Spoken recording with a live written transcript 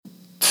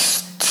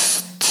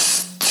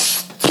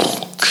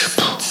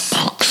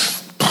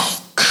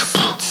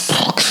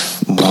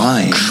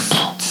wine,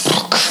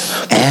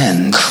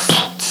 and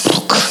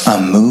a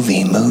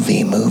movie.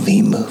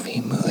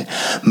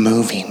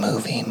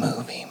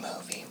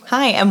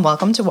 Hi, and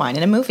welcome to Wine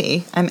and a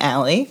Movie. I'm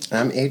Allie.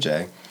 I'm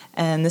AJ.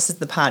 And this is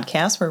the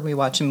podcast where we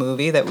watch a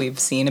movie that we've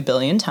seen a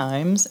billion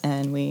times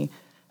and we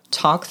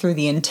talk through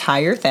the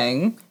entire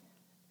thing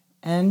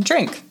and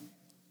drink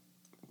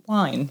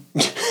wine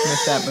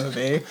with that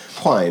movie.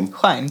 Wine.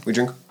 We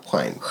drink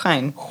wine.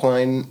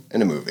 Wine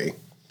and a movie.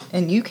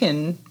 And you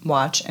can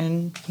watch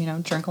and,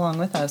 drink along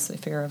with us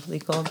if you're of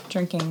legal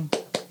drinking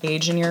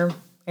age in your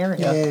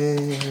area.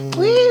 Yay.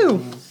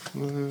 Woo!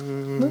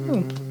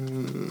 Woo.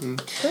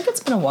 I feel like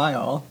it's been a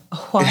while.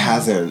 It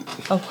hasn't.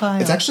 A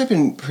while. It's actually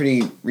been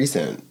pretty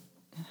recent.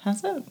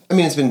 Has it? I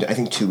mean, it's been, I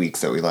think, 2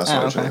 weeks that we last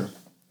saw each other.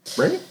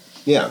 Right?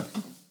 Yeah.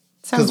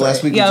 Because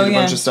last week we did a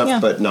bunch of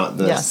stuff, but not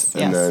this. Yes,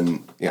 and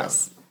then,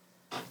 yes.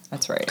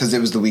 That's right. Because it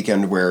was the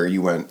weekend where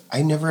you went,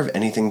 I never have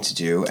anything to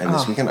do, and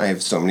this weekend I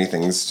have so many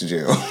things to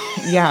do.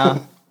 Yeah.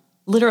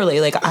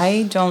 Literally,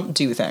 I don't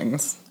do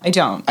things. I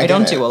don't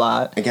do a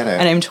lot. I get it.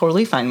 And I'm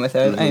totally fine with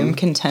it. I am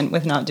content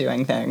with not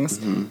doing things.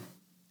 Mm-hmm.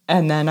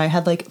 And then I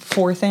had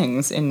 4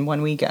 things in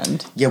one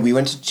weekend. Yeah, we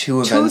went to 2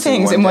 events 2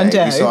 things in one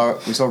day.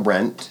 We saw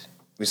Rent.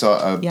 We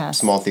saw a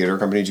small theater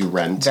company do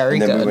Rent. Very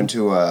good. And then we went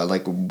to a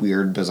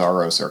weird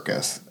Bizarro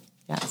circus.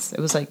 Yes, it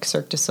was like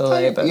Cirque du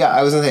Soleil, but yeah,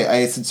 I was gonna say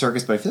I said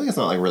circus, but I feel like it's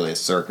not really a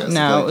circus.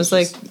 No, it was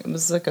like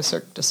a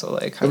Cirque du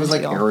Soleil kind of It was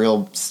like deal.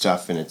 aerial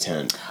stuff in a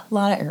tent. A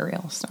lot of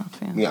aerial stuff,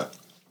 yeah. Yeah,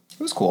 it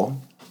was cool.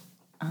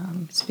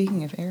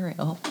 Speaking of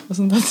aerial,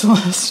 wasn't that the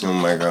last? Oh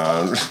my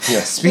god!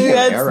 Yeah, speaking of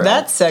aerial,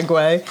 that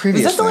segue.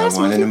 Previously, was that the last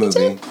movie we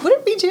did? What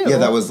did we do? Yeah,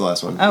 that was the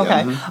last one. Okay.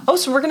 Yeah. Mm-hmm. Oh,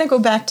 so we're gonna go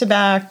back to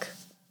back.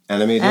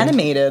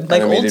 Animated,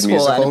 old school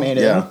musical?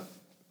 animated. Yeah.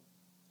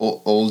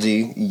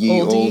 Oldie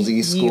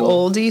school. Ye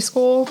oldie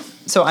school.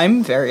 So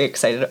I'm very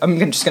excited. I'm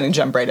just going to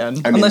jump right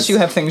in, unless you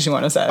have things you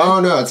want to say. Oh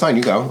no, it's fine.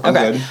 You go. I'm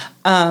good.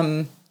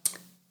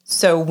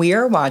 So we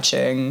are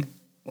watching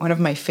one of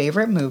my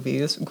favorite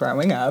movies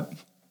growing up.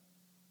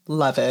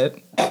 Love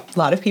it. A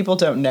lot of people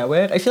don't know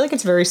it. I feel like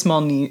it's a very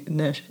small niche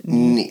of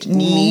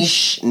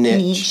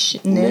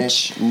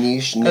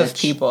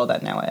people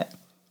that know it.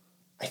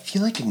 I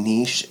feel like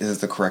niche is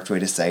the correct way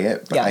to say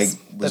it, but yes, I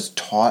was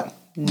taught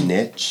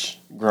niche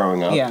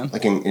growing up,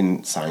 like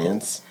in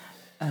science.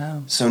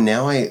 Oh. So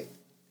now I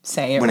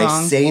say it when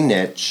wrong. I say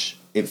niche,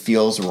 it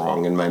feels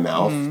wrong in my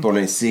mouth, but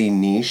when I say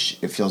niche,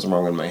 it feels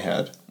wrong in my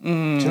head. Do you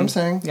know what I'm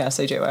saying? Yes,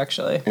 I do,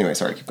 actually. Anyway,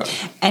 sorry, keep going.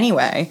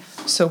 Anyway,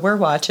 so we're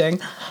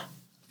watching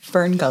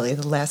Fern Gully,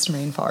 The Last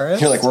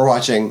Rainforest. You're like, we're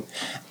watching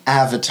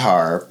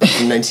Avatar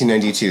from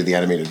 1992, the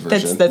animated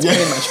version. That's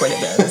pretty much what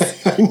it is.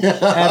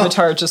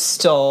 Avatar just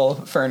stole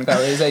Fern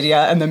Gully's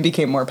idea and then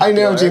became more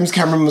popular. I know, James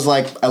Cameron was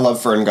like, I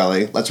love Fern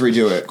Gully. Let's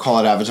redo it. Call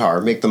it Avatar.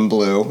 Make them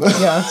blue.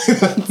 Yeah.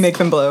 Make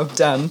them blue.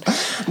 Done.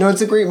 No,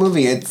 it's a great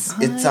movie. It's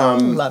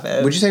love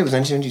it. Would you say it was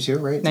 1992,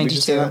 right?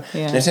 92,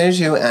 yeah.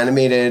 1992,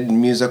 animated,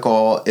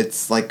 musical.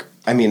 It's like,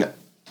 I mean,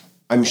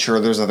 I'm sure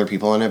there's other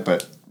people in it,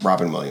 but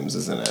Robin Williams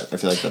is in it. I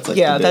feel like that's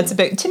that's a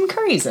big... Tim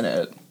Curry's in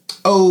it.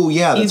 Oh,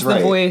 yeah, that's right.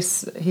 He's the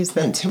voice. He's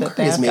the, Tim the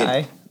Curry has bad made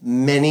guy.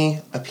 many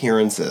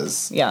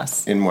appearances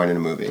in Wine and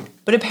a Movie.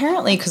 But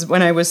apparently, because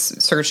when I was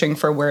searching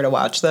for where to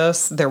watch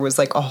this, there was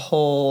a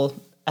whole,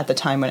 at the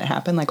time when it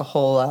happened, a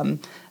whole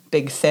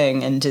big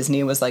thing, and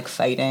Disney was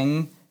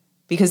fighting.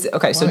 Because,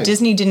 so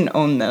Disney didn't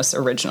own this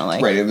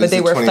originally. Right, it was but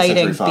they were 20th fighting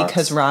Century Fox.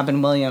 because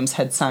Robin Williams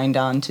had signed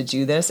on to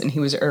do this, and he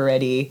was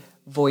already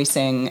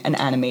voicing an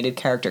animated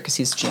character because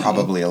he's Genie.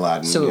 Probably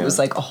Aladdin. So it was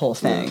a whole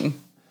thing. Yeah.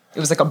 It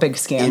was a big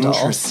scandal.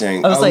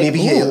 Interesting. I was maybe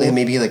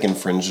he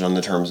infringed on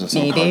the terms of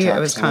some contract. Maybe it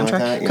was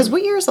contract. Because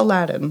what year is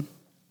Aladdin?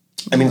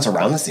 I mean, it's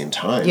around the same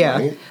time,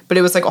 right? But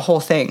it was a whole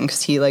thing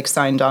because he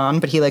signed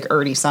on, but he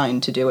already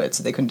signed to do it,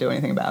 so they couldn't do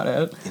anything about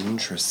it.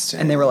 Interesting.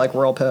 And they were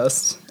real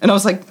pissed. And I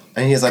was like,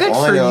 and he's like, good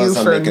all for I know you, is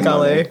I'm Fern making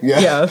Gully. money.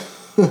 Yeah.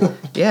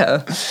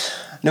 Yeah.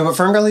 No, but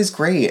Fern Gully's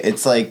great.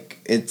 It's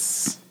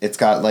it's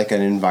got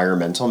an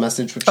environmental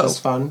message, which is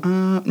fun.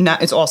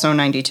 It's also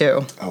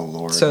 92. Oh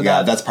Lord. So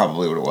that's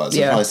probably what it was.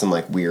 Yeah. There's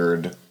probably some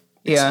weird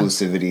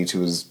exclusivity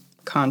to his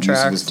contract,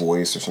 use of his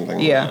voice or something.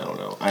 Yeah. I don't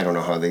know. I don't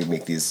know how they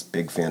make these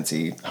big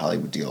fancy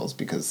Hollywood deals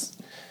because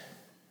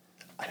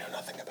I know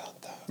nothing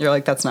about that. You're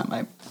like, that's not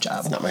my job.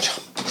 It's not my job.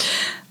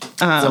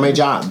 It's not my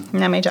job.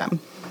 Not my job.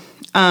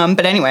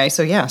 But anyway,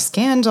 so yeah,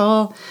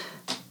 Scandal.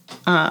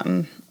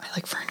 I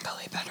like Fern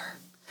Gully better.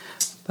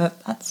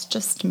 But that's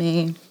just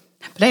me.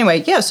 But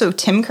anyway, yeah, so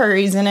Tim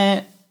Curry's in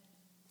it.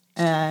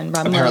 And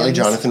Robin Apparently Williams.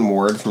 Jonathan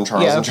Ward from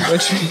Charles and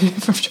Charles.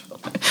 Which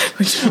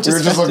we were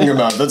just looking him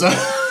up. That's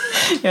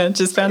yeah,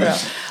 just found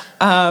out.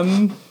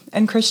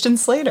 And Christian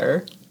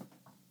Slater.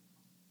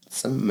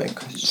 Some of my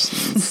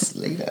Christian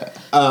Slater.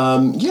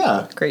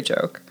 Yeah. Great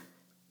joke.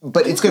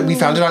 But it's good. We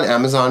found it on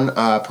Amazon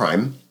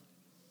Prime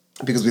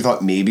because we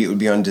thought maybe it would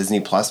be on Disney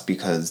Plus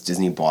because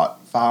Disney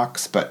bought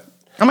Fox, but...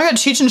 Oh my god,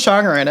 Cheech and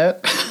Chong are in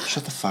it.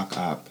 Shut the fuck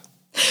up.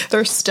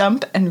 They're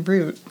Stump and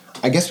Root.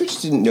 I guess we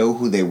just didn't know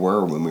who they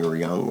were when we were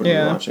young when we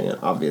were watching it,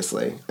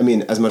 obviously. I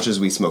mean, as much as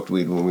we smoked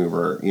weed when we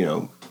were,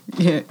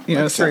 Yeah, you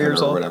know, like 3 7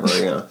 years or old. whatever.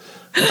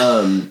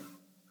 Yeah.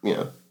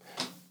 Yeah.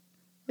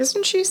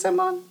 Isn't she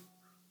someone?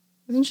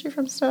 Isn't she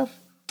from stuff?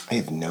 I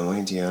have no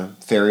idea.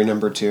 Fairy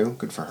number 2.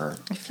 Good for her.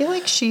 I feel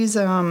like she's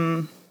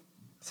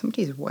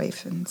somebody's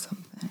wife in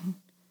something.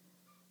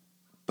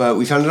 But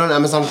we found it on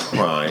Amazon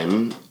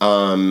Prime.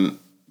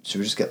 Should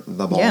we just get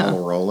the ball Yeah.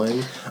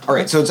 rolling? All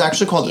right, so it's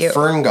actually called Cute.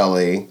 Fern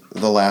Gully,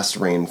 The Last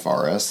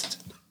Rainforest.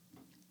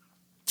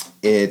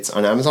 It's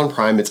on Amazon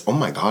Prime. It's, oh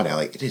my God,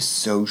 Allie, it is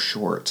so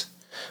short.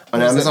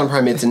 On Amazon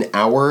Prime, it's an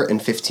hour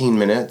and 15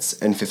 minutes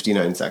and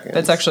 59 seconds.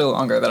 That's actually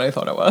longer than I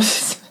thought it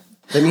was.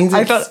 That means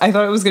I thought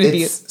it was going to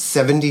be. it's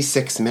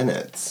 76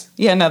 minutes.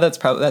 Yeah, no, that's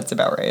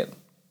about right. Oh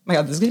my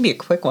God, this is going to be a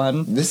quick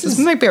one. This is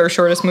might be our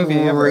shortest movie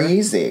ever.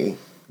 Crazy.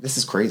 This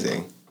is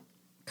crazy.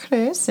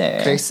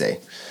 Crazy.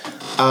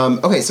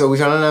 Okay, so we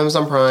found it on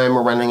Amazon Prime.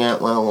 We're running at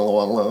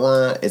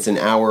It's an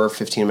hour,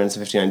 15 minutes,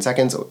 and 59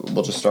 seconds.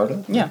 We'll just start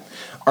it? Yeah.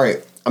 All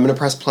right, I'm going to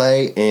press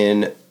play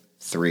in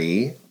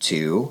 3,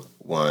 2,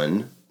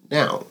 1,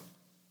 now.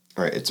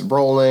 All right, it's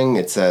rolling.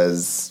 It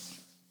says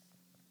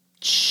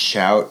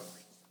Shout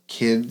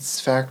Kids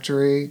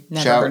Factory.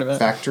 Never Shout heard of it.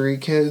 Factory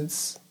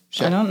Kids.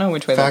 I don't know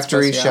which way that's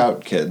Factory supposed to go.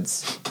 Shout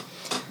Kids.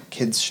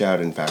 Kids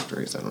shout in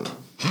factories. I don't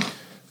know.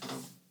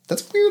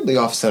 That's weirdly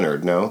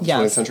off-centered, no? Yes.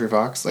 20th Century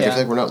Fox? Like, I Yeah.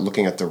 feel like we're not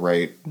looking at the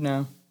right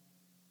No.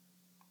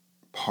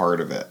 part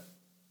of it.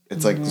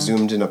 It's like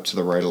zoomed in up to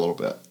the right a little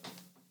bit.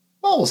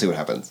 Well, we'll see what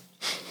happens.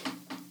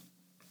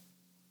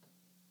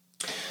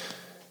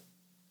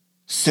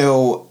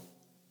 So,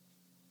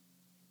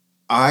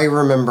 I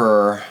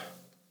remember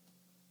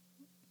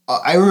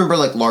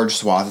like large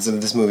swaths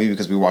of this movie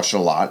because we watched it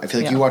a lot. I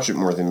feel like Yeah. you watched it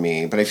more than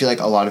me, but I feel like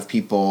a lot of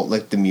people,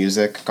 like the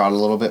music got a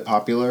little bit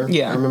popular.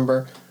 Yeah. I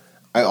remember.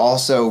 I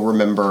also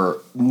remember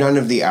none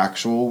of the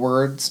actual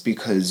words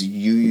because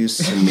you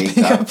used to make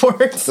up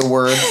words. the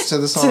words to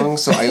the song,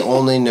 so I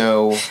only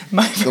know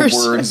My the version.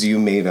 words you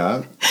made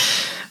up.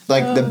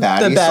 Like the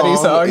baddie, Baddie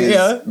song, is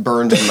yeah.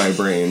 burned in my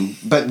brain,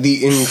 but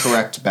the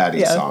incorrect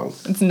baddie Yeah. song.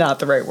 It's not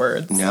the right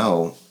words.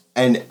 No.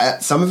 And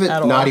some of it,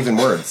 At all. not even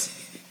words.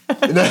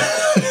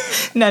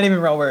 Not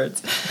even real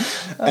words.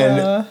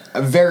 And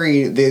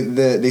very,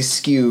 they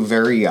skew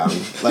very young.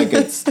 Like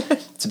it's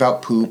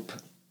about poop.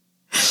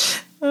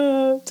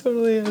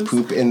 Totally is.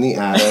 Poop in the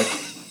attic.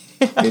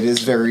 It is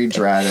very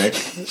dramatic.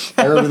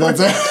 I remember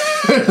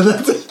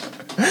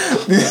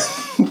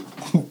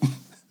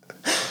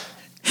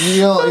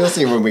you'll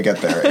see when we get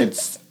there.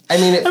 It's. I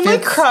mean, it I'm fits.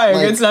 like crying.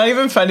 like- it's not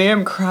even funny.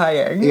 I'm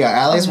crying. Yeah,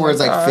 Allie's Oh my words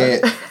like God.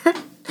 fit.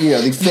 You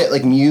know, they fit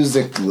like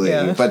musically,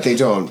 Yeah. but they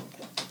don't.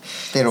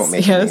 They don't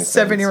make Yeah, any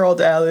sense.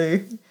 7-year-old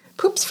Allie.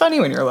 Poop's funny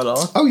when you're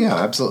little. Oh yeah,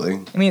 absolutely.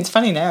 I mean, it's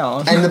funny now.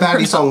 And the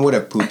baddie song would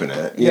have poop in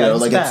it. You Yeah, know,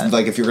 it's like bad. it's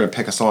like if you're gonna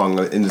pick a song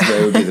in this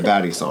way, it would be the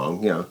baddie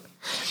song. You know.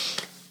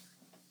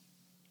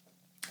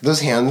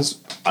 Those hands,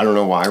 I don't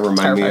know why,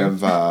 remind me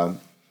Terrifying. of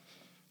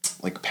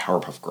like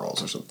Powerpuff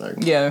Girls or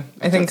something. Yeah,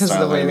 I think because of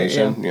the way that,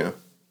 yeah. Yeah.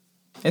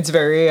 It's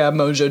very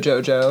Mojo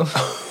Jojo.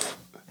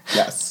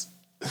 Yes.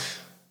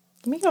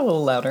 Make it a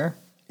little louder.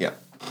 Yeah.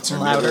 It's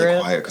Louder really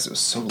it. quiet because it was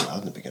so loud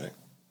in the beginning.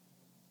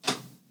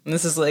 And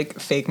this is like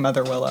fake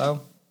Mother Willow.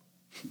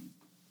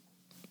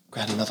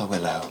 Grandmother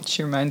Willow.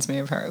 She reminds me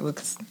of her.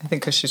 Looks, I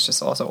think because she's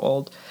just also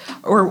old.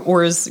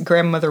 Or is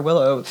Grandmother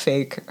Willow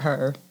fake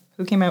her?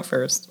 Who came out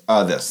first?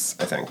 This,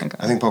 I think. Okay.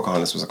 I think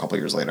Pocahontas was a couple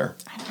years later.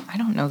 I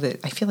don't know that.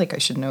 I feel like I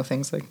should know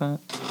things like that.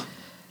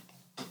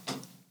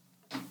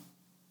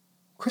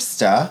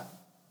 Krista.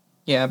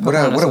 Yeah, What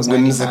Pocahontas a was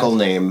whimsical 95.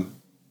 name.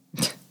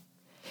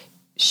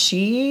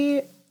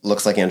 She,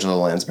 Looks like Angela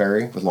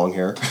Lansbury with long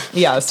hair.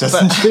 yes,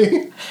 Doesn't but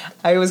she?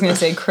 I was gonna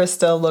say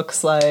Krista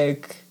looks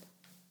like.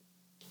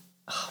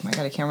 Oh my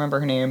God, I can't remember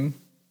her name.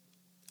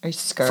 Are you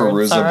scared?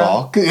 Feruza Sarah?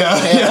 Balk.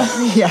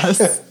 Yeah.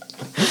 Yes.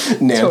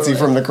 Nancy Totally.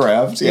 from The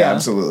Craft. Yeah, Yeah.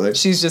 absolutely.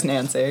 She's just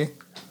Nancy.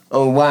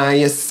 Oh, why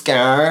you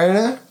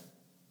scared?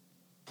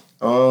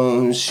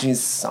 Oh,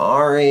 she's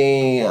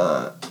sorry.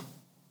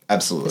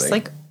 Absolutely. It's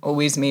like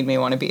always made me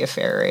want to be a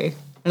fairy. And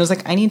I was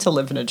like, I need to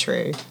live in a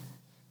tree.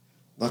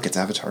 Look, it's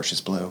Avatar.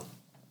 She's blue.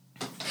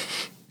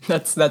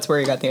 That's where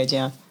you got the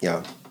idea.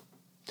 Yeah.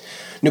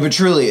 No, but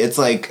truly, it's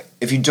like,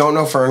 if you don't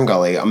know Fern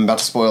Gully, I'm about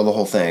to spoil the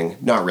whole thing.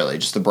 Not really,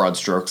 just the broad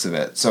strokes of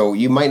it. So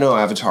you might know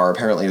Avatar.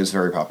 Apparently, it was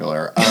very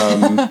popular.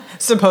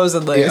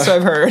 Supposedly, so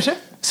I've heard.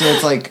 So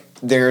it's like,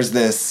 there's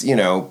this, you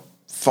know,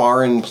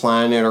 foreign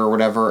planet or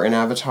whatever in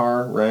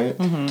Avatar, right?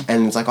 Mm-hmm.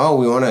 And it's like, oh,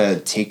 we want to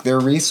take their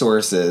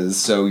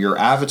resources. So your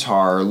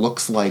avatar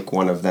looks like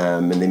one of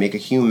them, and they make a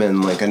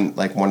human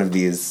like one of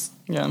these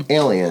Yeah.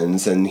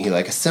 aliens, and he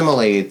like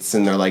assimilates,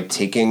 and they're like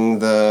taking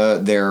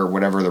their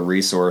whatever the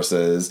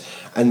resources,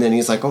 and then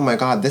he's like, oh my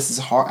God, this is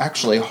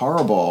actually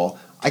horrible.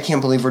 I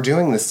can't believe we're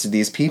doing this to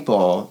these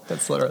people.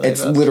 That's literally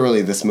It's it.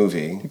 literally this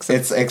movie.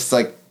 Except- It's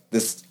like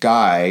this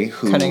guy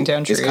who Cutting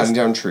down is trees. cutting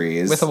down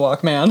trees With a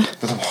Walkman.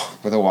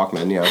 with a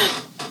Walkman, yeah.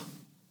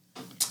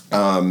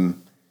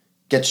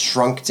 Gets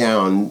shrunk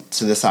down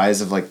to the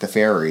size of like the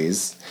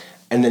fairies,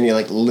 And then he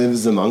like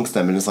lives amongst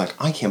them and is like,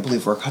 I can't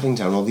believe we're cutting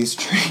down all these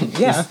trees.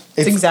 Yeah,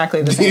 it's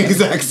exactly the same.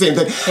 exact same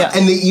thing. Yeah.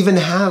 And they even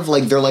have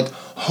like their like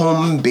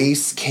home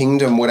base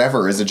kingdom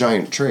whatever is a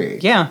giant tree.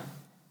 Yeah.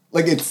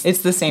 Like it's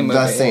the same movie.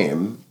 The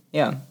same.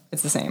 Yeah,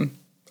 it's the same.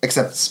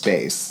 Except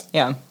space.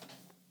 Yeah.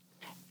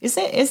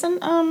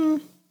 Isn't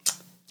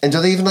And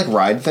do they even like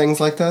ride things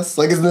like this?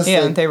 Like isn't this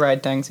Yeah, like, they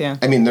ride things, yeah.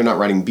 I mean they're not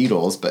riding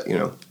beetles, but you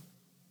know.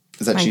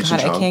 Is that My Cheech God,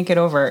 and Chong? I can't get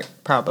over it,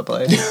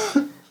 probably.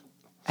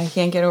 I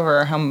can't get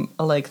over how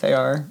alike they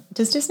are.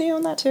 Does Disney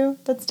own that too?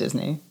 That's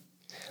Disney,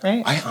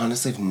 right? I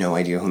honestly have no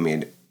idea who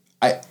made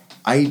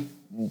I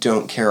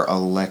don't care a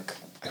lick.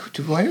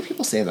 Why do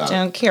people say that?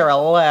 Don't care a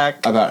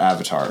lick. About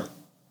Avatar.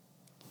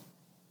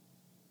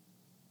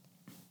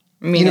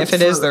 I mean, You know, if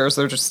it is theirs,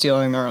 they're just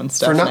stealing their own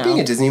stuff For not now. being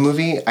a Disney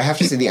movie, I have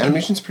to say the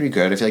animation's pretty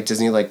good. I feel like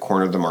Disney like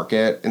cornered the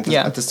market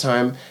at this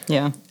time.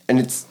 Yeah. And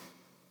it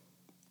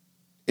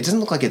doesn't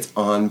look like it's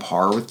on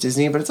par with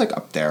Disney, but it's like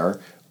up there.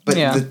 But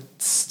Yeah. the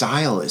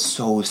style is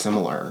so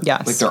similar.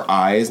 Yes. Like their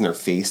eyes and their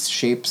face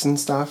shapes and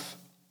stuff.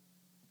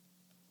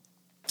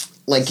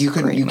 Like you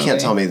great can't movie.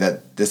 tell me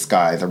that this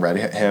guy, the red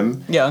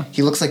him, Yeah.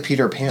 he looks like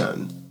Peter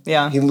Pan.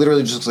 Yeah. He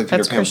literally just looks like Peter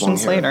That's Pan with Christian long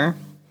hair. Slater.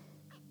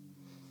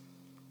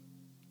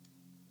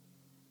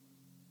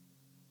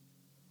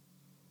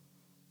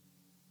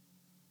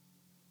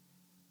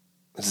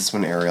 Is this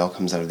when Ariel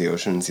comes out of the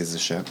ocean and sees the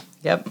ship?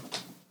 Yep.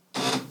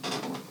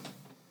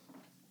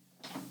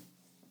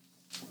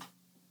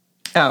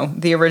 Oh,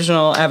 the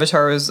original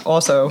Avatar was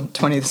also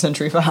 20th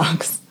Century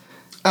Fox.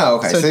 Oh,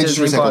 okay. So So, they just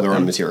Disney recycled bought their own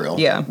them. material.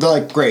 Yeah. They're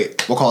like,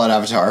 great, we'll call it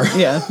Avatar.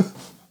 Yeah.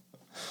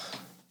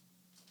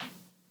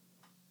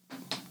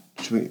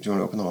 Do you want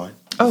to open the wine?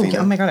 Oh, Vino? yeah,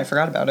 oh my God, I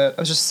forgot about it.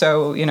 I was just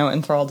so,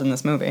 enthralled in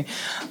this movie.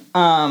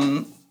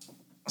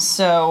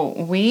 So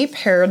we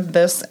paired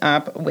this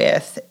up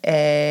with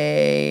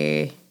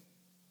how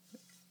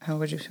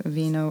would you say,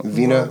 Vino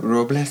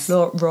Robles.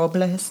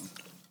 Robles.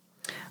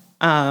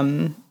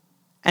 And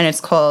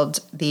it's called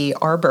The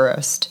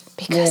Arborist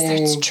because Yay.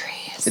 there's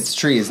trees. It's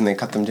trees and they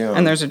cut them down.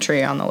 And there's a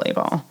tree on the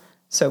label.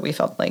 So we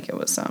felt like it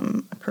was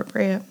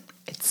appropriate.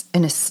 It's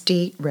an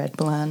estate red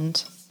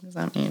blend. What does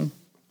that mean?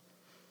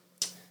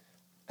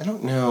 I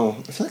don't know.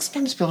 I feel like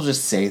sometimes people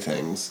just say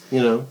things,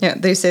 you know? Yeah,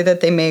 they say that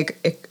they make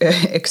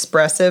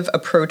expressive,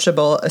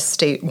 approachable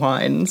estate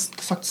wines. What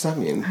the fuck does that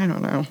mean? I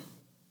don't know.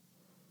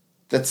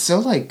 That's so,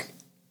 like,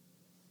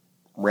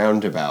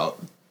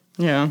 roundabout.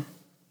 Yeah.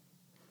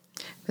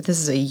 But this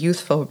is a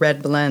youthful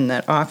red blend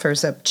that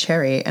offers up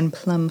cherry and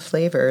plum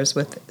flavors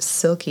with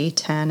silky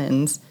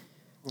tannins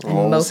and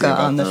Well, we'll see mocha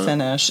about on the that.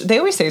 finish. They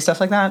always say stuff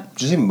like that.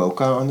 Did you say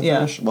mocha on the Yeah.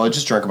 finish? Well, I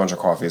just drank a bunch of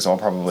coffee, so I'll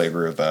probably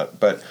agree with that.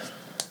 But,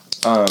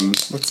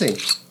 let's see.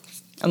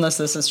 Unless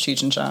this is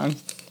Cheech and Chong.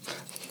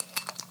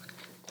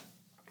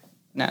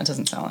 No, it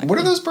doesn't sound like What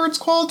are it. those birds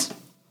called?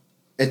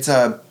 It's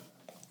I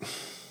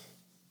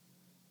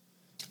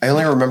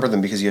only remember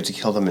them because you had to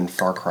kill them in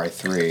Far Cry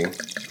 3.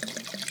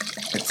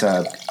 It's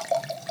God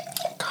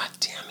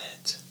damn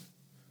it.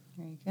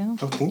 There you go.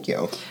 Oh, thank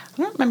you. I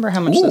don't remember how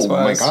much this was. Oh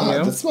my Do god,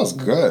 you? that smells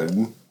good.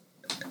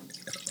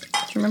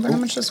 Do you remember how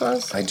much this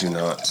was? I do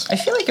not. I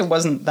feel like it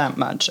wasn't that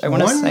much. I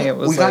want to say it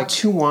was we like... got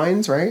two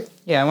wines, right?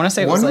 Yeah, I want to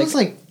say it One was like... was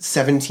like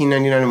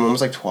 $17.99 and one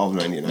was like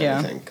 $12.99, Yeah.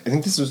 I think. I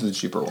think this was the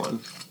cheaper one.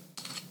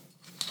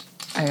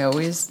 I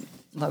always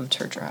loved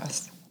her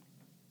dress.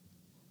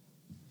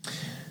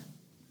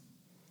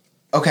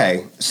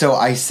 Okay, so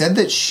I said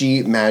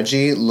that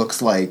Maggie,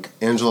 looks like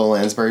Angela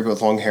Lansbury but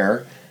with long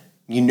hair.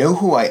 You know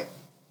who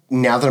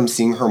now that I'm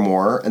seeing her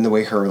more and the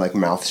way her like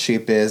mouth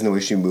shape is and the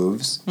way she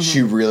moves, Mm-hmm.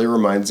 she really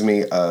reminds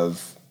me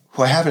of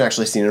who I haven't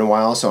actually seen in a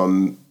while, so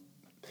I'm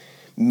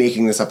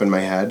making this up in my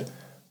head.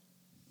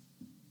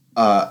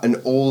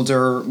 An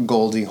older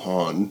Goldie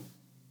Hawn.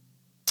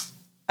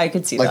 I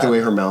could see Like that. the way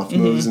her mouth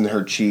moves and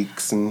her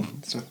cheeks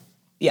and stuff.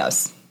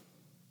 Yes.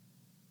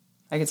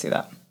 I could see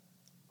that.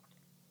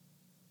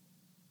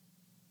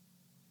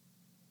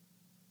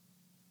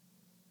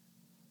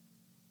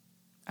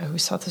 I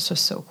always thought this was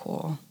so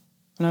cool.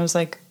 And I was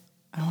like,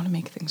 I want to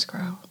make things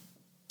grow.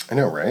 I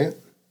know, right?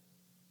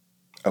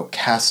 Oh,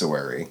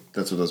 cassowary.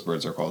 That's what those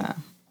birds are called. Yeah.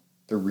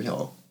 They're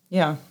real.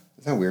 Yeah.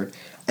 Isn't that weird?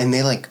 And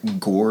they like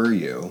gore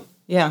you.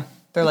 Yeah.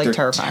 They're like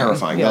terrifying.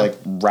 Terrifying. Yeah. They're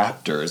like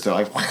raptors. They're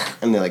like,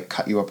 and they like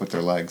cut you up with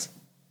their legs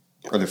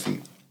or their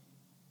feet.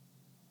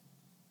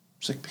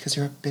 It's like, because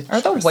you're a bitch.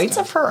 Are the Krista. whites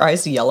of her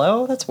eyes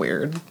yellow? That's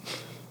weird.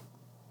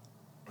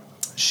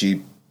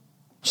 She's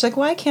She's like,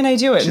 why can't I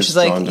do it? And She's she's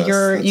like, jaundiced, you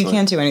that's why.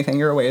 can't do anything.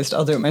 You're a waste.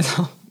 I'll do it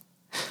myself.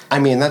 I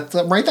mean, that's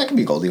right. That could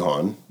be Goldie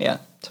Hawn. Yeah,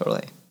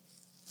 totally.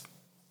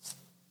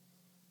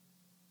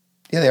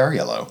 Yeah, they are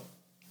yellow.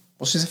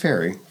 Well, she's a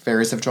fairy.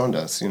 Fairies have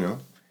jaundice, you know.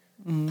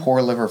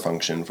 Poor liver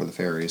function for the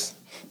fairies.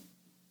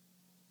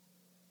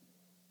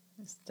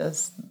 This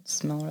does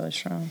smell really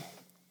strong.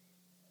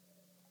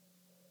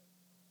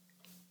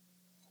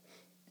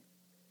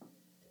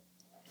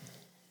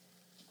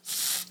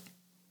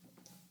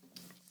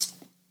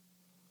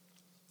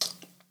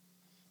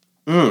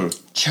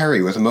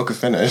 Cherry with a mocha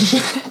finish.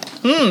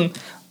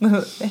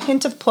 A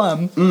hint of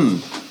plum.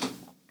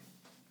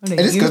 What a It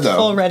is good, though.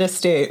 youthful red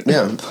estate.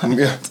 Yeah.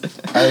 Yeah.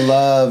 I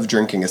love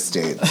drinking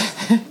estates.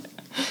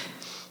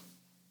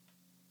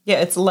 Yeah,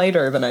 it's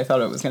lighter than I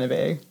thought it was going to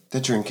be. The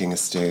drinking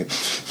estate.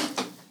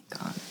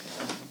 God.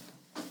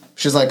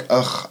 She's like,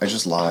 ugh, I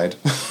just lied.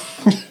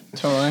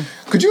 Totally.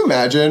 Could you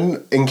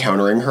imagine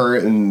encountering her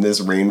in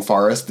this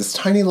rainforest, this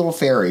tiny little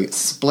fairy,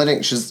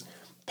 she's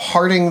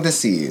parting the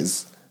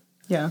seas.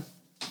 Yeah.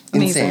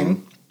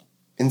 Amazing.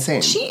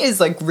 Insane. She is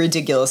like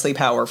ridiculously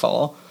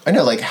powerful. I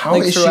know, like, how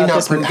Like is she throughout not,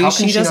 this movie, how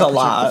can she does a not protect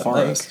lot. the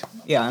forest? Like,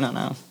 yeah, I don't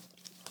know.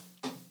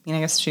 I mean, I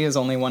guess she is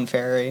only one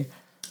fairy.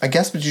 I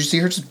guess, but did you see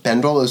her just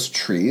bend all those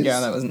trees? Yeah,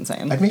 that was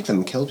insane. I'd make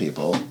them kill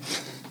people.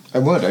 I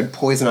would. I'd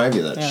poison ivy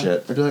that Yeah.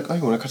 shit. I'd be like, oh,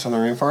 you want to cut down the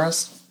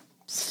rainforest?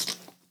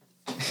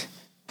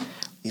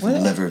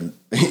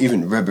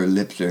 Even rubber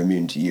lips are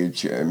immune to your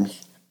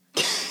charms.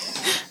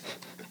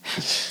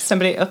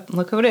 Somebody, oh,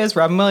 look who it is,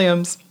 Robin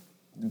Williams.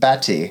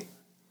 Batty.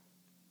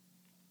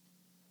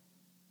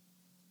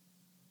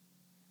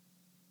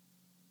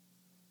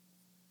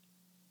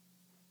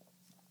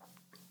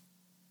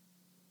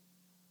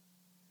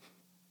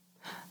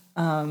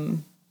 What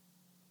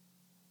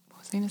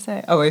was I going to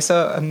say? Oh, I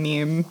saw a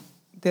meme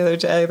the other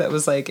day that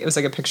was like, it was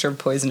like a picture of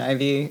Poison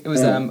Ivy. It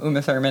was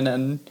Uma Thurman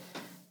and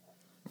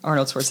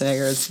Arnold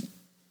Schwarzenegger's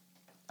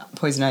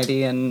Poison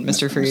Ivy and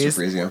Mr. Freeze. Mr.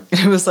 Freeze, yeah.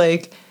 It was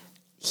like,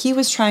 he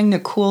was trying to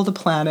cool the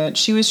planet.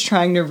 She was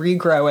trying to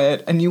regrow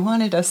it. And you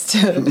wanted us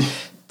to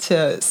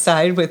to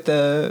side with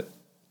the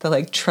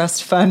like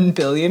trust fund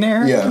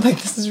billionaire. Yeah. Like,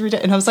 this is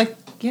ridiculous. And I was like,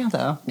 yeah,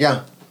 though.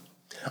 Yeah.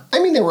 I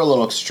mean, they were a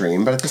little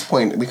extreme, but at this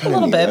point, we A kind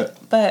of little need bit, it.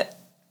 but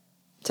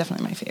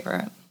definitely my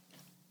favorite.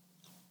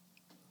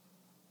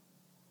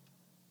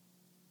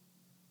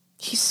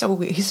 He's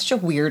such a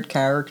weird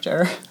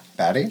character.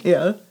 Batty?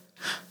 Yeah.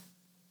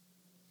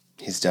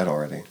 He's dead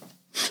already.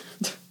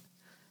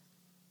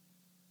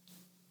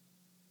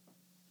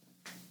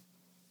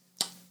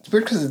 It's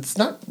weird because it's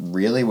not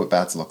really what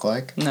bats look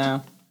like.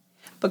 No.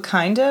 But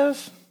kind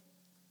of.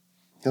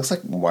 He looks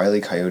like Wile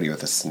E. Coyote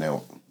with a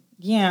snout.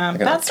 Yeah. Like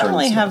an Bats don't upturned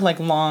really snout. have like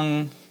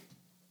long.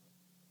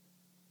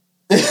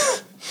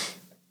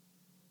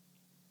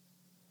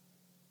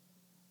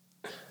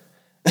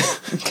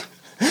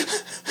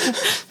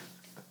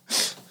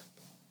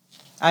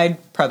 I'd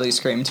probably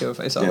scream too if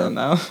I saw Yeah. them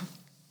though.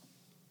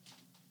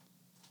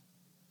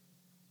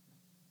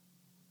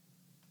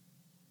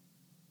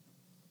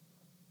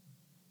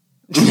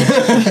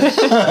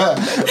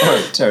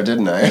 So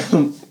didn't I?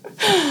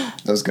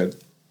 That was good.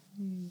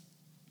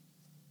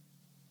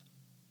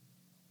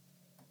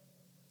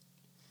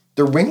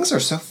 Their wings are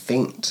so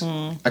faint.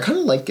 I kind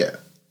of like it.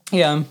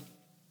 Yeah.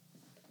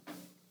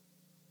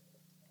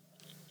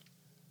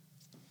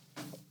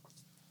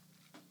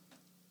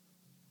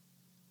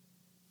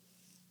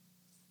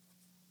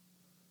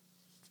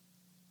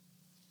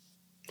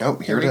 Oh,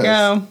 here Here it we is.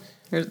 go.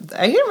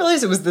 I didn't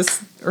realize it was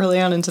this early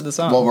on into the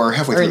song. Well, we're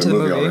halfway Or through into the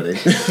movie already.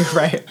 You're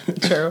right.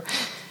 True.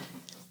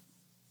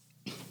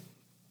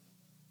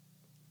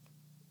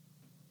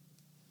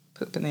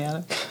 Poop in the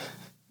attic.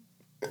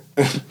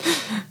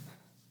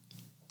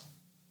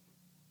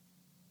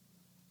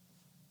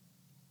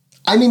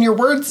 I mean, your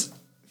words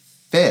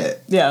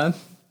fit. Yeah.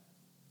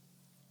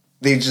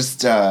 They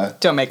just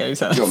Don't make any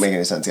sense. don't make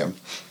any sense, yeah.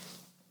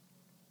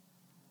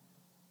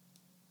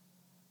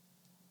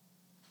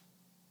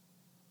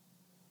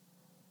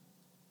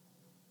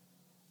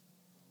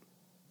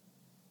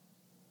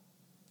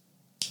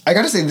 I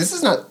gotta say, this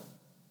is not...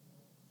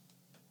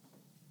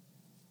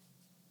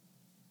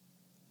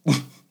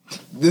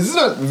 This is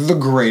not the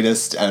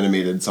greatest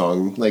animated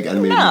song, like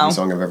animated movie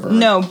song I've ever heard.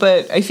 No,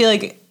 but I feel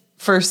like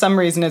for some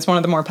reason it's one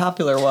of the more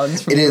popular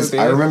ones from It the is.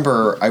 movie. I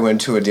remember I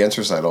went to a dance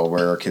recital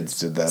where our kids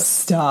did this.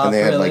 Stop, And they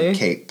had really? like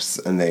capes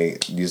and they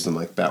used them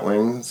like bat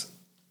wings.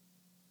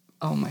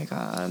 Oh my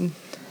god.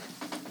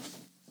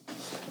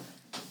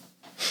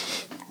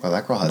 Well,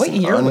 that girl has What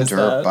an year was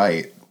that?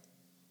 underbite.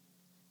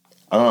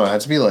 I don't know. It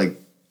had to be like,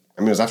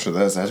 I mean, it was after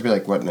this. It had to be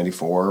like, what,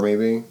 94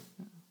 maybe?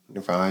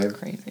 95?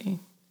 Crazy.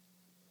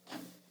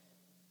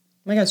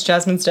 Oh my god, it's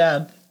Jasmine's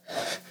dad.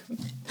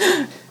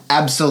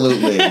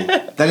 Absolutely.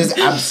 That is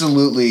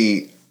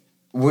absolutely.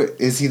 What,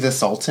 is he the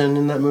Sultan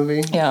in that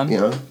movie? Yeah.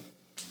 Yeah.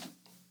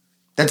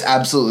 That's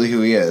absolutely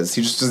who he is.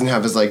 He just doesn't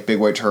have his like big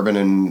white turban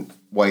and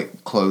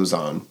white clothes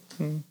on.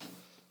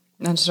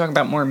 Not to talk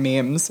about more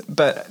memes,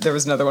 but there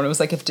was another one. It was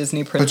like if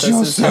Disney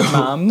princesses also- had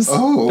moms.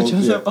 Oh, which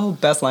was yeah.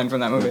 best line from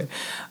that movie.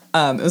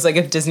 It was like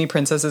if Disney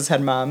princesses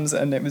had moms,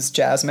 and it was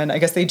Jasmine. I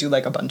guess they do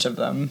like a bunch of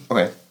them.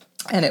 Okay.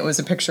 And it was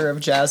a picture of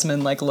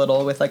Jasmine, like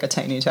little with like a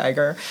tiny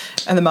tiger.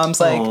 And the mom's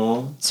like,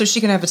 Aw. so she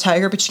can have a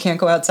tiger, but she can't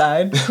go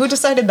outside? Who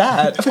decided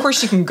that? Of course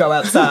she can go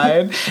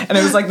outside. And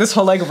it was like this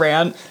whole like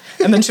rant.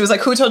 And then she was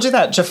like, who told you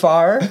that?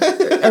 Jafar?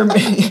 Or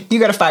you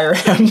gotta fire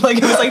him. Like,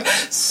 it was like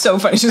so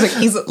funny. She was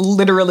like, he's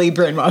literally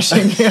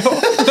brainwashing you.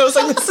 And I was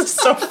like, this is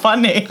so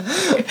funny.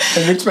 I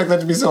didn't expect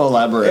that to be so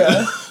elaborate.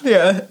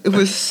 Yeah, it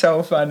was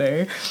so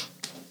funny.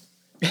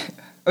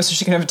 Oh, so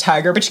she can have a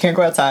tiger, but she can't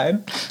go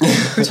outside?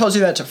 Who told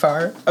you that,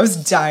 Jafar? I was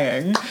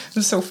dying. It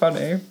was so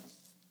funny.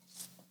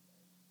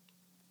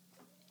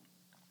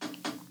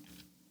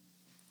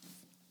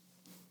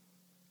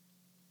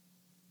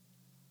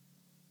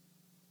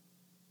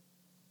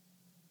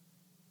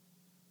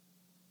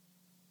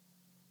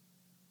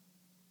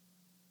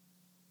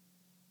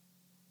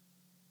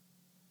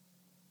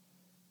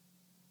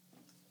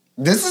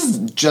 This is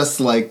just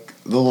like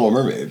The Little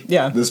Mermaid.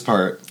 Yeah. This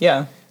part.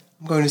 Yeah.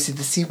 I'm going to see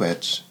the Sea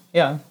Witch.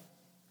 Yeah.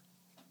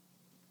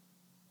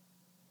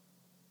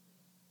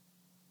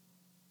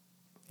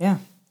 Yeah.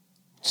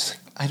 She's like,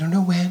 I don't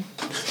know when.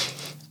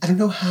 I don't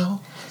know how.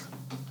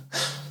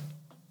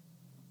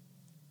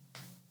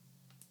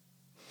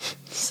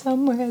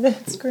 Somewhere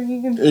that's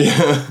green.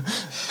 Yeah.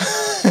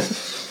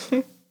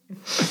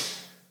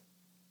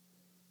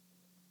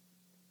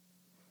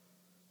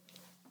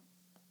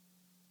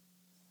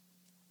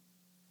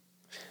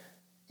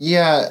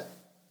 Yeah,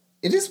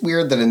 it is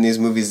weird that in these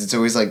movies it's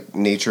always like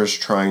nature's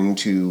trying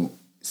to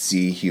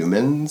see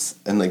humans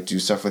and like do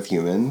stuff with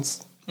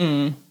humans.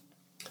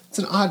 It's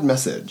an odd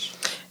message.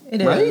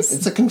 It Right? is.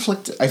 It's a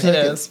conflict. I feel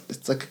It like is.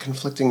 it's like a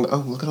conflicting. Oh,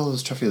 look at all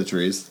those truffula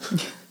trees.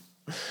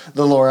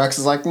 The Lorax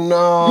is like,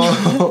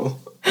 no.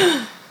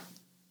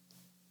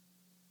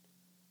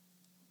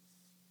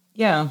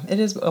 Yeah, it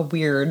is a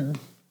weird.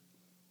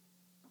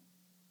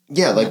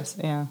 Yeah, like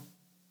Yeah.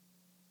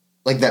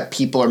 that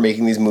people are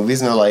making these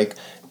movies and they're like,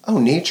 oh,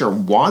 nature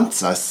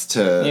wants us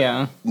to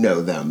Yeah.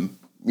 know them.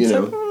 You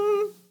So, know?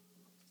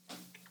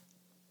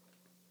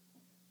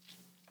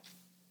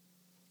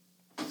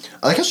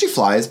 I like how she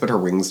flies, but her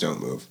wings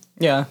don't move.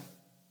 Yeah.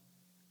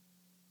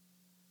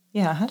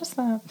 Yeah, how does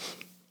that?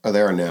 Oh,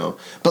 they are now.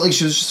 But like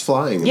she was just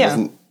flying. It Yeah.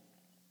 wasn't-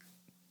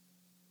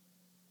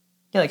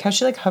 Yeah, like how's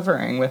she like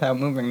hovering without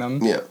moving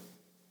them? Yeah.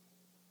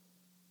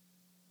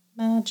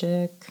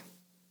 Magic.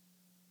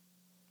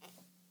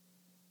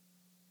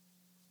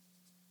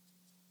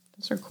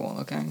 Those are cool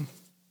looking.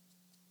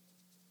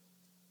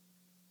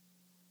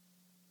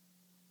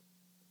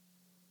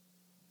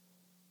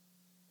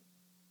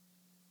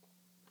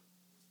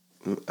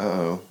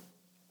 Uh-oh.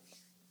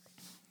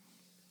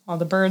 All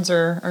the birds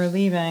are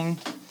leaving.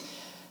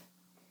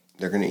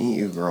 They're going to eat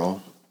you,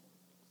 girl.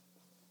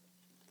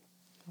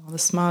 All the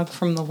smog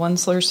from the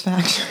Onslers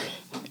factory.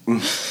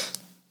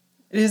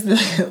 It is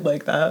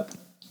like that.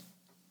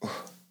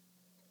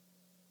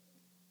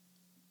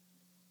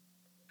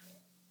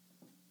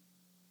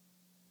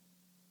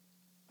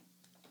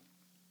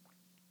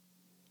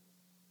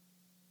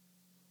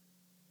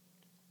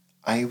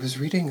 I was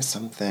reading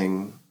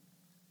something.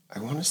 I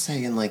want to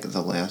say in like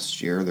the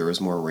last year there was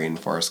more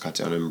rainforest cut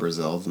down in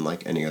Brazil than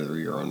like any other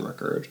year on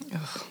record.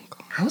 Oh,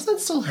 God. How is that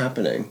still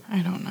happening? I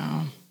don't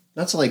know.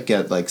 Not to like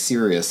get like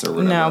serious or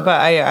whatever. No, but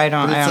I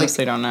don't. But I it's,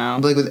 honestly don't know.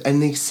 But, like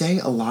and they say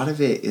a lot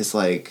of it is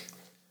like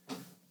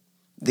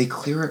they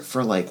clear it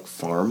for like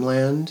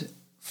farmland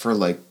for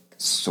like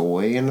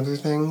soy and other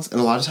things, and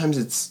a lot of times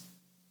it's.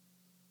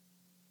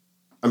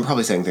 I'm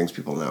probably saying things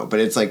people know, but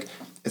it's like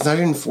it's not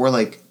even for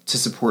like to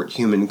support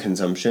human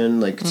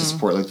consumption, like to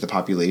support like the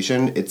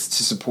population. It's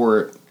to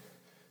support.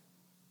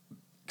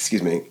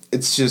 Excuse me.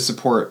 It's to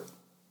support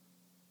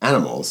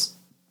animals.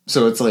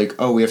 So it's like,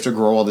 oh, we have to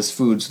grow all this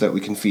food so that we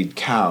can feed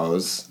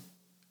cows,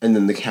 and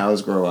then the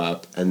cows grow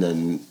up, and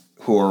then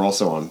who are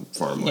also on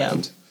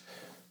farmland,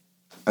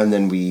 and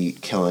then we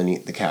kill and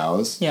eat the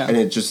cows. Yeah. And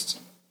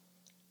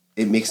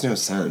it makes no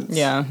sense.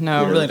 Yeah, no,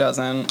 You it know? really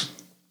doesn't.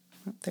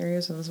 There he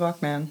is with his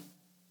Walkman.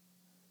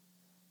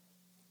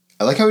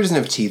 I like how he doesn't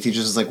have teeth. He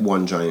just has like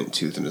one giant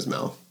tooth in his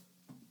mouth.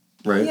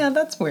 Right? Yeah,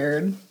 that's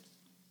weird.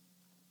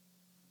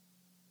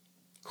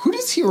 Who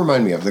does he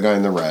remind me of? The guy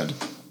in the red?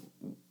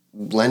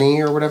 Lenny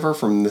or whatever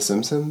from The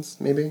Simpsons,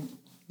 maybe?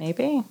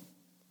 Maybe. Oh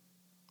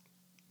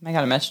my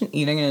God, imagine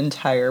eating an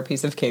entire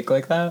piece of cake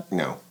like that.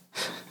 No.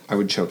 I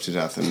would choke to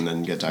death and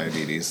then get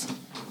diabetes.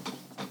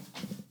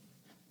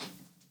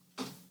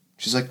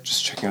 She's like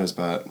just checking out his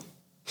butt.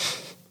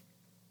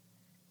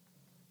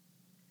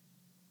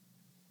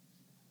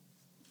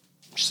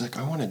 She's like,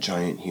 I want a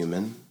giant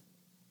human.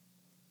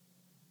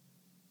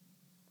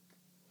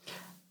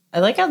 I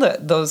like how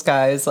those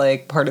guys,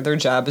 like, part of their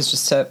job is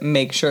just to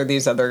make sure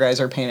these other guys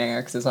are painting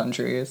X's on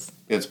trees.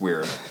 It's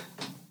weird.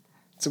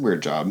 It's a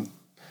weird job.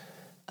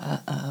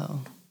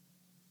 Uh-oh.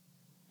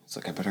 It's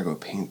like, I better go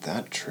paint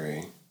that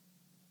tree.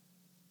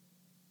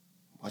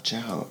 Watch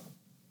out.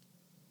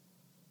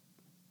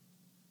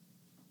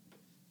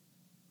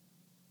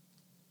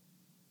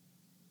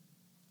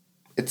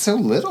 It's so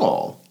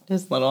little. It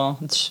is little.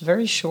 It's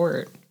very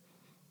short.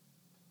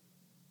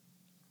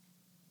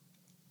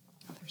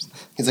 Oh, there's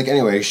He's like,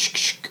 anyway, shh,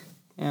 shh.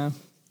 yeah.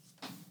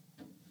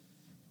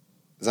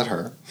 Is that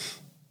her?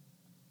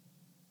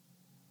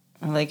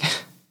 I like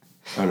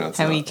Oh, no, it's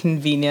how not. he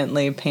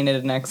conveniently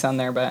painted an X on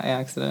there by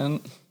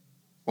accident.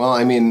 Well,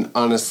 I mean,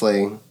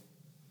 honestly,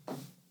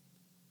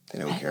 they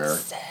don't care.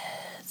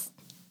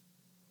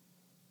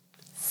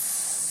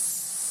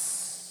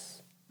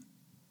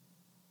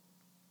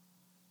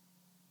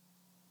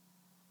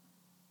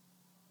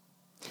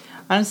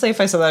 Honestly,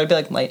 if I saw that, I'd be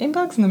like, lightning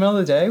bugs in the middle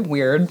of the day?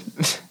 Weird.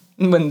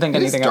 Wouldn't think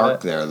It is anything dark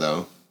of it. there,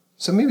 though.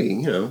 So maybe,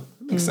 it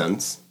makes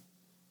sense.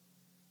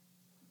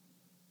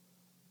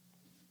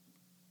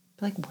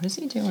 Like, what is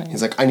he doing?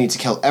 He's like, I need to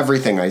kill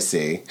everything I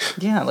see.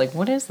 Yeah, like,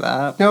 what is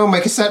that? No, my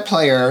cassette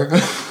player.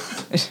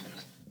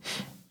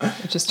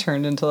 It just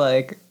turned into,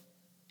 like,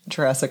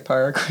 Jurassic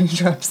Park when he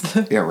drops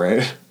the... Yeah,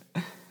 right?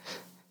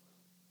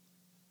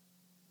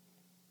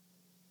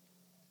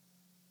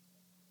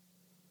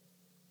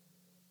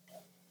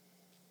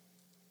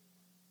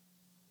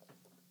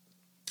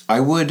 I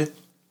would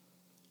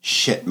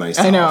shit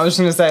myself. I know. I was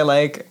going to say,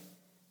 like...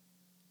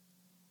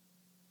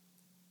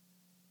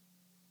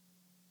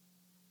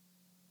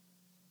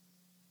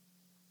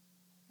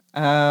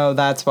 Oh,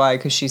 that's why,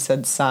 because she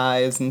said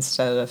size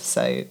instead of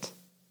sight.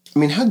 I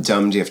mean, how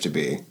dumb do you have to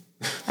be?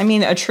 I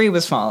mean, a tree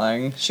was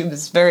falling. She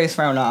was very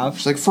thrown off.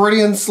 She's like,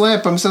 Freudian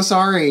slip, I'm so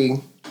sorry.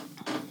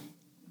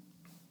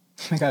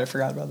 Oh my god, I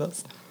forgot about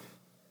this.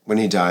 When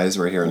he dies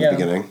right here in the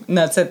beginning. And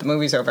that's it, the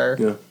movie's over.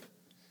 Yeah.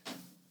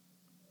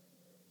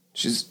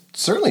 She's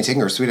certainly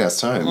taking her sweet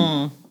ass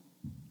time.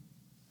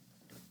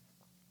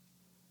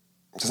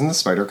 Doesn't the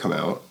spider come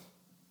out?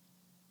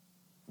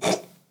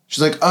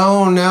 She's like,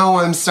 oh no,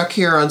 I'm stuck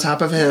here on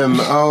top of him.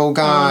 Oh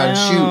god,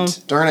 no.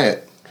 shoot, darn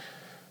it.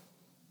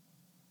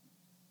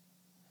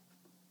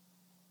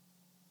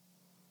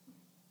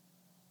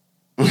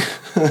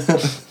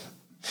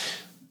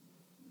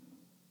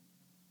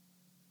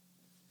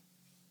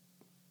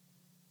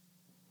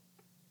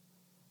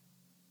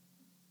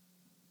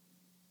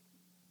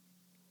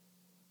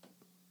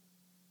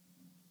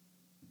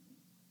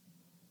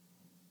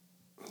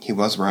 He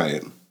was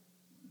right.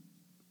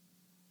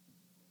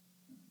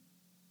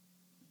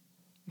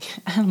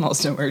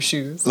 Animals don't wear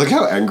shoes. Look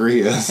how angry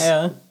he is.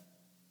 Yeah.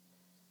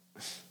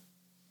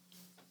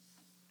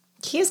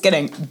 He is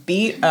getting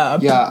beat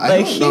up. Yeah, I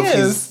like, don't know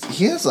if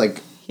he has like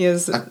he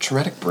is a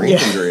traumatic brain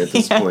injury at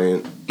this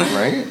point,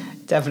 right?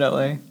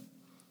 definitely.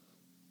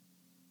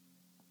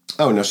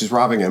 Oh no, she's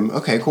robbing him.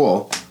 Okay,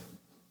 cool.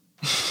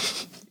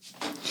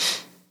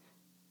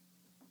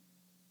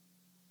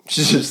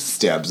 She just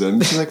stabs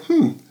him. She's like,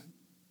 She's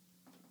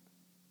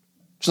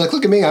like,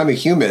 look at me, I'm a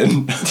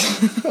human.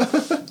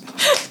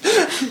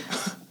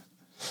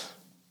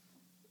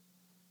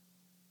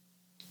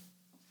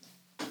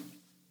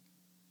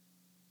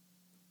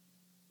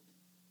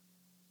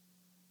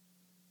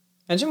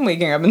 Imagine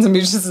waking up and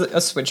somebody's just a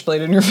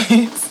switchblade in your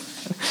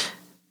face.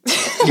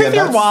 Yeah,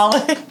 Your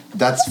wallet.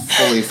 That's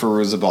fully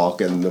Fairuza Balk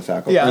in the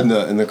faculty Yeah.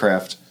 in the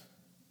craft.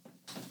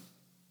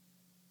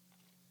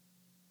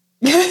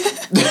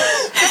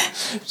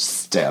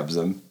 Stabs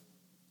him.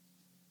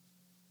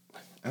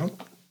 I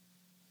don't.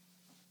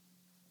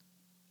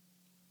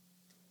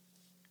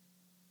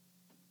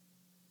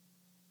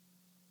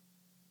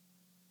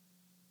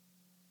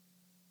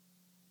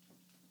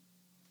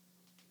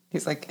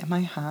 He's like, am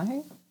I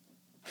high?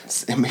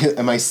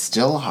 Am I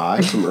still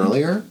high from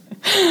earlier?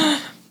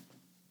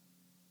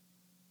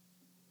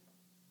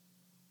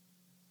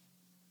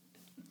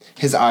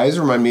 His eyes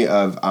remind me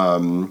of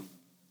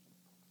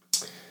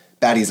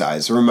Batty's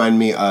eyes remind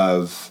me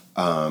of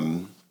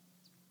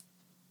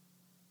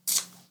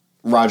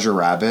Roger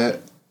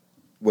Rabbit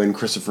when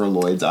Christopher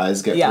Lloyd's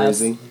eyes get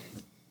crazy.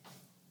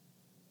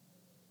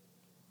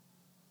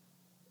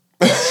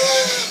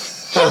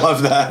 I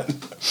love that.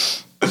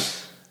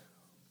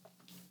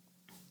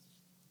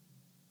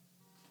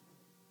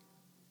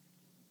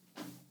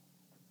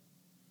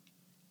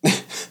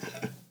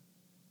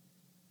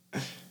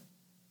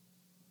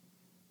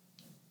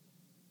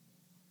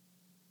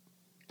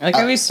 Like,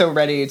 I was so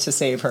ready to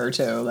save her,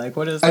 too. Like,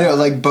 what is that? I know,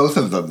 like, both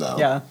of them, though.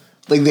 Yeah.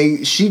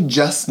 Like, she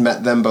just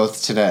met them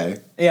both today.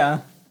 Yeah.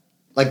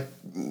 Like,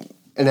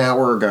 an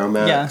hour ago,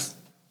 max.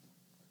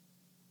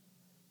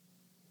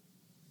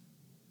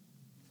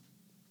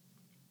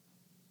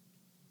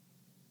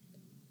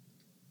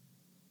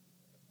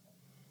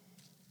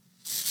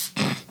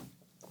 Yeah.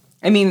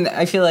 I mean,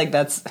 I feel like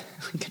that's...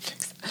 We could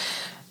fix that.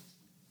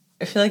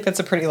 I feel like that's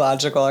a pretty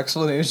logical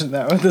explanation,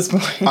 though, at this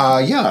point.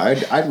 Yeah,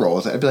 I'd roll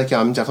with it. I'd be like, yeah,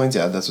 I'm definitely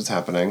dead. That's what's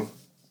happening.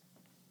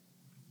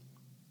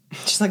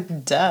 She's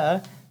like,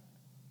 duh.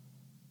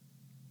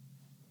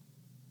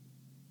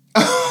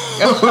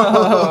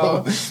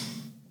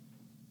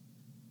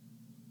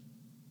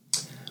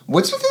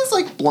 What's with his,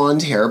 like,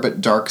 blonde hair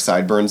but dark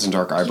sideburns and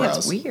dark eyebrows?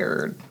 That's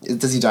weird.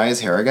 Does he dye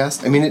his hair, I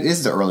guess? I mean, it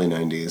is the early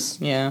 90s.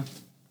 Yeah.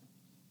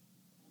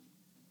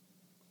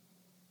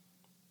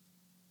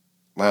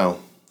 Wow,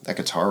 that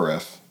guitar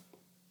riff.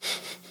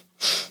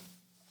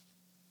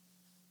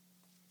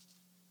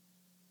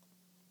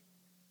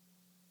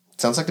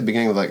 Sounds like the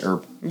beginning of, like,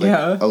 a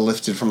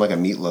lifted from, like, a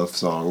Meatloaf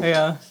song.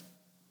 Yeah.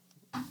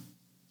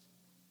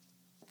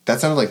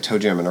 That sounded like Toe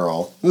Jam and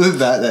Earl.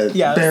 that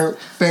Yes.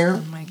 Bear.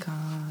 Oh my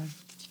god.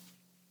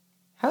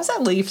 How's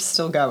that leaf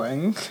still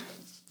going?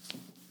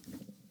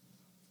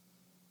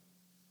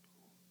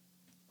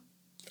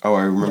 Oh,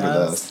 I remember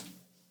Yes. this.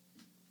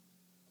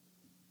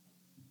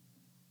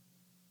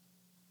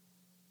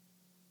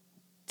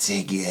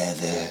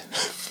 Together.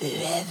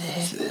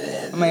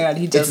 Oh my god,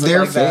 he does It's look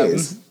their like them.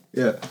 phase.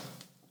 Yeah.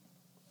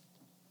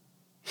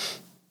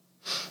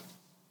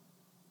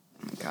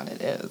 Oh my god,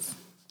 it is.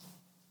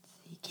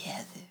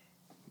 Together.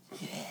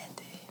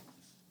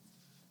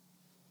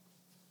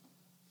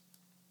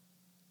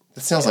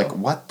 That sounds like,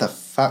 what the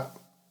fuck?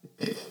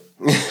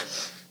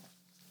 It's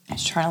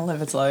trying to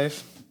live its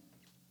life.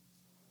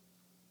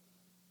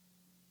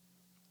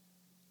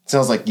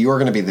 Sounds like you are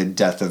going to be the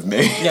death of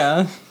me.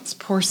 Yeah, this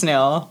poor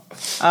snail.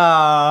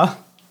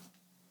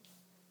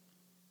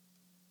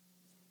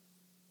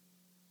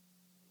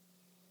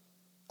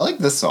 I like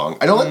this song.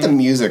 I don't like the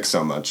music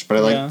so much, but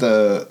I like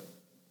the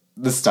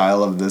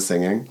style of the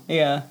singing.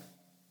 Yeah.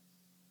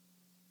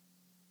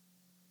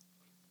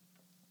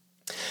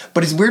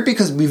 But it's weird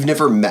because we've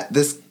never met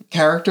this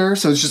character,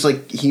 so it's just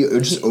like it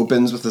just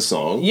opens with a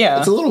song. Yeah.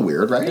 It's a little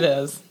weird, right? It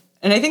is.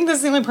 And I think this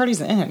is the only part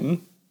he's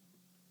in.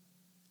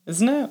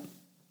 Isn't it?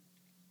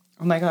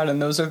 Oh my god,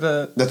 and those are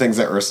the things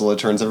that Ursula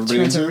turns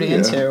everybody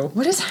into.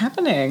 What is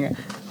happening?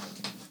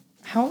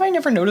 How have I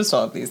never noticed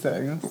all of these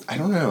things? I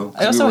don't know.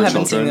 I also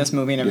haven't seen this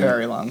movie in a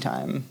very long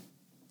time.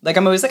 Like,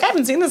 I'm always like, I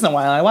haven't seen this in a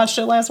while. I watched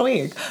it last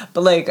week.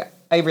 But, like,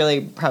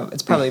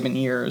 it's probably been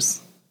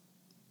years.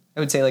 I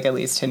would say, like, at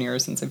least 10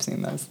 years since I've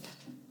seen this.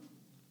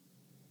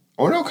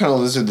 I wonder what kind of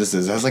lizard this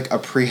is. It has, like, a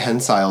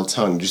prehensile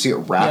tongue. Did you see it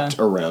wrapped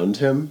around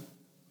him?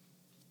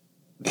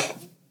 I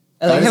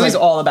like how he's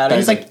all about it.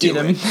 He's like, eat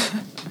him.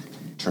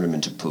 Turn him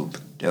into poop.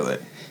 Do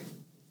it.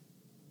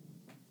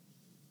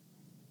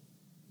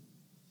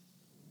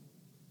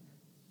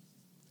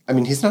 I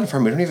mean, he's not a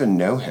farm. We don't even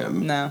know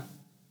him. No.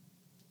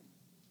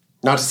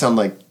 Not to sound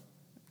like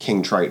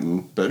King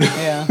Triton, but...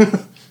 Yeah.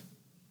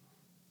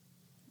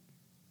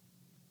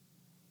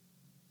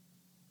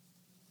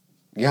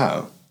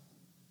 Yeah.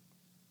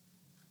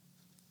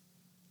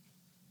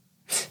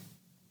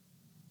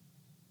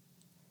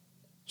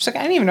 She's like,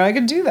 I didn't even know I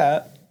could do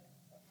that.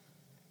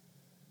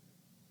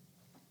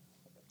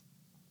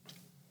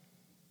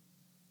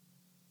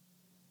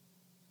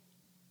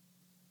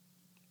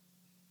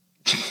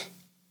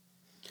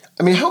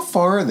 I mean, how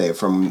far are they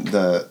from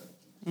the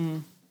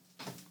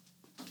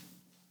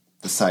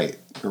site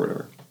or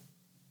whatever?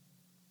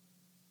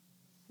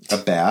 A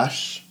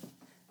bash?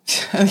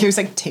 He was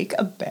like, take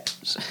a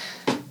bash.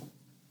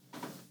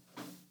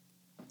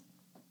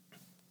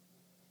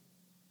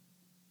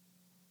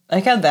 I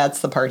like how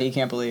that's the part he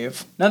can't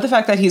believe. Not the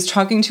fact that he's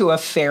talking to a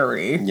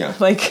fairy. Yeah.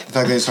 Like, the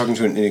fact that he's talking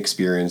to an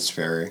inexperienced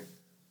fairy.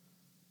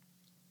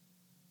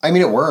 I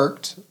mean, it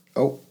worked.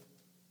 Oh.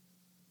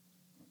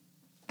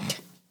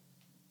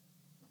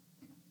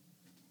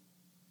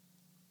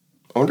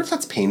 I wonder if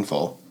that's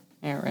painful.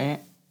 Yeah,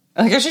 right.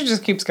 I guess she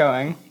just keeps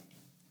going.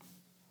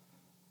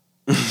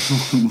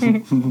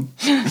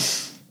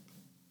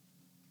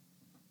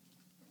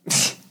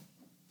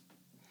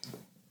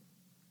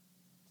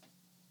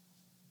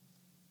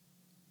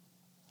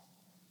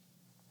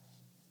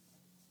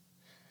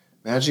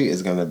 Maggie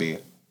is gonna be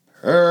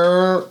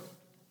her.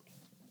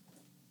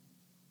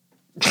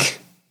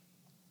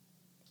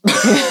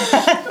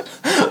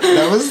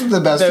 That was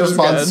the best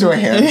response to a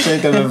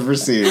handshake I've ever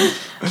seen.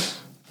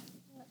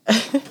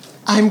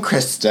 I'm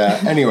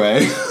Krista.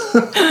 Anyway.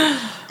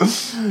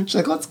 She's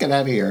like, let's get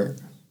out of here.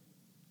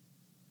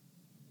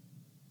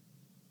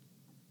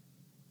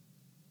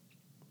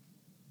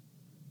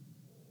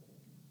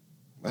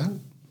 What?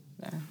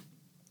 Yeah.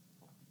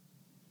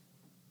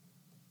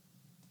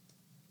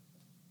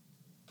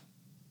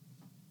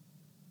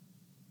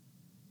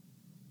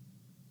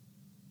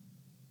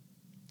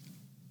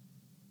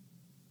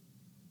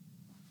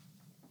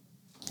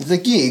 He's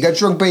like, yeah, you got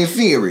drunk by a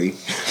fairy.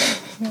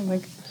 Yeah,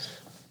 like,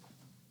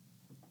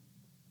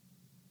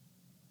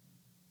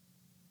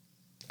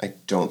 I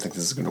don't think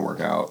this is going to work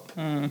out.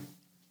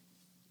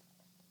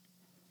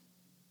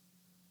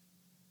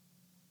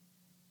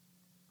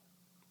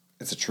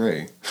 It's a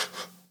tree.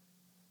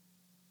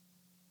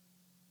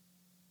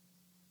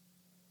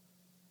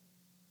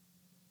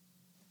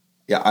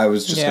 Yeah, I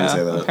was just going to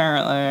say that.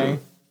 Apparently.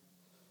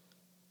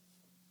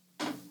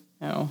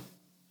 No.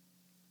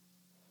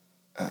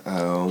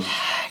 Uh-oh.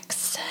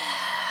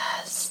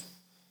 Access.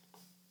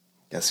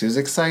 Guess who's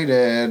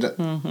excited?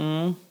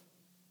 Mm-hmm.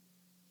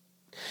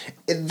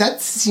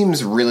 That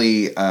seems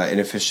really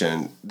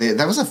inefficient.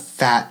 That was a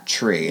fat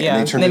tree,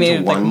 and they turned it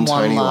into one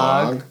tiny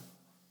log.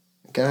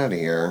 Get out of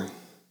here.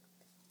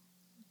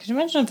 Could you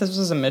imagine if this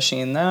was a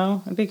machine,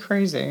 though? It'd be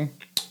crazy.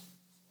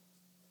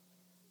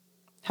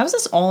 How's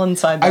this all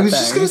inside that I was thing?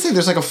 just going to say,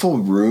 there's like a full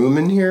room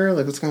in here.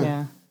 Like, what's going on?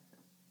 Yeah.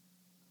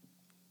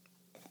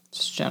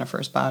 Just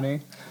Jennifer's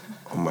body.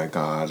 Oh my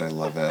god, I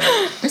love it.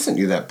 I sent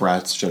you that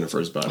Bratz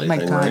Jennifer's body thing, Oh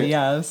my god, right?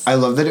 yes. I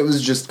love that it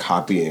was just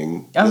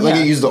copying. Oh, like,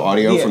 yeah. it used the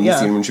audio from the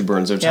scene when she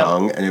burns her Yep.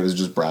 tongue, and it was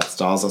just Bratz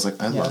dolls. I was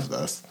like, I love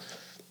this.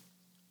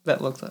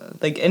 That looked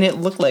like, and it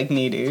looked like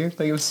Needy.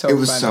 Like, it was so It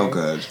was funny. so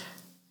good.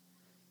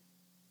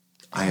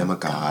 I am a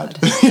god.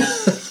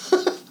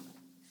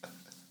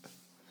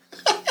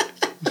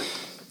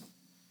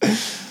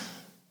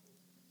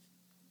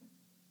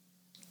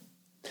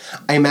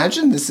 I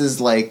imagine this is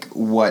like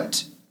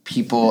what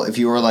people, if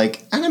you were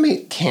like,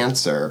 animate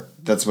cancer,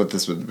 that's what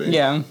this would be.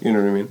 Yeah. You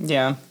know what I mean?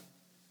 Yeah.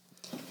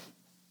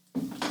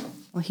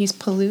 Well, he's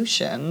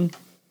pollution.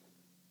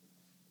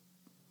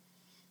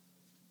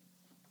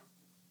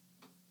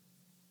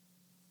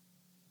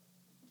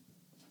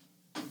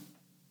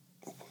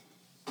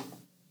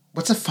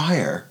 What's a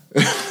fire?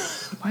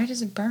 Why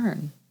does it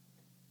burn?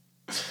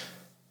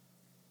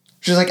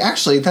 She's like,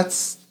 actually,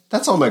 that's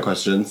all my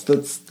questions.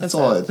 That's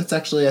all. That's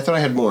actually, I thought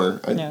I had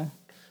more. Yeah.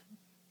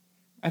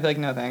 I'd be like,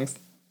 no thanks.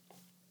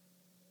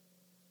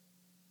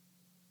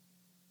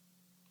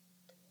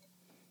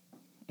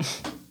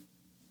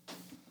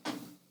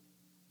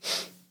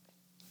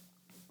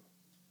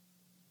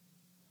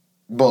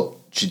 Well,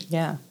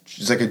 Yeah.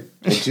 she's like,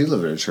 I do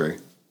live in a tree.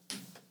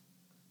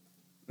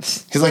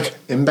 He's like,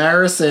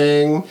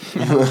 embarrassing.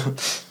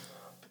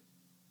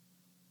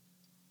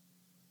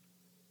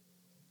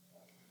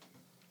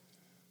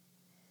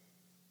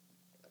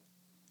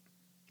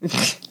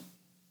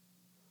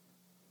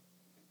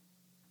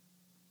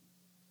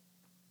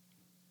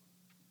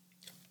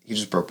 He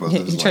just broke both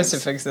of his He tries to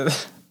legs. fix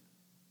it.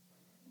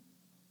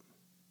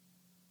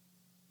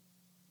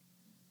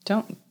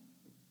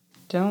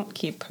 Don't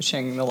keep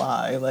pushing the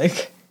lie.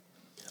 Like,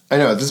 I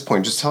know, at this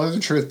point, just tell her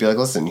the truth. Be like,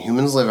 listen,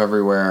 humans live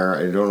everywhere.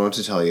 I don't know what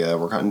to tell you.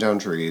 We're cutting down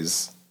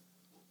trees.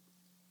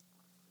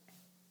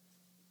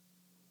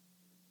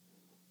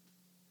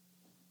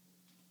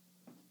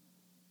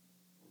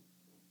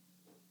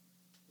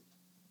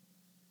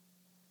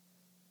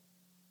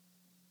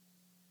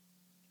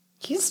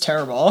 he's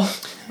terrible.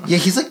 Yeah,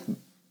 he's like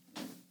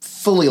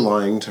fully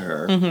lying to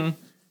her. Mm-hmm.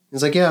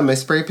 He's like, yeah, my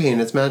spray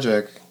paint, it's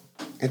magic.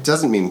 It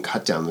doesn't mean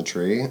cut down the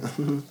tree.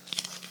 Oh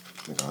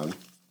my god.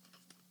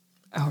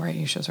 Oh, right,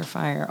 he shows her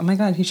fire. Oh my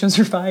god, he shows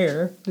her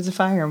fire. There's a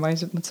fire.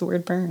 What's the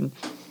word burn?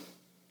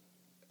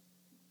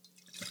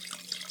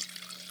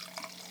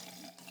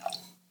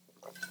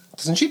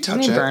 Doesn't she touch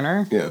Doesn't he it? burn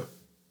her? Yeah.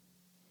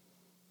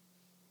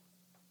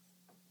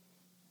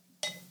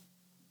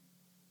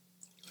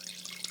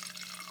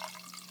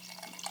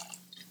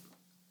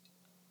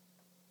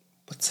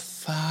 What's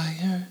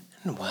fire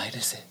and why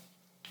does it?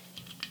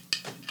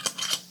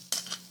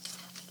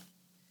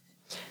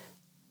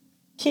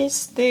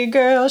 Kiss the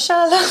girl,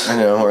 shallow. I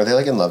know. Are they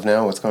like in love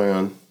now? What's going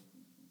on?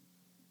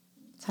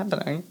 What's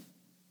happening?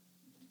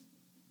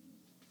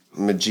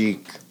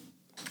 Majik.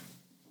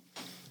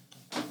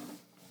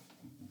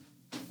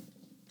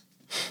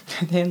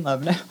 Are they in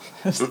love now?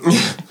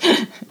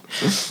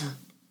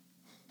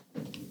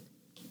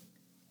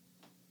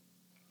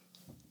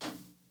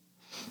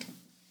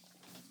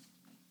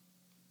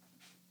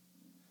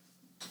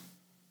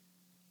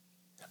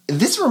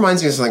 This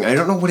reminds me of something. I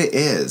don't know what it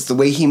is. The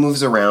way he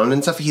moves around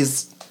and stuff.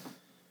 There's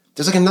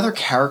like another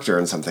character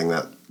in something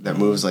that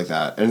moves like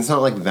that, and it's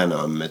not like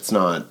Venom. It's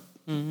not.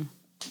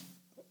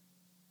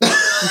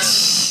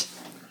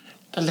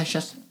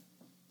 Delicious.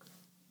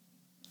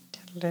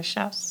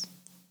 Delicious.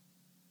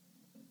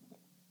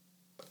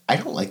 I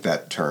don't like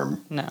that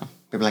term. No.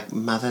 They're like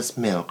mother's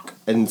milk,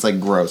 and it's like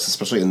gross,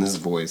 especially in this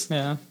voice.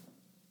 Yeah.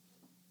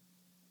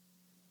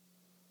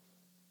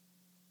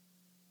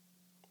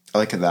 I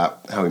like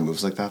that how he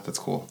moves like that. That's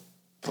cool.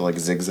 The like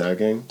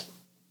zigzagging.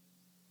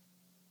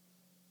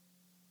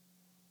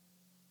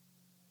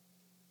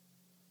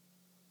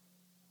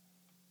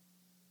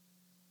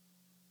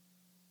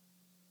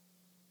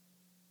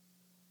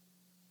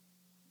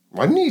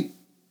 Why didn't he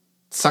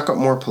suck up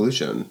more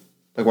pollution?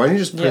 Like, why didn't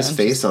he just put his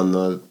face on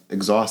the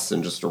exhaust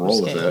and just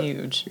roll with it?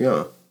 Huge.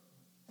 Yeah.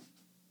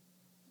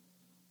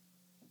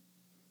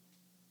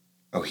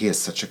 Oh, he is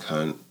such a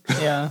cunt.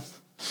 Yeah.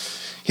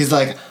 He's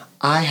like,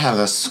 I have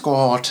a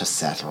score to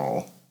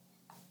settle.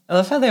 I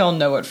love how they all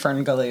know what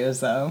Fern Gully is,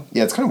 though.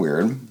 Yeah, it's kind of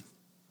weird.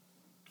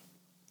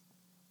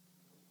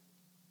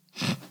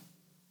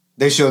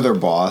 They show their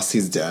boss.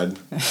 He's dead.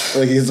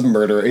 Like, he's a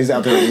murderer. He's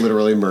out there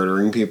literally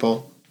murdering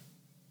people.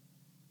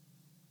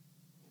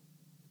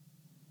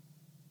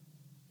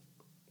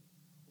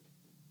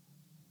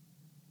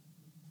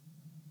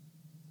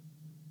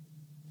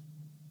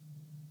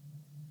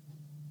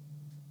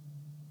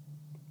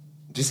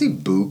 Did you see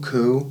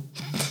Buku?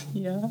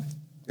 Yeah.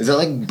 Is that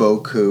like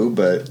Boku,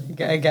 but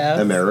I guess.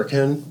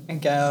 American? I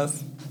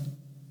guess.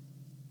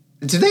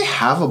 Did they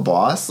have a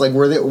boss? Like,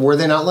 were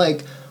they not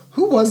like,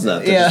 who was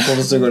that just told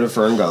us to go to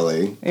Fern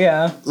Gully?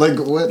 Yeah. Like,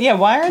 what? Yeah,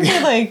 why aren't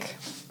they like...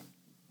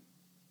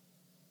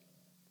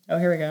 Oh,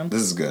 here we go.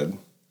 This is good.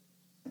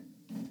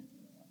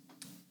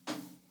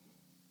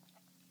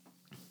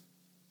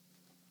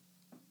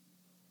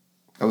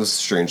 That was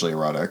strangely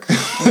erotic.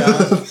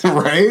 Yeah.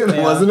 Right?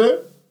 Yeah. Wasn't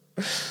it?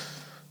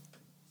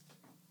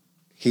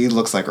 He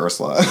looks like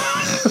Ursula.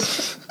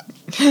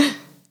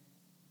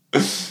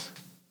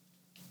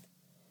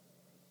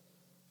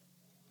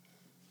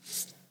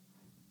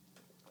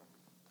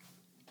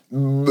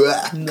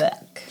 Blech.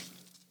 Look.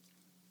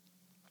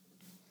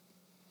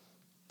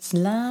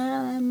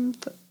 Slime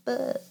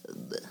bub.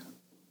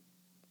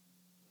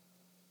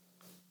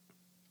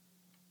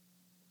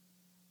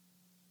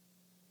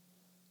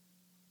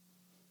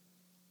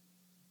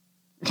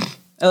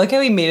 I like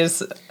how he made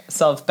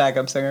himself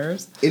backup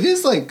singers. It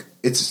is like,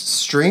 it's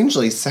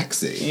strangely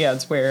sexy. Yeah,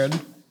 it's weird.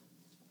 And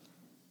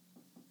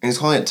he's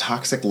calling it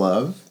toxic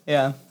love.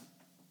 Yeah.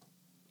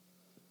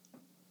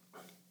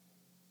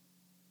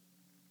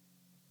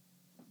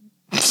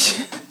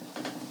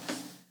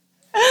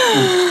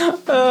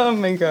 Oh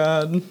my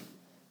god. Do you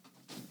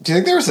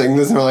think they were saying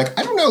this and they're like,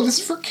 I don't know, this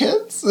is for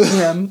kids?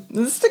 Yeah. Is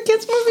this the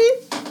kids' movie?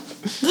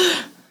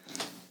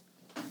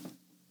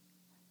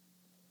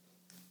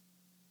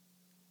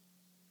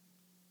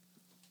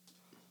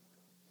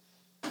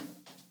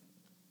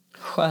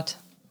 What?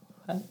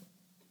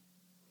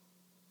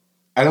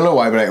 I don't know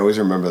why, but I always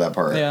remember that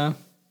part. Yeah.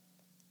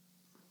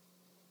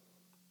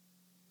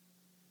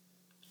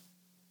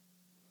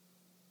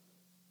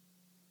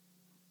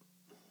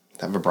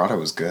 That vibrato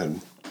was good.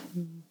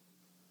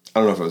 I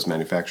don't know if it was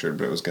manufactured,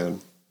 but it was good.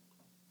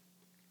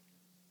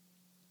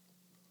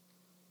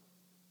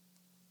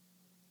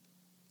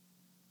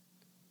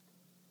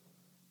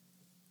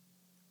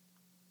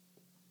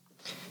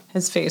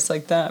 His face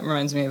like that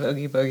reminds me of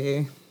Oogie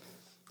Boogie.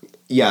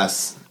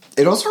 Yes.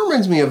 It also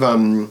reminds me of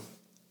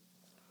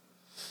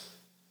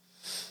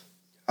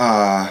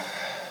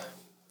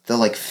the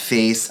like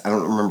face, I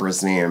don't remember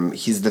his name.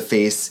 He's the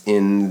face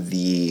in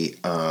the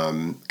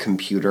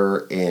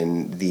computer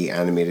in the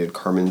animated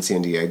Carmen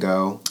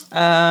Sandiego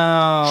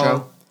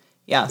show.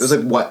 Yes. It was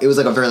like what? It was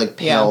like a very like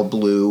pale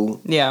blue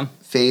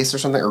face or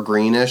something, or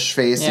greenish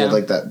face. He had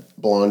like that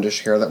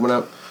blondish hair that went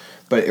up.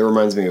 But it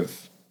reminds me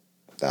of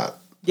that.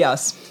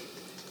 Yes.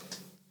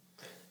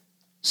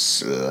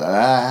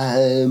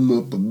 Slime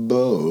up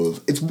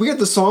above. It's weird.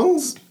 The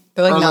songs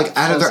they're are like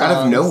out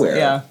of nowhere.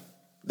 Yeah.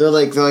 They're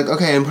like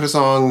okay, and put a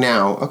song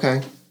now.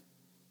 Okay.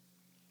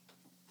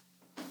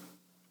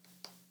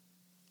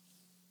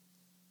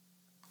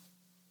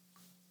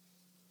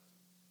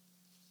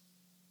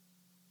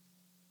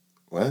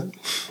 What?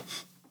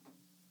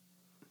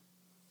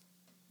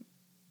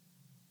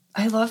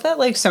 I love that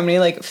like so many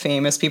like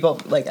famous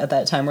people like at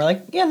that time were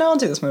like, yeah, no, I'll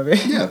do this movie.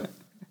 Yeah.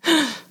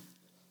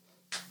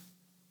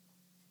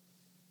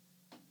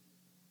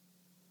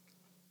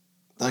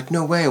 Like,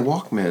 no way, a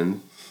Walkman.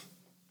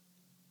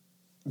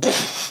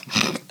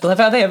 I love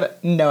how they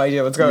have no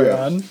idea what's going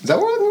on. Is that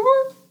what we're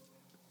looking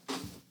for?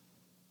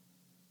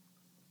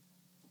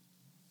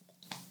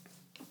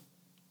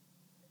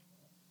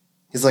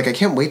 He's like, I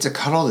can't wait to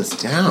cut all this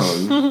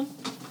down.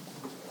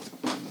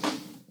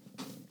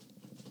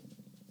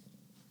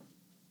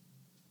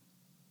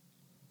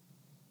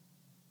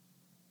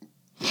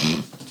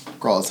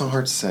 Girl, it's not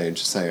hard to say.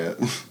 Just say it.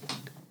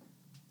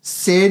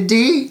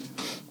 Sadie?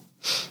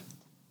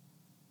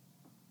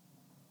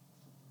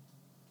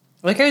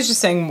 Like I was just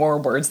saying more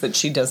words that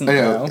she doesn't I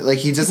know. know. Like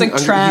he doesn't.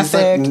 It's like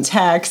traffic,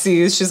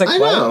 taxis. She's like, I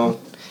what? know.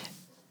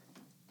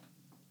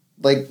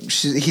 Like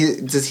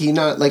does he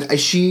not like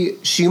she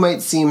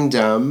might seem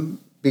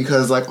dumb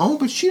because like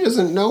but she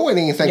doesn't know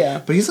anything.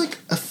 Yeah. But he's like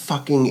a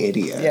fucking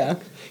idiot. Yeah.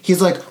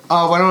 He's like,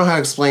 I don't know how to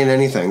explain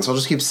anything, so I'll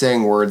just keep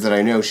saying words that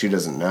I know she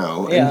doesn't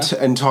know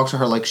and talk to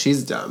her like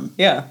she's dumb.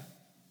 Yeah.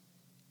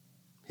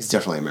 He's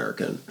definitely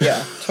American.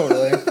 Yeah,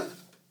 totally.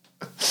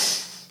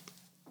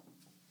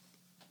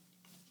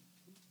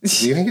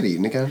 Do you think get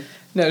eaten again?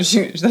 No,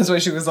 that's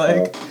what she was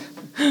like.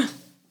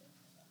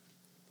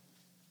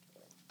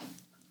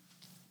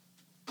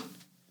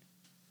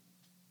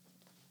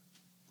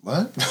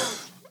 What?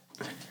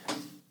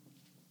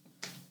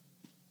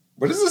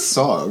 What is this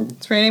song?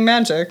 It's raining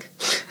magic.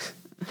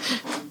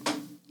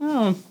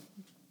 Oh.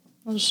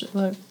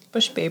 Look,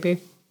 Bush Baby.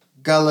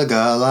 Gullah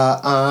Gullah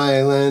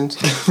Island.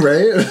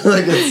 Right?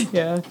 Like it's,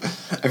 Yeah.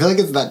 I feel like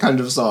it's that kind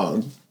of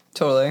song.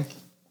 Totally.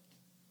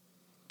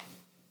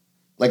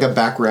 Like a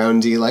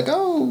backgroundy, like,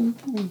 oh.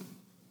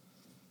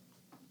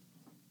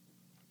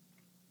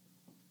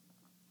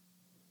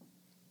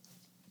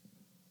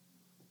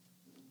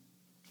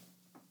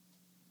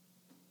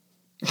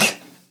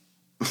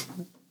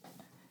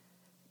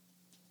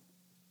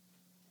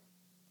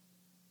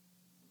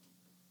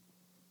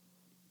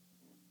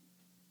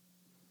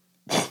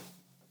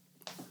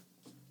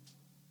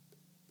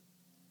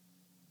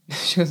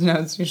 She goes, no,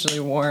 it's usually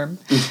warm.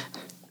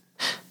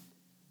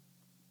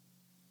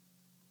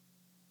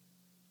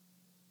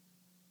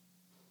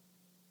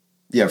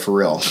 Yeah, for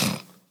real.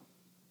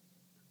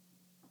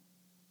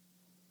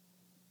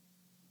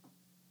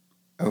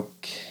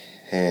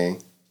 Okay.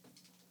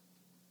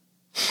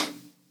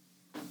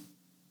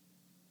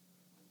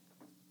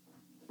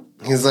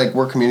 He's like,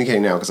 we're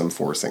communicating now because I'm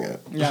forcing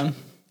it. Yeah.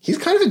 He's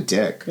kind of a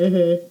dick.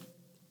 Mm-hmm.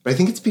 But I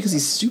think it's because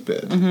he's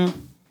stupid. Mm-hmm.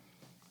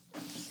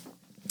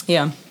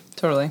 Yeah,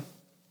 totally.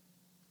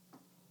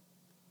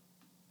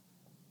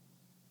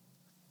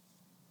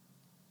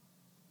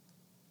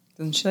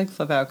 Doesn't she like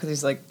flip out because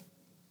he's like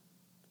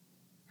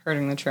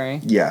hurting the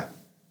tree? Yeah.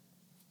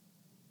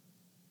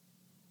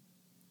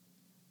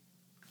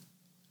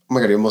 Oh my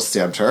god, he almost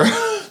stabbed her.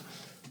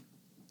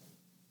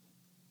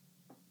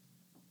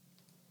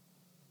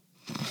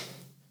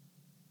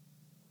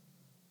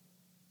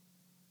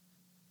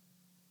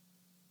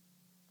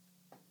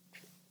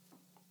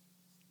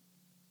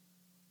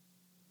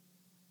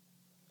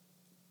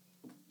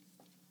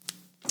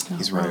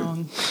 He's right.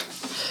 Wrong.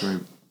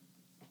 Right.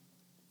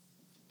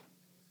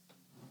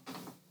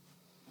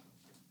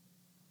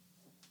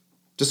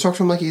 Just talk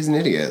to him like he's an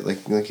idiot,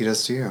 like he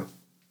does to you.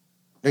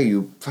 No,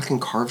 you fucking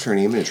carved her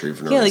name in a tree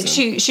for no reason.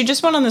 Yeah, like she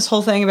just went on this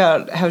whole thing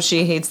about how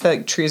she hates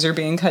that trees are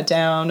being cut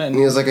down, and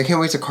he was like, I can't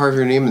wait to carve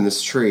your name in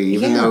this tree,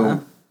 even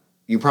though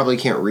you probably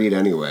can't read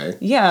anyway.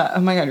 Yeah.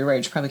 Oh my god, you're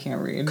right. She probably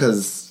can't read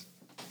Because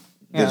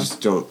they just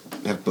don't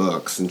have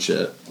books and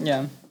shit.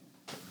 Yeah. You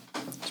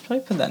should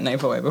probably put that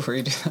knife away before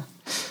you do that.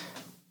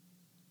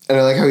 And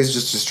I like how he's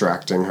just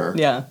distracting her.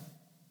 Yeah.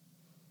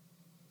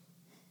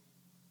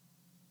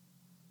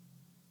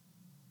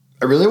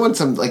 I really want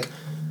some, like,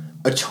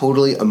 a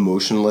totally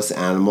emotionless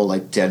animal,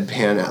 like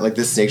deadpan, like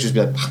the snake just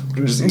be like,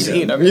 just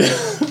eat him. Yeah.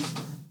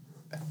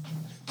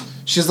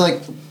 She's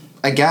like,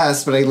 I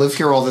guess, but I live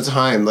here all the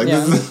time. Like,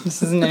 Yeah,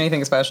 this isn't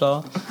anything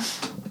special.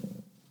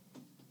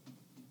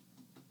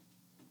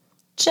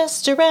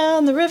 Just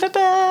around the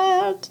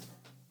riverbed.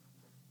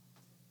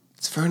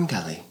 It's Fern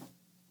Gully.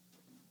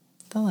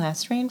 The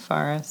last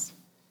rainforest.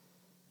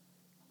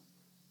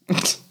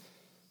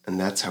 And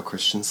that's how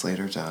Christian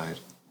Slater died.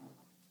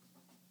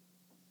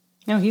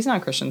 No, he's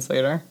not Christian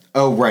Slater.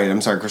 Oh, right.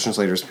 I'm sorry. Christian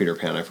Slater's Peter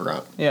Pan. I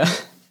forgot. Yeah.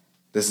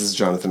 This is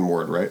Jonathan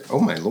Ward, right? Oh,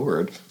 my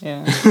lord.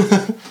 Yeah.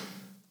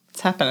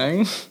 What's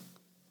happening?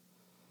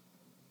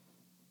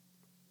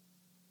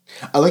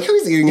 I like how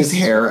he's eating his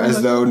hair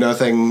as though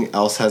nothing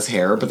else has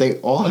hair, but they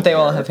all have They hair.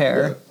 all have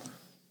hair.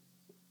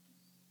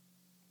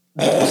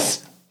 Yeah.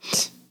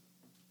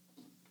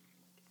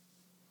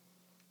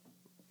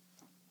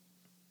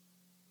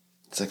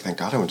 It's like, thank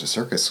God I went to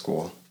circus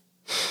school.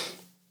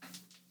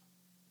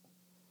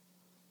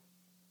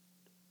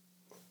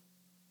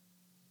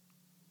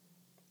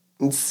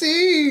 And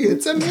see,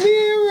 it's a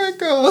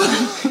miracle.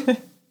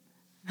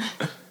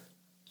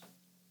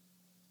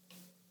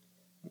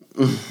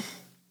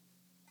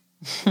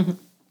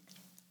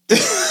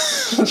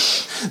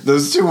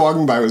 Those two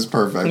walking by was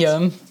perfect.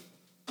 Yeah.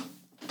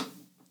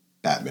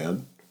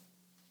 Batman.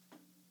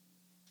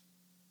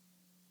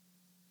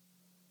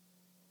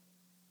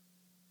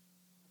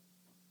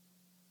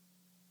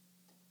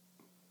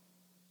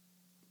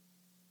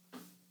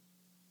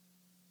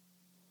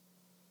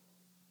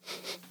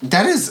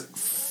 That is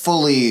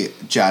fully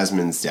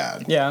Jasmine's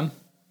dad. Yeah.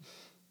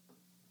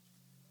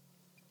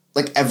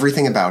 Like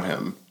everything about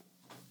him.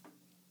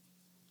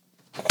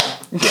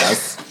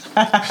 Yes.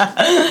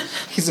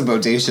 He's a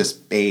bodacious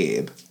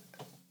babe.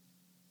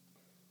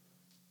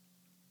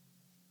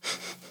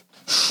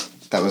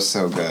 That was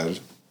so good.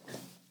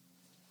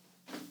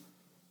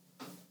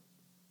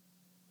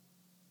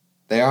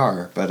 They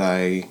are, but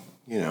I,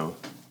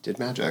 did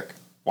magic.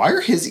 Why are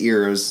his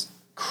ears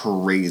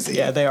crazy?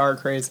 Yeah, they are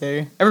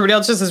crazy. Everybody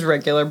else just has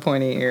regular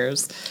pointy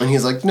ears. And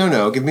he's like,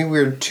 no, give me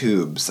weird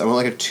tubes. I want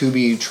like a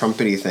tubey,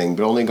 trumpety thing,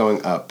 but only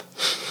going up.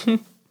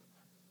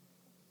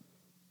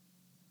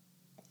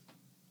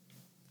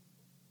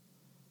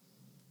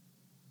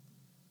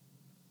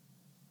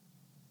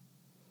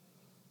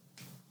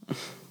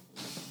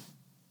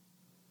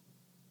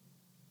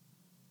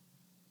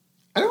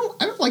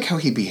 I don't like how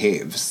he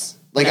behaves.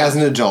 Like, Yeah. as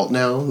an adult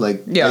now,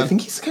 like, Yeah. I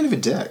think he's kind of a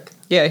dick.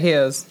 Yeah, he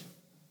is.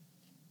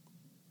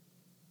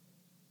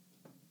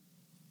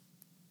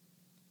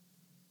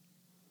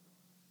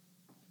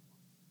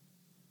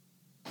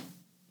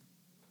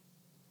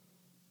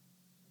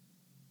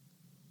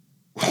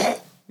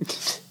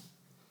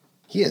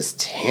 He is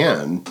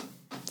tan,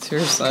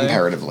 Seriously.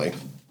 comparatively.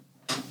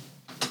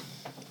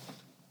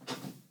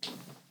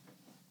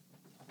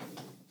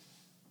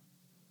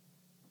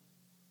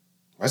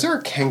 Why is there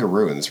a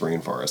kangaroo in this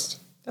rainforest?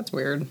 That's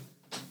weird.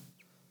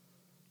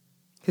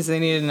 Because they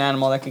needed an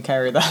animal that could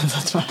carry that.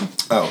 That's why.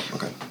 Oh,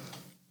 okay.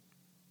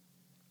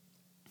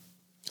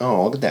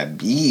 Oh, look at that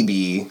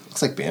baby.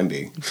 Looks like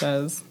Bambi. It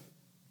says.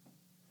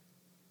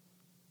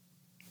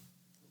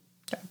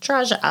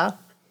 Treasure.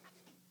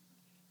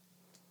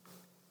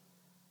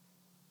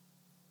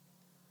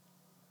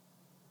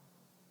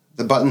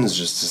 The buttons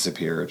just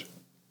disappeared.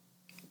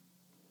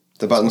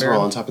 The buttons were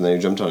all on top and then you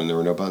jumped on and there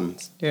were no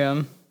buttons.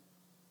 Yeah.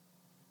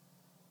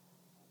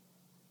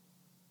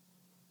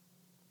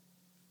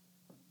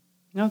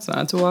 No, it's not.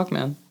 It's a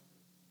Walkman.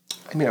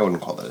 I mean, I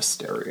wouldn't call that a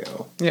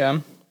stereo. Yeah.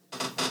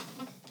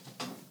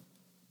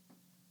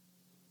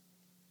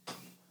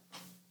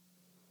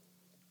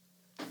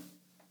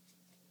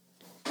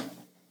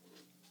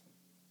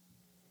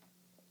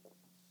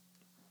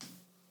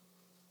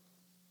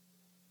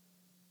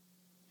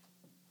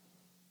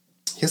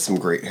 He has some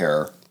great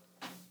hair.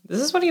 This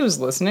is what he was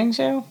listening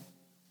to?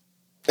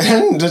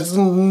 And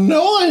doesn't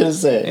know what to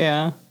say.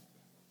 Yeah.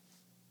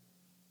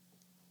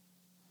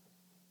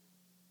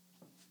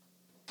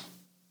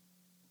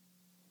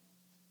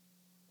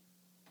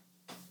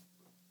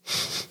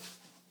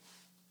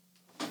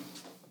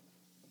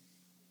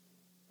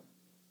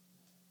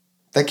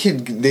 That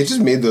kid, they just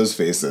made those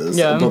faces.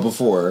 Yeah. But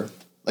before.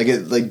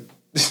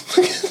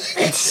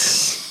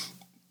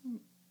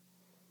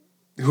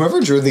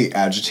 Whoever drew the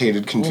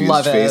agitated, confused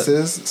Love it.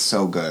 faces,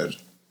 so good.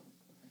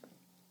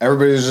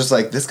 Everybody was just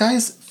like, this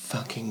guy's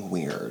fucking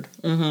weird.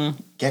 Mm-hmm.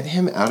 Get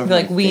him out of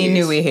Like, my we face.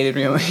 knew we hated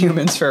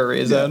humans for a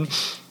reason.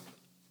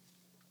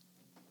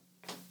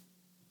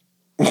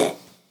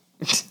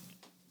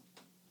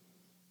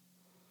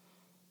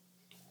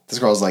 This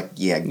girl's like,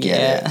 yeah,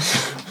 get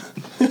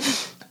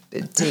it.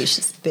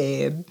 Audacious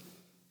babe.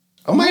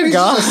 Oh my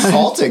god. He's just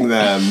assaulting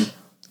them.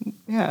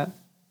 Yeah.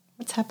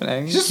 What's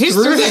happening? Just He's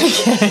threw threw the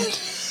kid.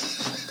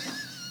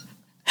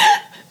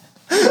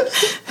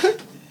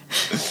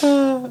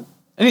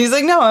 And he's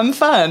like, no, I'm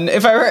fun.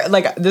 If I were,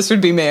 like, this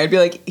would be me. I'd be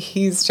like,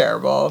 he's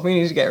terrible. We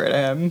need to get rid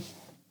of him.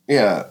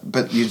 Yeah,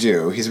 but you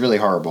do. He's really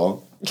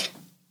horrible. Look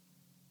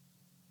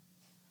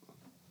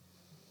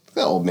at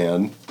that old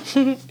man.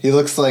 He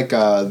looks like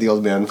the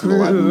old man from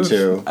Aladdin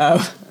too.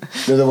 Oh.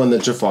 They're the one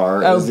that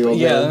Jafar is the old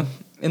man.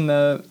 In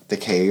the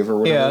cave or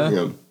whatever.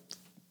 Yeah.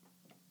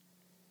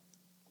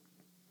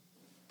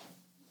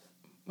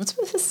 What's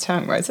with his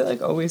tongue? Why is it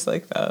like always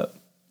like that?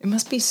 It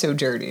must be so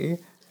dirty.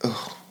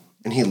 Ugh.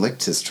 And he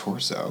licked his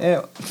torso.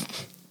 Ew.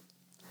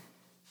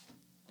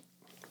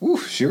 Ooh,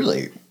 she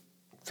really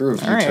threw a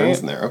few turns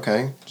in there.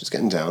 Okay, just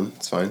getting down.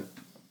 It's fine.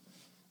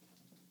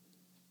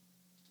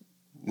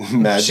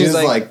 She's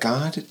like,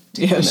 God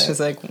damn it. She's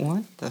like,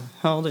 what the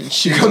hell did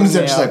she comes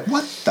in, she's like,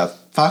 what the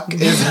fuck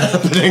is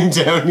happening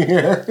down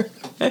here?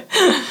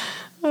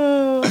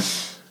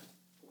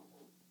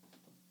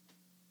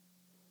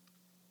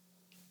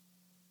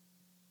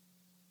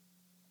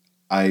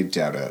 I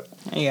doubt it.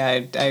 Yeah,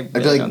 I I'd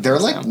be like, they're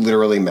like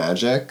literally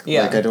magic.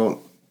 Yeah. Like I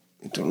don't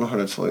know how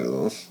to tell you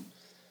those.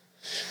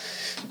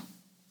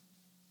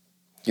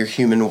 Your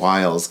human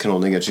wiles can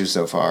only get you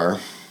so far.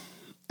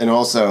 And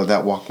also,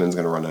 that Walkman's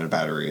going to run out of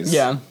batteries.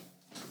 Yeah.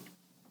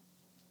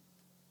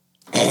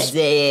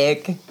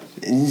 Zick.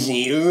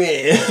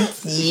 Zick.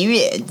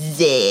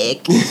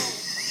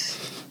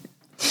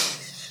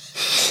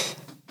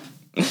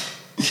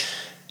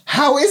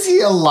 How is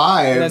he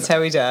alive? That's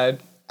how he died.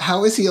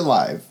 How is he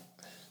alive?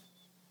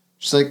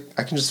 She's like,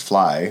 I can just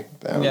fly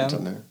down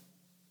there.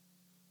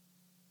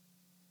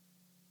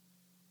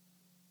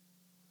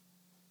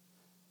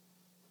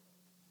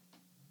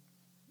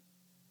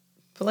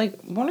 But like,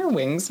 won't her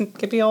wings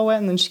could be all wet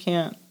and then she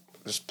can't?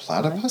 There's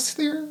platypus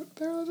there?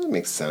 That doesn't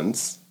make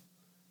sense.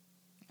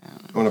 I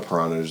want a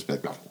piranha to just be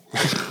like,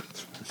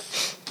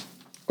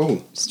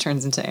 oh. Just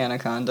turns into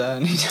Anaconda.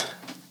 And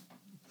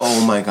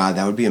oh my god,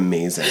 that would be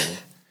amazing.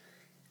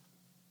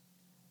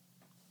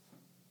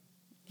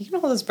 He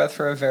can hold his breath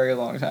for a very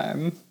long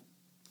time.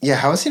 Yeah,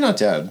 how is he not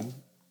dead?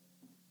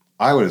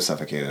 I would have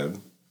suffocated.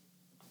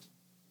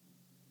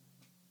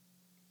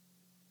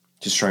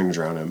 Just trying to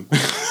drown him.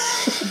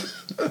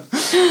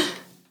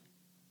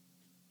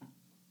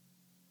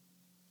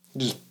 He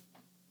just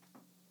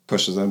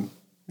pushes him.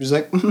 He's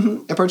like,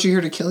 I brought you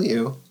here to kill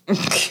you.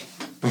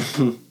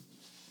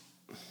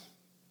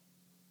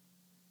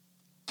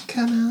 Come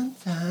on,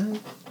 son.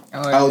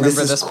 Oh, I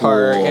remember this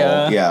part.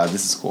 Yeah. Yeah,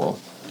 this is cool.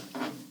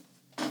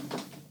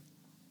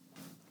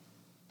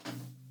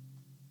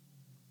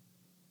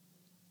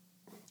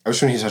 I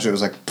wish when he touched it, it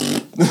was like...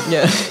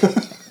 Yeah.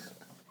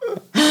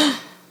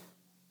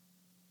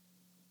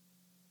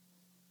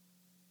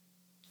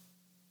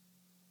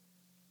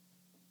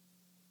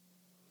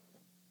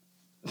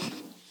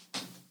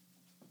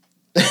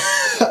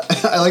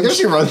 I like how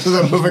she runs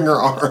without moving her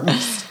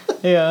arms.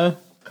 Yeah.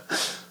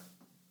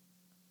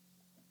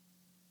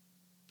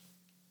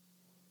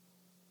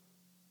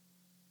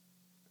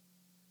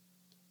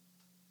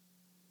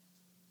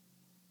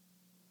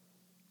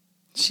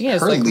 She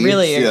is like leaps,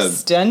 really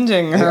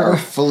extending her. They are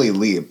fully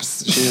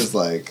leaps. She is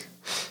like...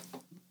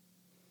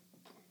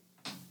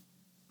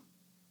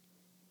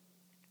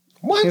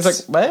 What? He's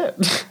like,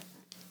 what?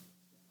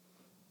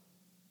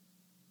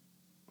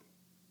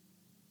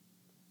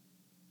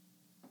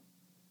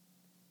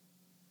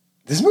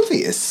 This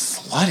movie is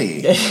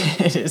slutty.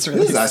 It is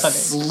really This is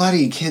a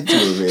slutty kids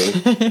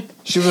movie.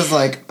 She was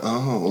like,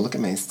 oh, look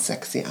at my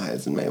sexy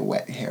eyes and my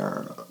wet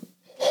hair.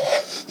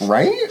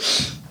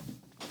 Right?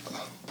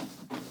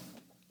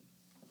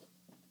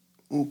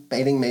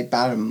 Biting my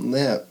bottom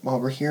lip while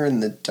we're here in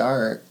the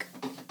dark.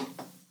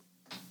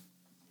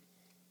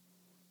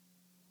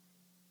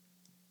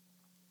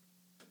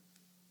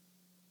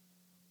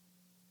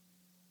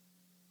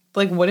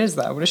 Like, what is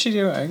that? What is she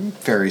doing?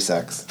 Fairy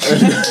sex.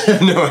 I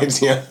have no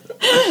idea.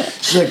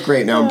 She's like,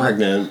 great, now I'm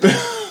pregnant.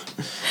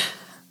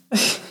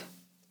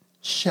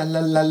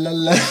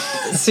 Sha-la-la-la-la.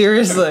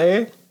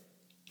 Seriously.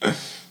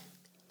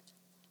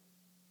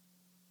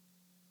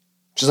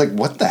 She's like,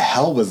 what the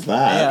hell was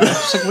that? Yeah.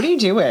 She's like, what are you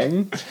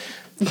doing?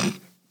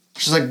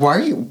 She's like, why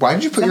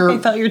did you put your... I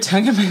felt your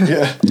tongue in my mouth.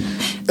 Yeah.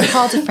 It's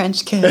called a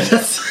French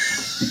kiss.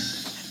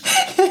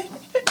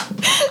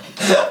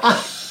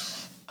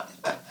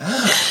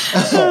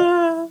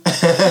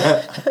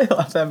 I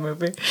love that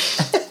movie.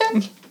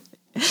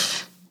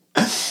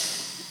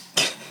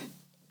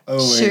 Oh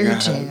my sure,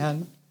 god.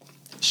 Jan.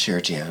 Sure,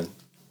 Jan.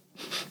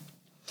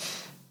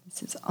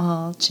 This is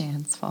all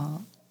Jan's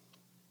fault.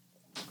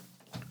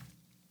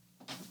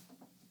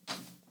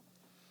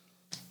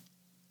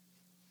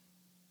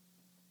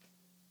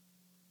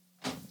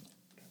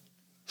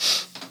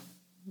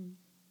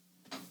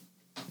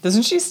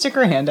 Doesn't she stick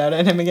her hand out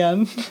at him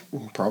again?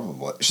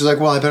 Probably. She's like,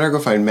 well, I better go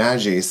find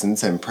Maggie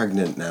since I'm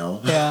pregnant now.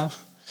 Yeah.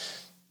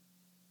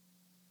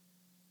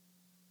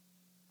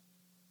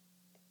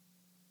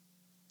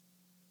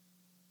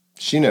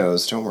 She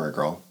knows. Don't worry,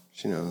 girl.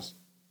 She knows.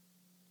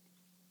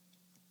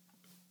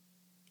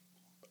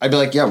 I'd be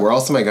like, yeah, where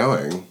else am I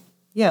going?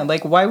 Yeah,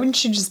 like, why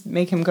wouldn't you just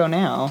make him go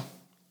now?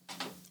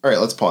 All right,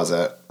 let's pause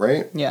that,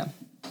 right? Yeah.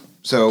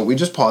 So we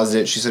just paused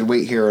it. She said,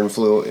 wait here, and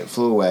flew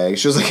away.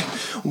 She was like,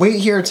 wait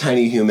here,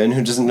 tiny human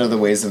who doesn't know the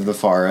ways of the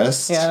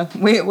forest. Yeah.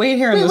 Wait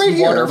here in this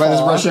here, waterfall. by this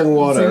rushing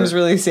water. Seems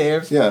really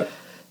safe. Yeah.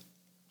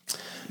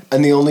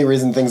 And the only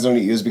reason things don't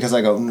get used is because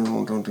I go,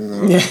 no, don't do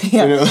that.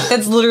 Yeah. You know?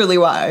 That's literally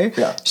why.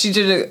 Yeah. She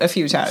did it a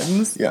few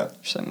times. Yeah.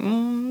 She's like,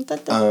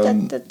 da.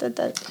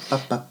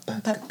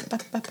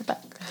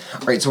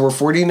 All right, so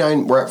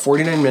we're at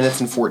 49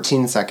 minutes and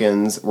 14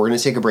 seconds. We're going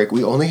to take a break.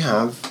 We only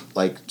have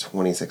like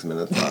 26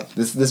 minutes left.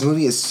 This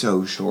movie is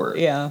so short.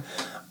 Yeah.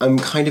 I'm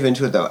kind of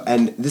into it though.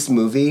 And this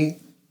movie,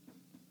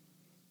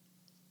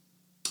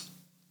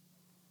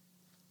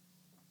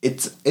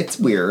 it's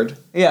weird.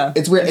 Yeah.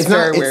 It's weird. It's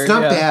very not weird,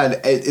 not yeah.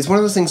 bad. It's one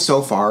of those things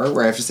so far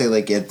where I have to say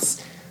like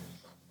it's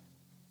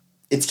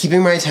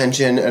keeping my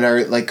attention, and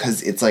I like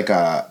cuz it's like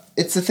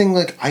it's the thing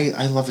like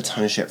I love a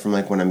ton of shit from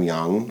like when I'm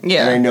young.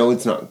 Yeah. And I know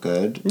it's not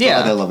good. But, Yeah.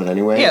 like, I love it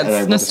anyway. Yeah, and I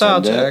it's will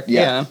defend nostalgic. it.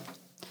 Yeah.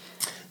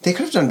 They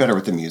could have done better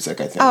with the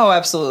music, I think. Oh,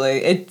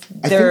 absolutely. I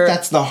think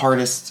that's the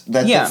hardest.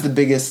 That's the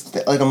biggest.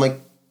 Like I'm like,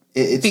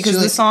 it's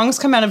because the songs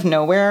come out of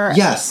nowhere.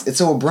 Yes, it's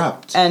so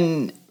abrupt.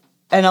 And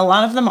a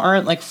lot of them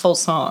aren't like full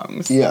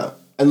songs. Yeah,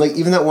 and like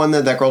even that one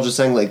that girl just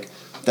sang, like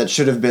that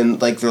should have been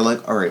like they're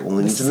like, all right, well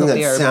we need something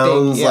that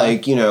sounds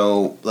like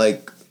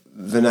like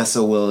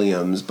Vanessa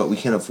Williams, but we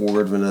can't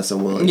afford Vanessa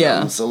Williams.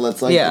 Yeah. So let's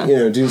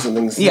do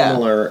something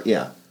similar.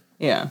 Yeah.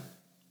 Yeah.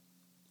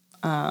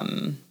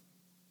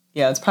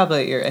 Yeah, it's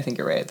probably, I think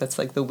you're right. That's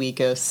like the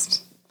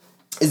weakest.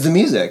 Is the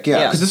music,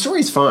 yeah. Because the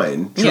story's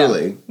fine,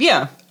 truly.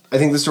 Yeah. I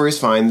think the story's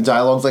fine. The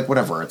dialogue's like,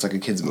 whatever. It's like a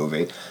kid's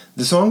movie.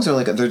 The songs are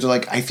like,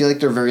 I feel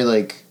like they're very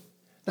like,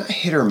 not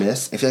hit or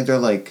miss. I feel like they're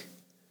like,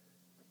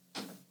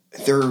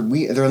 they're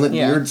in like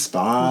weird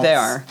spots. They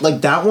are. Like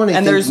that one, I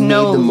think there's made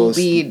no the most,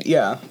 lead.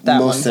 Yeah, that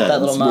most one. sense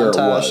That little where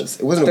montage.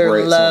 It wasn't Their a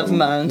great love song.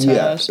 montage.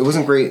 Yeah, it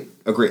wasn't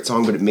a great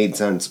song, but it made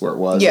sense where it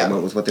was. Yeah. It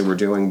went with what they were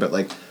doing. But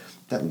like,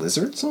 that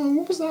lizard song,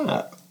 what was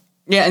that?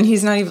 Yeah, and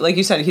he's not even, like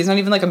you said, he's not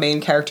even like a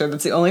main character.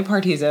 That's the only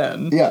part he's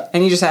in. Yeah.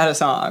 And he just had a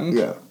song.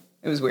 Yeah.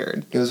 It was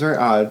weird. It was very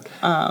odd.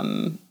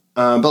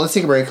 But let's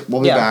take a break.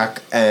 We'll be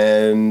back,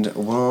 and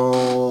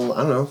we'll,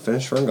 I don't know,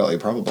 finish Ferngully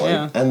probably.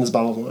 Yeah. And this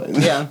bottle of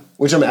wine. Yeah.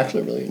 Which I'm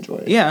actually really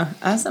enjoying. Yeah,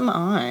 as am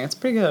I. It's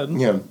pretty good.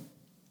 Yeah.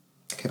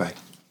 Okay, bye.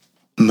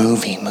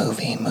 Movie.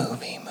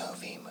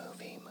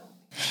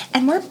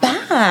 And we're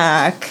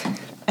back.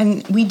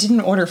 And we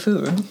didn't order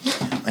food.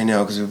 I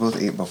know, because we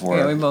both ate before.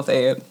 Yeah, we both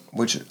ate.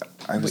 Which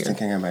I was Weird.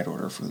 thinking I might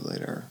order food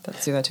later.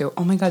 Let's do that too.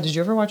 Oh my god, did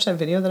you ever watch that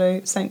video that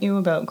I sent you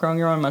about growing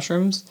your own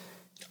mushrooms?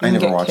 I You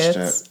can never get watched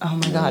kits. it. Oh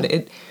my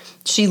god,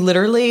 she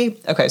literally.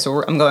 Okay,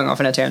 so I'm going off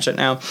on a tangent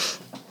now,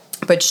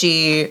 but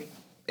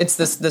it's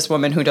this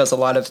woman who does a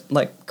lot of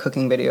like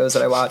cooking videos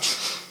that I watch,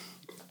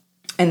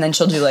 and then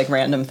she'll do like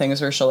random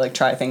things where she'll like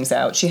try things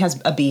out. She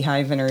has a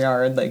beehive in her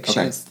yard, like she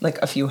has like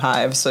a few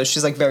hives, so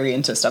she's like very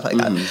into stuff like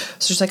that.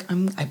 So she's like,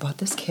 I bought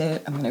this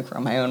kit. I'm gonna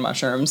grow my own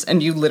mushrooms,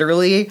 and you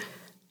literally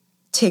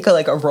take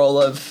a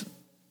roll of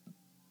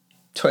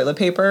toilet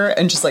paper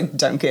and just like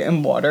dunk it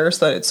in water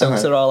so that it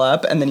soaks it all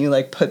up, and then you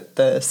like put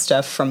the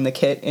stuff from the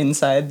kit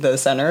inside the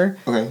center.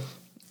 Okay.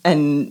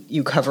 And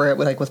you cover it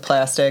with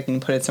plastic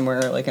and put it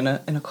somewhere like in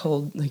a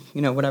cold, like,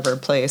 whatever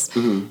place.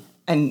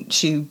 And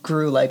she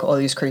grew like all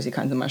these crazy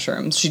kinds of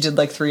mushrooms. She did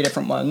like 3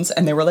 different ones,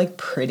 and they were like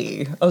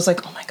pretty. I was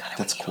like, oh my god, I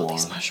want to eat all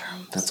these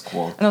mushrooms. That's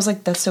cool. And I was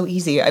like, that's so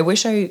easy. I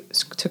wish I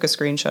took a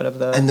screenshot of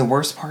the. And the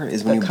worst part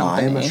is when you buy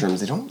company. mushrooms,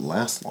 they don't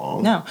last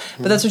long. No,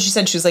 but that's what she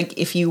said. She was like,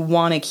 if you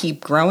want to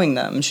keep growing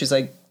them, she's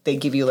like, they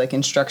give you like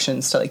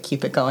instructions to like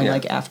keep it going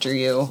like after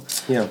you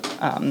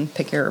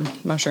pick your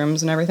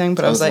mushrooms and everything.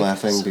 But I was like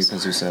laughing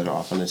because you said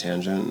off on a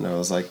tangent, and I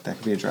was like, that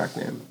could be a drag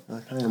name. You're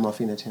like, hi, I'm off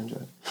on a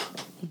tangent.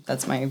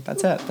 That's it.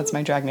 That's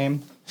my drag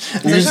name. I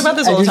talk about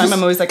this all the time.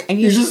 I'm always like, I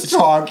need you just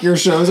talk. Your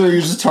shows are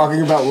you just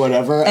talking about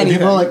whatever, and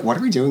people are like, what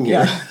are we doing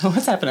here? Yeah.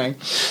 What's happening?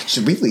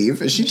 Should we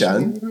leave? Is she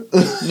done?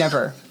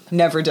 Never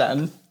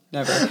done.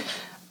 Never.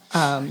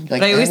 But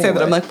I always say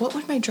that I'm like, what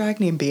would my drag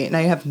name be? And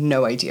I have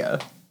no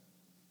idea.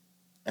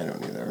 I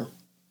don't either.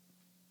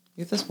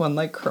 You have this one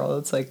like curl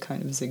that's like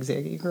kind of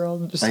zigzaggy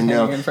curl just I know.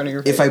 hanging in front of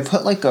your face. If I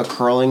put like a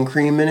curling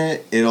cream in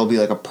it, it'll be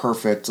like a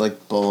perfect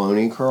like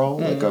bologna curl,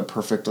 like a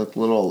perfect like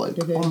little like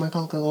oh my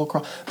god, like a little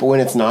curl. But when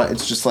it's not,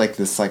 it's just like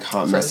this like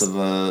hot mess of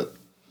a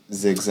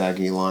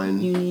zigzaggy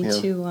line. You need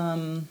to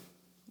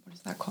what is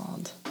that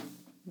called?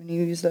 When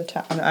you use the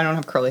towel. I don't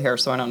have curly hair,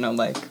 so I don't know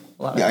like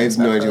a lot of I things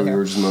have no about idea curly what you hair.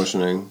 were just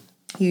motioning.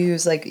 You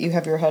use like you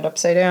have your head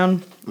upside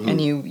down and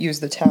you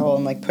use the towel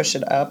and like push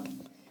it up.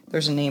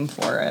 There's a name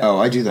for it. Oh,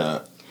 I do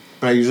that.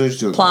 But I usually just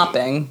do it.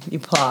 Plopping. You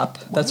plop.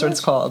 That's what it's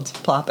called.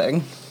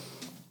 Plopping.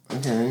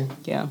 Okay.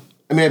 Yeah.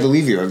 I mean, I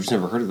believe you. I've just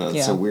never heard of that.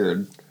 It's so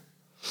weird.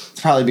 It's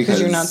probably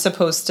because you're not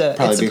supposed to.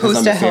 Probably it's because supposed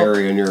I'm to a help.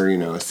 fairy and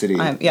you're, a city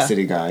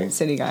guy.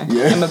 City guy.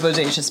 Yeah. I'm a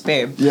bodacious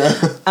babe.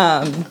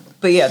 Yeah.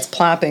 But yeah, it's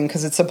plopping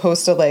because it's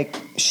supposed to like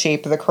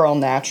shape the curl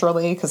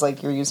naturally because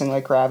like you're using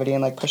like gravity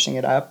and like pushing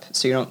it up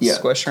so you don't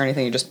squish or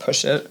anything. You just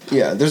push it.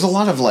 Yeah. There's a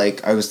lot of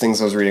like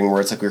things I was reading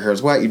where it's like your hair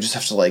is wet. You just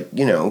have to like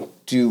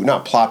do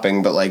not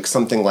plopping but like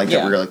something like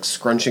that where you're like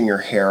scrunching your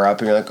hair up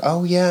and you're like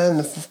oh yeah and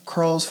the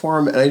curls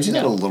form and I do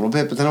that a little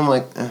bit but then I'm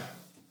like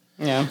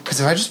yeah because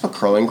if I just put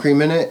curling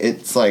cream in it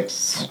it's like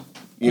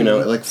it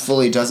like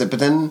fully does it but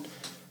then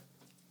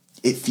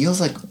it feels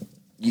like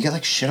you get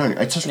like shit on your.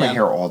 I touch my Yeah.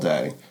 hair all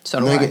day. So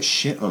and do then I I. get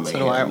shit on my So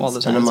hands. do I all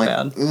the time. And I'm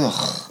It's like, bad.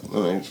 ugh.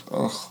 I'm like,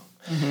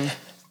 ugh.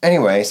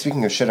 Anyway,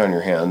 speaking of shit on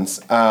your hands,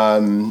 I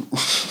don't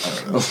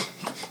know.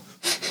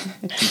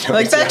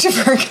 Like back to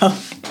Virgo.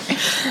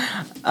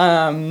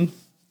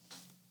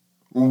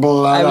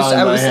 Blood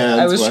on my hands.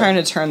 I was What? trying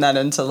to turn that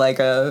into like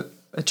a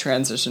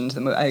transition to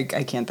the movie.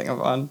 I can't think of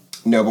one.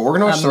 No, but we're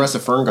gonna watch the rest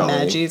of Ferngully.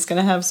 Maggie's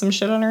gonna have some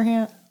shit on her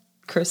hand.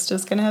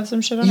 Krista's gonna have some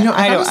shit on You know, her.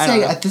 I gotta don't say,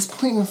 know. at this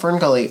point in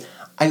Ferngully,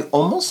 I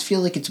almost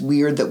feel like it's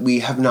weird that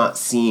we have not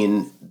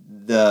seen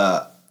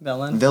the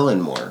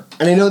Villain. more.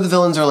 And I know the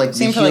villains are like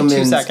Seen the for, like, 2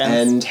 humans seconds.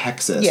 and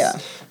Hexus. Yeah.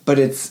 But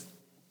it's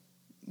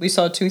We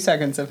saw 2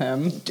 seconds of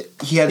him.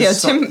 he had Yeah, a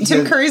so- he Tim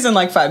had- Curry's in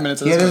like 5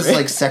 minutes of He had this his movie.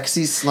 like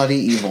sexy, slutty,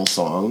 evil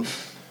song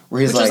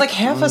where he's Which is, like,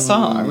 half a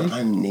song.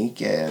 I'm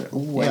naked.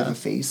 Ooh, I have Yeah. a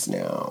face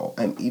now.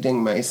 I'm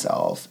eating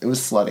myself. It was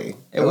slutty.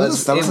 It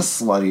was- that was it- a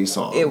slutty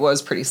song. It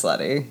was pretty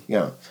slutty.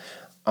 Yeah.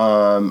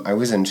 I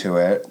was into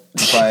it,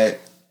 but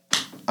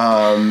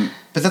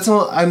that's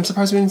all. I'm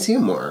surprised we didn't see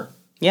him more.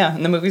 Yeah,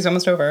 and the movie's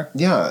almost over.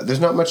 Yeah, there's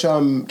not much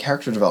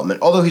character development.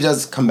 Although he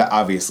does come back,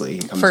 obviously he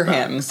comes For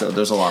back, him. so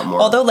there's a lot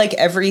more. Although, like,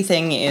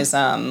 everything is,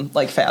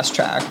 like, fast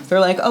track. They're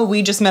like, oh,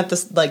 we just met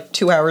this, like,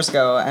 2 hours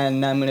ago,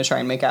 and I'm gonna try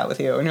and make out with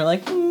you. And you're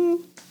like,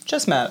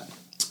 just met.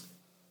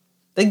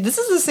 Like, this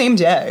is the same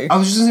day. I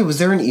was just gonna say, was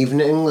there an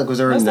evening? Like, was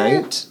there a Was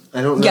there? night?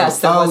 I don't know. Yes,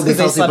 there was, they 'cause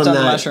fell they asleep slept on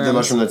the that, mushrooms. the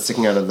mushroom that's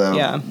sticking out of the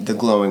Yeah. the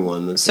glowing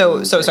one. That's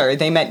So sorry,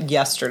 they met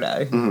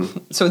yesterday.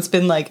 So it's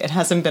been, like, it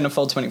hasn't been a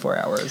full 24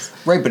 hours.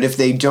 Right, but if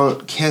they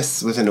don't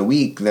kiss within a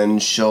week, then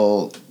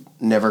she'll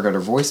never get her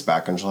voice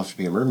back, and she'll have to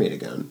be a mermaid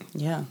again.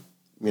 Yeah.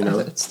 You know?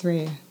 It's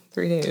 3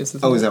 days.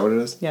 isn't Oh, it? is that what it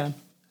is? Yeah.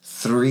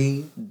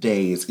 3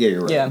 days. Yeah,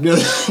 you're right. Yeah.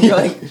 You're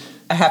like,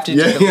 I have to do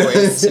Yeah, the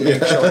voice to yeah.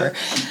 make sure.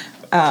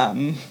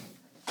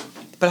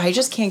 But I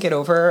just can't get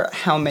over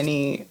how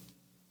many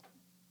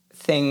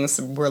things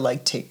were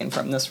like taken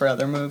from this for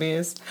other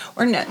movies,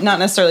 or not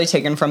necessarily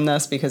taken from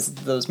this because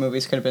those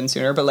movies could have been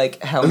sooner. But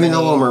like how I mean, many? The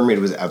Little Mermaid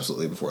was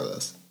absolutely before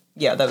this.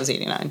 Yeah, that was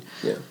 89.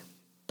 Yeah.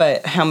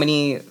 But how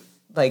many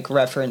like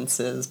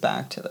references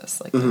back to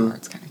this? Like Mm-hmm.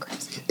 it's kind of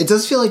crazy. It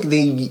does feel like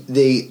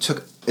they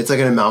took it's like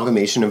an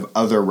amalgamation of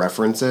other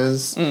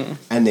references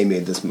and they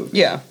made this movie.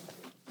 Yeah.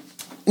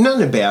 Not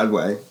in a bad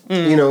way.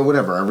 You know,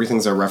 whatever.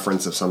 Everything's a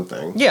reference of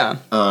something. Yeah.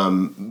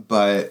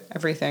 But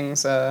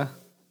Everything's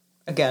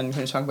again, I'm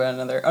going to talk about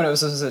another. Oh no,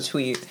 this was a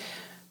tweet.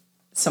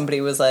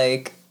 Somebody was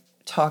like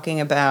talking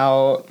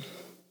about.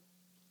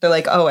 They're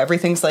like, oh,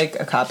 everything's like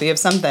a copy of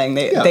something.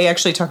 They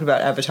actually talked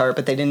about Avatar,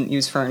 but they didn't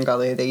use Fern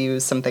Gully. They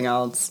used something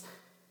else.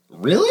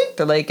 really?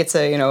 They're like, it's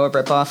a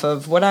ripoff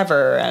of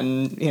whatever,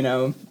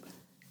 and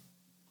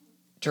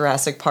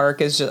Jurassic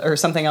Park is just, or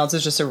something else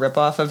is just a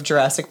ripoff of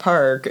Jurassic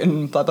Park,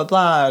 and blah blah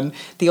blah. And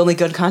the only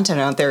good content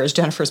out there is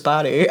Jennifer's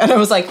Body, and I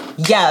was like,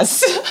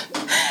 yes.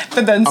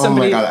 But then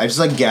somebody, Oh my god! I just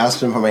like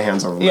gasped and put my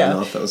hands over my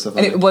mouth. That was so and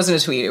funny. it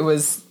wasn't a tweet. It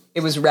was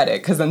Reddit,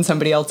 because then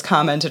somebody else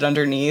commented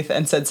underneath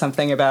and said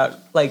something about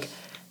like.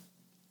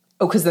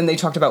 Oh, because then they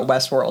talked about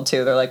Westworld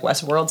too. They're like,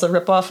 Westworld's a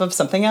ripoff of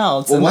something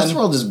else. Well, And then-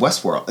 Westworld is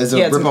Westworld. Is a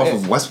Yeah, it's ripoff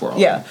of Westworld.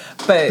 Yeah,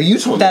 but you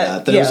told me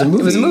that it was a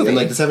movie. It was a movie in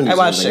like the 70s. I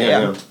watched or something.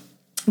 it. Yeah.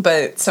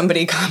 But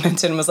somebody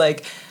commented and was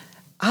like,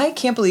 I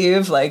can't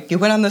believe like you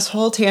went on this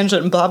whole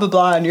tangent and blah blah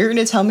blah, and you're going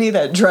to tell me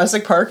that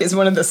Jurassic Park is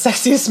one of the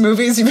sexiest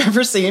movies you've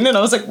ever seen. And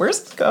I was like,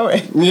 where's this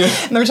going? Yeah.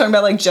 And they were talking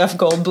about like Jeff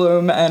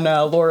Goldblum and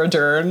Laura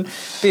Dern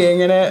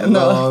being in it, and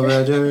they're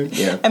like,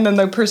 Yeah. and then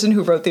the person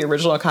who wrote the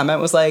original comment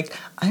was like,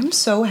 I'm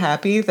so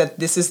happy that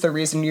this is the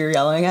reason you're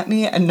yelling at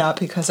me and not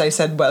because I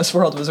said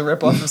Westworld was a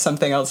ripoff of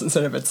something else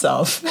instead of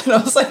itself. And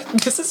I was like,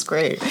 this is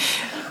great.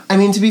 I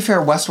mean, to be fair,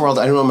 Westworld,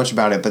 I don't know much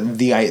about it, but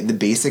the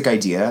basic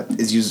idea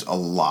is used a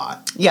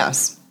lot.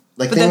 Yes.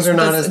 Like, But things are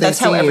not as they that's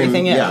how seem.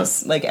 everything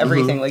is. Yeah. Like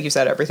everything, like you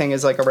said, everything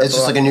is like a ripoff. It's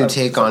just like a new of-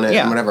 take on it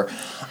yeah. and whatever.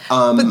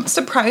 But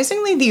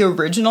surprisingly, the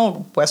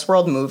original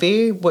Westworld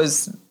movie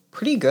was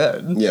pretty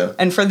good. Yeah.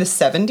 And for the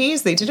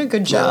 70s, they did a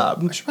good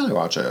job. I should probably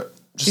watch it.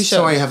 You Just so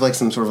should. I have like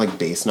some sort of like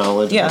base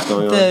knowledge Yeah. of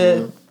what's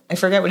going on. I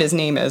forget what his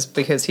name is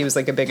because he was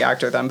like a big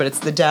actor then, but it's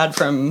the dad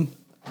from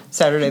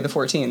Saturday the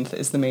 14th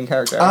is the main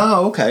character.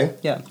 Oh, okay.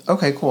 Yeah.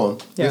 Okay, cool.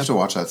 We Yeah. have to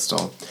watch that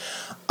still.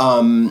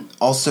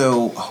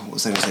 Also, what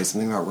was I going to say?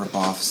 Something about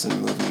ripoffs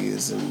and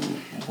movies and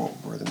what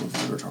were the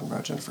movies we were talking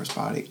about? Jennifer's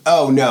Body.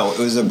 Oh, no, it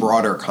was a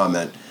broader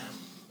comment.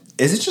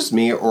 Is it just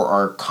me or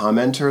are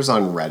commenters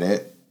on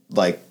Reddit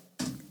like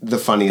the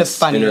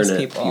funniest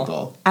internet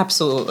people?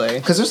 Absolutely.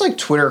 Because there's like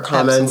Twitter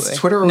comments. Absolutely.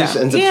 Twitter always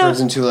No. ends up Yeah. turns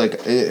into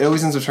like it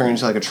always ends up turning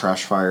into like a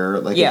trash fire.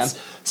 Like Yeah. it's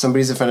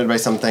somebody's offended by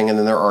something and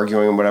then they're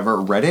arguing and whatever.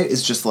 Reddit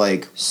is just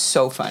like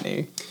So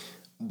funny.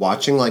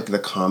 watching like the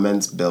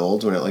comments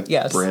build when it like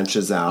Yes.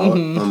 branches out.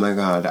 Oh my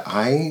god,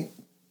 And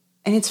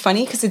it's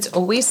funny because it's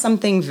always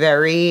something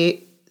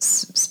very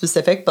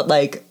specific, but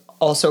like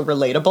also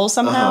relatable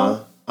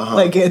somehow.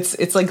 Like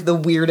it's like the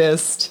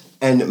weirdest.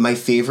 and my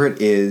favorite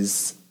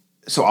is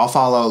so I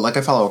follow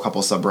a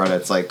couple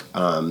subreddits like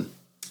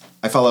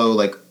I follow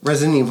like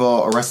Resident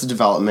Evil, Arrested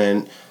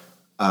Development,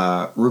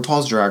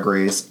 RuPaul's Drag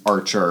Race,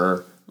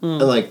 Archer,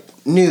 and like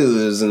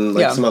News and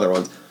like some other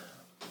ones.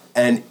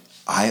 And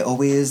I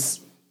always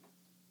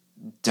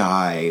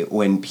die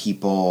when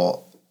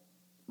people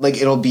like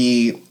it'll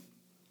be.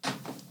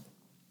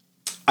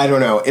 I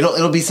don't know.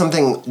 It'll be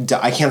something.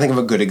 I can't think of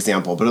a good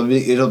example, but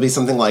it'll be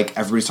something like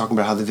everybody's talking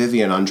about how the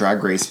Vivienne on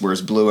Drag Race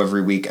wears blue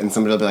every week, and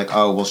somebody will be like,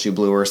 "Oh, well, she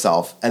blew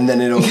herself," and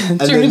then and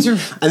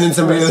then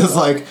somebody is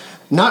like,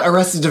 "Not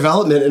Arrested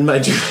Development in my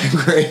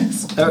Drag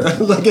Race,"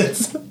 like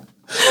it's,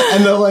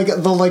 and they'll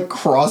like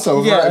cross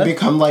over and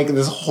become like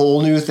this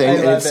whole new thing,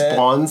 and it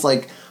spawns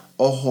like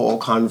a whole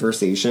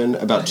conversation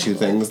about two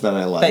things that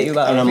I like, that you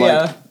love, and I'm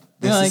like,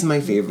 "This is my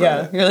favorite."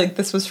 Yeah, you're like,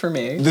 "This was for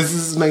me." This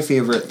is my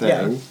favorite thing.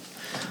 Yeah.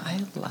 I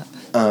love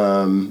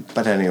it.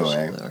 But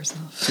anyway,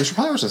 we should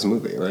probably watch this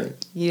movie, right?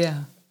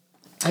 Yeah.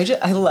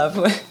 I love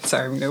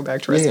sorry, I'm going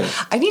back to Arrested.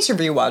 Yeah. I need to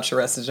rewatch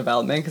Arrested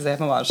Development because I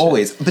haven't watched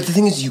always. it. But the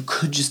thing is, you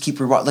could just keep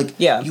rewatching.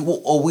 Like, you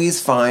will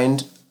always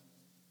find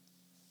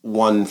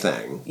one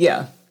thing.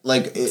 Yeah.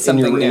 Like,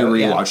 Something in your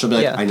new, rewatch, you'll be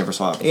like, I never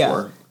saw it before.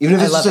 Yeah. Even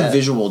if it's just a it.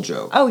 visual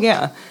joke. Oh,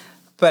 yeah.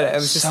 But it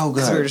was just so good.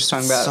 Because we were just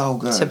talking about so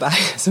good.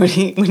 Tobias when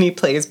he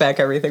plays back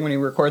everything when he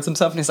records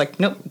himself and he's like,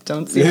 nope,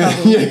 don't see it.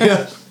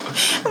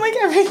 I'm like,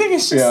 everything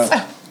is just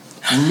so...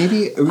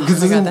 Maybe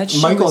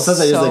because Michael says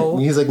that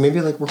he's like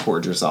maybe like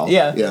record yourself.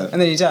 Yeah,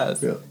 and then he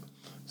does. Yeah,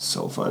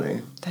 so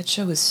funny. That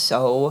show is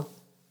so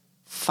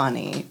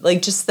funny.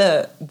 Like just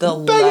the level.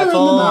 In the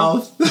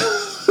mouth.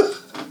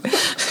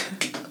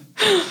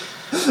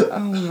 Oh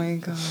my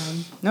god!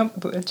 Nope,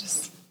 but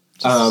just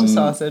a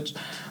sausage.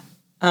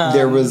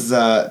 There was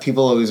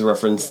people always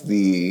reference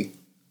the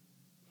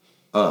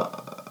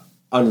on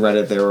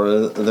Reddit. They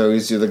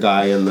always do the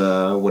guy in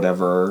the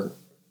whatever.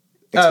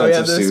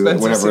 Expensive suit,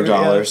 whatever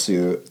dollar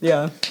suit.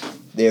 Yeah.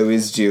 They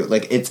always do.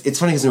 Like, it's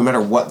funny because no matter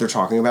what they're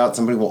talking about,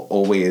 somebody will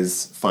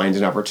always find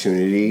an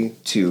opportunity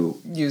to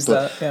use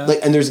that, yeah. Like,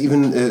 and there's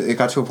even, it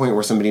got to a point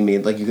where somebody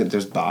made, like,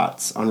 there's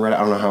bots on Reddit.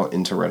 I don't know how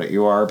into Reddit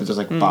you are, but there's,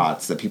 like,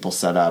 bots that people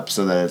set up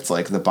so that it's,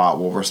 like, the bot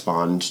will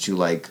respond to,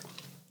 like,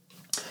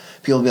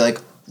 people will be like,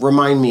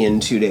 remind me in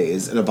 2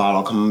 days, and a bot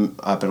will come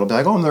up, it'll be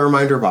like, oh, I'm the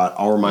reminder bot,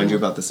 I'll remind you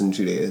about this in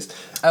 2 days.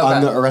 Okay.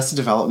 On the Arrested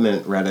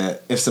Development Reddit,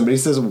 if somebody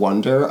says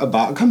wonder, a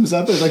bot comes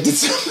up and is like, did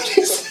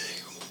somebody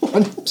say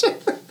wonder?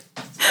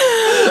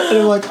 And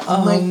I'm like,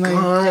 oh my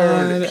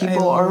god,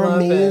 people are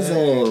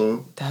amazing.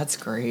 It. That's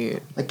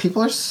great. Like,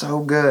 people are so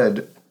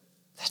good.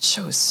 That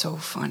show is so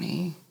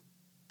funny.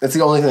 That's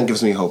the only thing that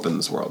gives me hope in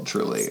this world,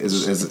 truly,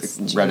 is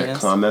Reddit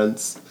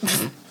comments.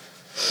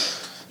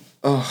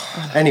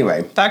 Oh,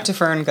 anyway. Back to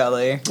Fern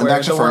Gully, where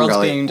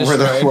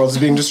the world's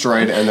being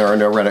destroyed and there are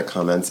no Reddit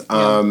comments.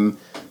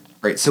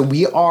 Right, so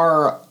we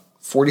are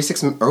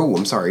 49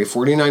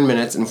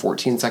 minutes and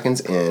 14 seconds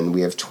in.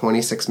 We have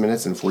 26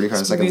 minutes and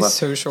 45 seconds left.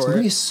 So short. This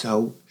movie is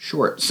so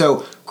short.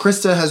 So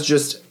Krista has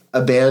just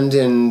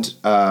abandoned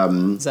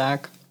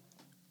Zach.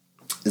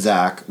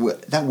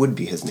 That would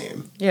be his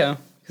name. Yeah,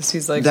 because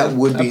he's like that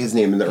would be his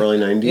name in the early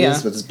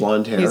 90s with his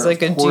blonde hair. He's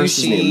like a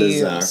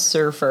douchey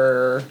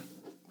surfer.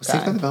 Was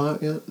Saved by the Bell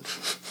out yet?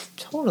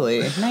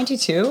 Totally.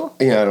 92?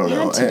 Yeah, I don't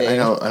know. I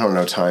don't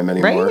know time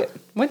anymore. Right?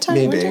 What time?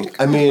 Maybe.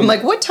 I mean, I'm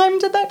like, what time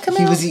did that come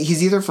out?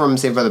 He's either from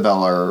Saved by the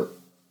Bell or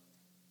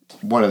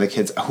one of the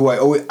kids who I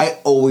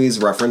always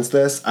reference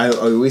this. I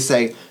always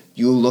say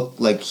he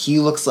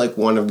looks like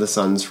one of the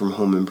sons from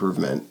Home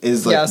Improvement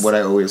is like what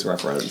I always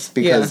reference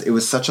because it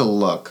was such a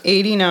look.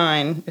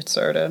 89 it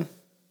started.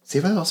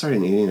 Saved by the Bell started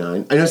in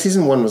 89. I know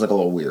season 1 was like a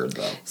little weird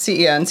though.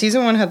 And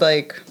season 1 had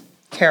like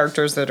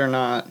characters that are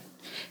not.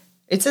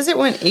 It says it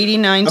went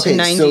 89 to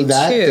 92. So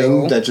that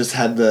thing that just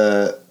had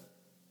the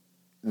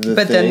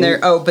but thing,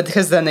 then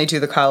because then they do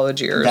the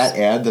college years. That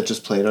ad that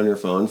just played on your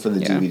phone for the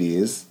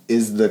DVDs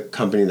is the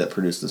company that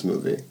produced this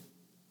movie.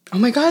 Oh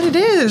my god, it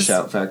is!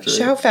 Shout Factory.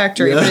 Shout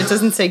Factory, but it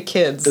doesn't say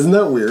kids. Isn't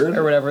that weird?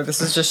 Or whatever.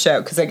 This is just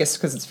Shout, because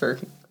it's for...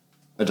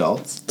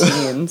 adults.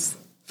 Teens.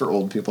 For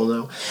old people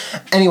now.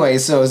 Anyway,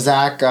 so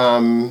Zach,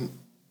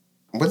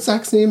 what's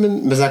Zach's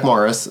name? Zach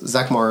Morris.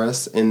 Zach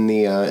Morris in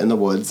the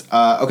woods.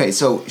 Okay,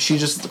 so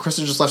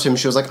Krista just left him.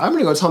 She was like, I'm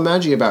gonna go tell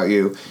Maggie about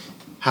you.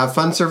 Have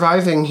fun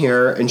surviving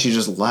here, and she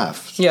just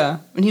left. Yeah,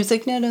 and he was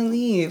like, no, don't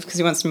leave, because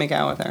he wants to make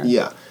out with her.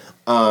 Yeah.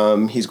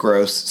 He's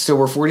gross. So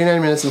we're 49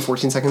 minutes and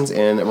 14 seconds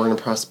in, and we're going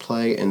to press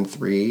play in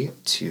 3,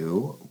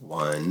 2,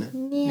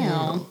 1,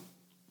 now.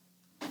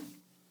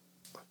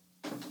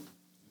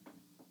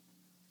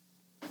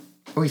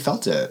 Oh, he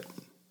felt it.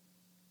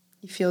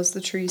 He feels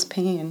the tree's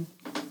pain.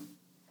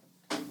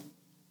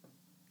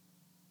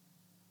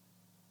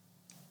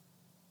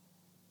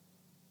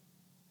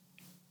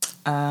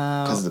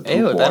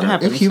 Ew, that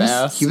happened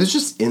fast. He was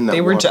just in that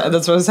water.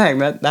 That's what I was saying.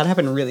 That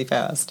happened really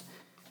fast.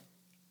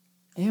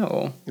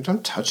 Ew. You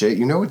don't touch it.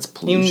 You know it's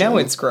pollution. You know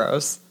it's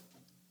gross.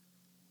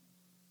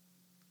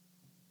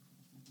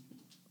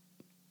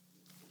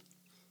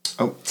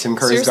 Oh, Tim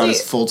Curry's got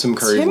his full Tim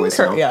Curry voice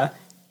now. Yeah.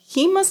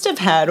 He must have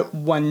had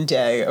one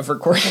day of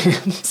recording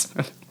this.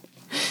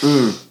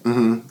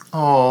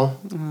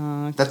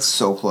 Oh, that's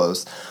so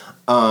close.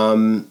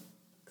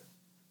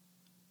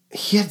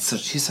 He's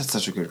had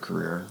such a good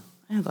career.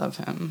 I love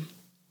him.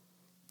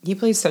 He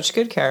plays such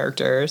good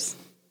characters.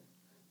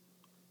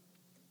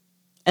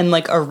 And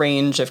like a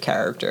range of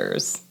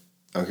characters.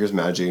 Oh, here's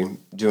Maggie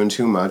doing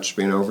too much,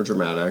 being over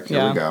dramatic.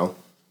 Here we go.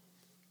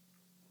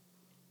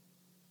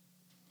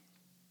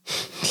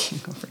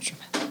 Being over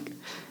dramatic.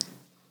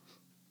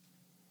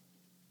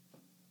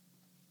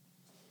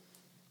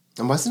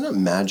 And wasn't it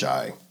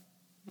Magi?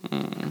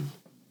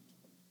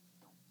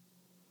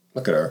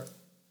 Look at her.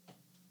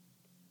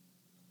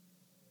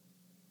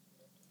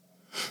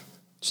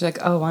 She's like,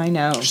 oh, I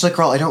know. She's like,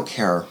 girl, I don't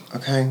care.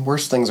 Okay,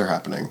 worse things are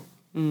happening.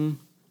 I'm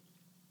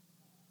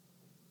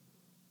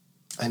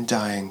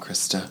dying,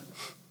 Krista.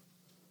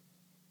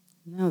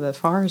 No, the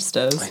forest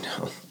does. I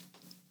know.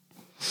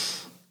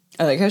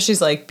 I like how she's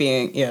like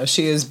being,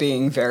 she is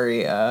being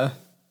very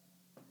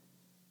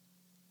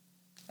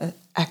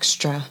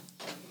extra.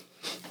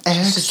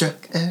 Extra.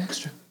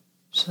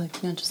 She's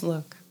like, no, just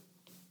look.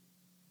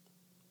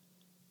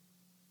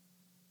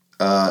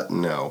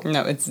 No.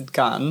 No, it's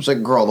gone. She's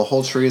like, girl, the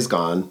whole tree is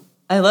gone.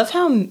 I love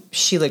how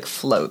she like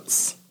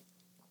floats.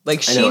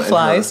 Like I know, she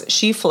flies,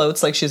 she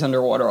floats like she's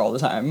underwater all the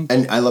time.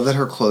 And I love that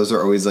her clothes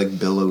are always like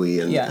billowy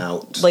and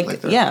out.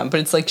 Like but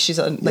it's like she's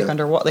like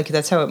underwater. Like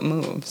that's how it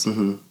moves.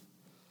 Mm-hmm.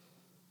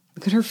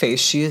 Look at her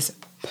face. She is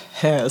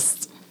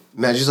pissed.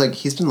 Maggie's like,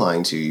 he's been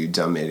lying to you, you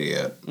dumb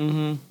idiot.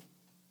 Mm-hmm.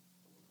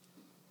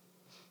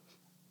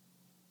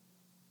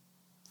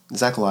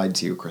 Zach lied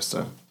to you,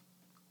 Krista.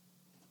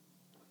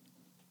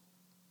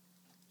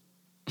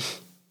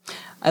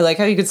 I like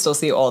how you could still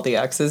see all the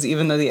X's,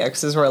 even though the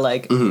X's were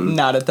like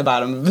not at the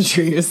bottom of the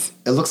trees.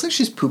 It looks like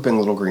she's pooping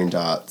little green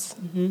dots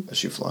as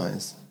she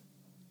flies.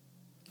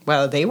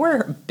 Wow, they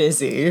were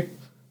busy.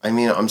 I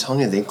mean, I'm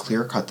telling you, they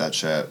clear cut that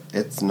shit.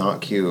 It's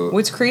not cute.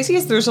 What's crazy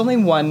is there's only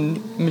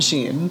one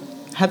machine.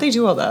 How'd they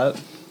do all that?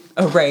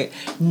 Oh, right.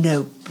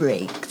 No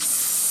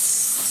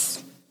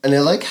brakes. And I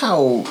like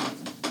how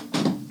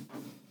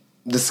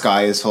the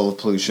sky is full of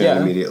pollution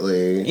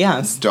immediately. Yeah.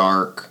 It's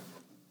dark.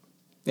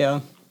 Yeah.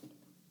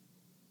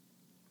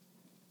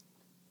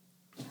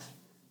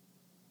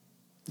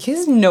 He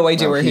has no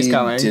idea where he's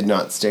going. He did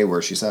not stay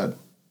where she said.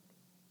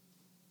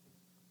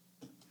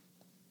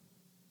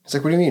 He's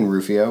like, what do you mean,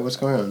 Rufio? What's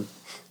going on?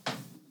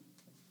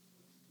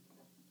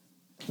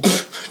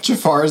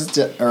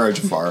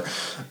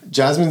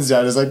 Jasmine's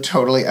dad is like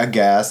totally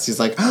aghast. He's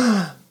like,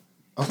 oh,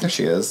 there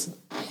she is.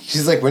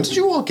 She's like, when did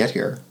you all get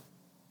here?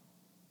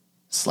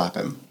 Slap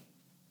him.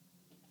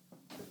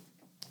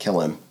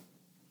 Kill him.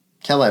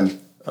 Kill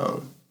him.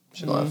 Oh,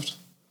 she left.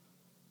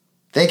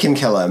 They can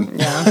kill him.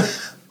 Yeah.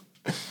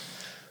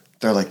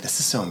 They're like, this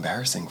is so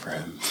embarrassing for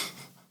him.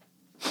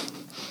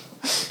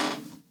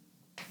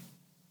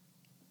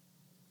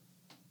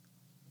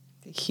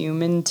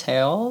 Human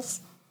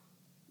tails?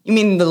 You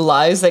mean the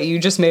lies that you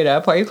just made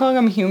up? Why are you calling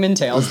them human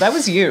tails? That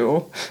was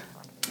you.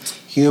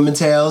 Human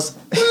tails.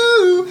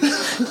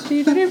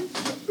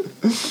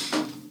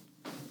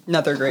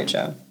 Another great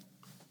show.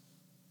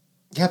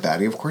 Yeah,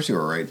 Batty, of course you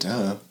were right,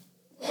 duh.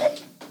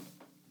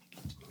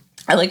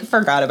 I like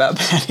forgot about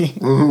Patty.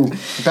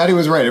 Batty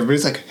was right.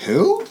 Everybody's like,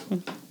 who?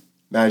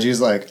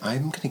 Maggie's like,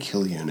 I'm gonna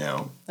kill you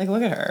now. Like,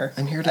 look at her.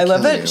 I'm here to I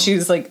love kill that you.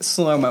 she's like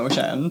slow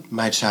motion.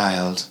 My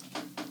child.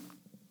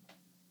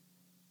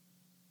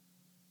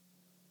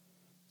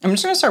 I'm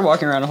just gonna start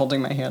walking around holding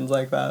my hands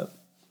like that.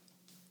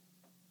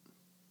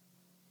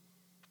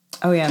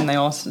 Oh yeah, and they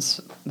all, I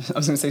was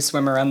gonna say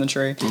swim around the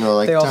tree. No,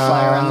 like, they all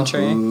fly around the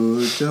tree.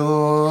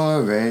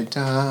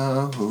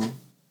 Dahu.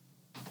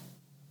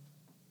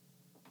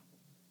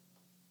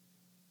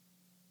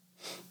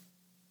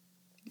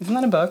 Isn't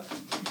that a book?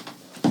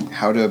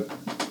 How to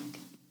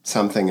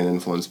something and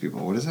influence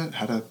people. What is it?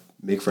 How to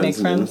make friends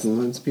and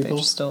influence They people?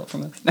 just stole it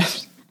from it.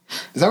 Is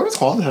that what it's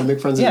called? How to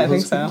make friends and Yeah, I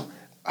influence think so.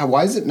 people?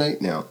 Why is it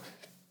night now?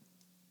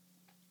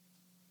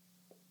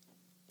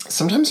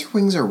 Sometimes her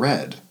wings are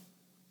red.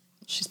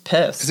 She's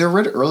pissed. Because they were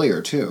red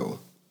earlier, too.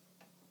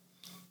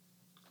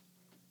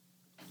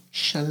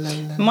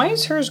 Shalala. Why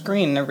is hers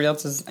green and everybody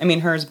else's... I mean,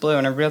 hers blue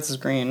and everybody else is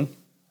green.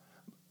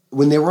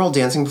 When they were all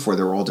dancing before,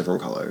 they were all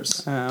different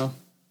colors. Oh.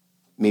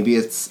 Maybe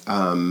it's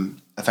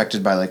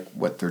affected by, like,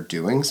 what they're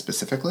doing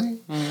specifically.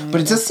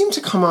 But it does seem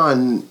to come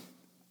on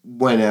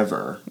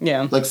whenever.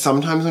 Yeah. Like,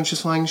 sometimes when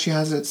she's flying, she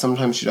has it.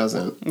 Sometimes she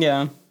doesn't.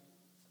 Yeah.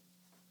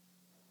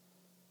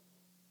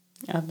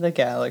 Of the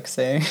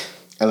galaxy.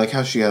 I like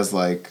how she has,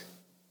 like,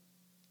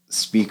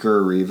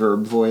 speaker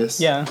reverb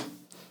voice. Yeah.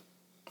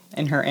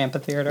 In her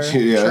amphitheater.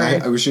 Yeah,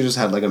 tree. I wish she just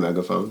had, like, a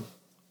megaphone.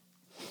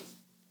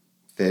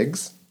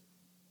 Figs?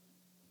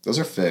 Those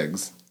are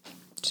figs.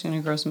 She's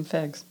gonna grow some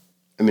figs.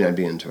 I mean, I'd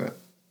be into it.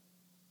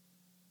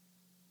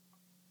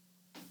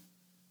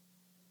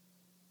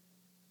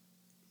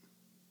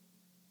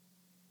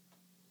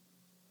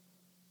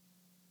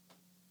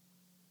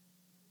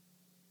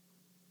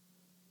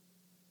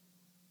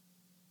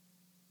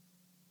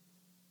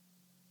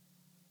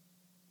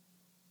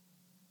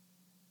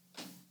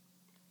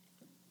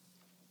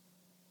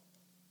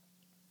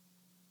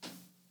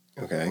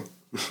 Okay.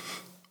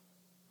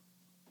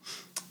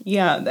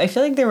 Yeah, I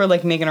feel like they were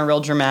like making a real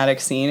dramatic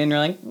scene, and you're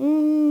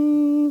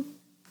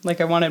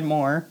like I wanted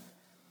more.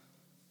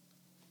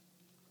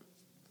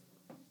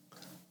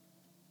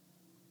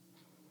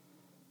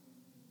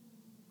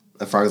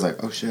 The frog's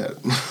like, oh shit.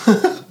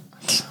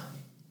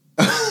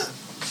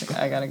 Like,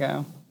 I gotta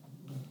go.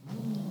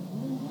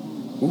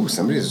 Ooh,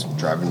 somebody's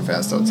driving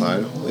fast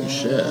outside. Holy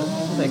shit.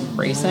 Like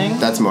racing.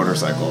 That's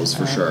motorcycles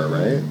for sure,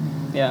 right?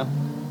 Yeah.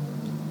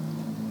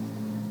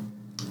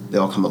 They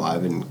all come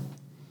alive and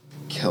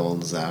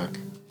kill Zach.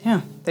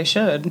 Yeah, they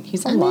should.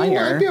 He's a I mean,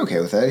 liar. I'd be okay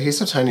with it. He's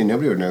so tiny,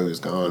 nobody would know he was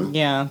gone.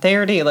 Yeah, they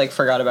already like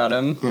forgot about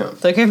him. Yeah.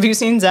 Like, have you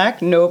seen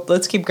Zach? Nope.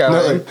 Let's keep going.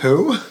 No, like,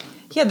 who?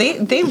 Yeah,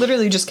 they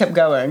literally just kept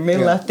going. They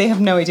Yeah. left. They have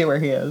no idea where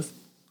he is.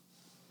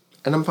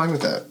 And I'm fine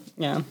with that.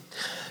 Yeah.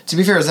 To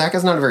be fair, Zach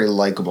is not a very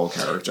likable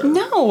character.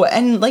 No,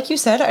 and like you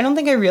said, I don't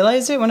think I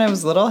realized it when I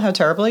was little how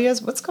terrible he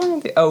is. What's going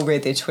on? Oh,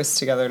 right, they twist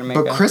together to make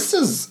But it.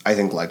 Krista's, I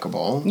think,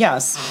 likable.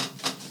 Yes.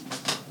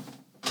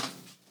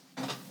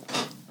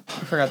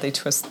 I forgot they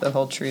twist the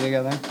whole tree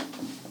together.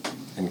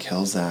 And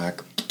kill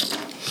Zach.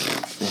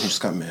 And he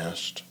just got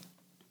mashed.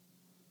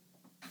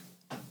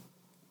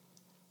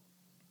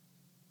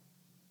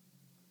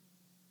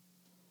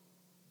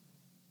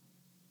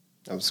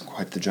 That was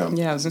quite the jump.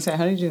 Yeah, I was gonna say,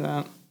 how do you do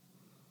that?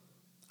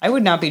 I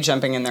would not be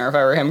jumping in there if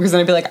I were him, because then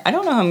I'd be like, I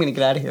don't know how I'm gonna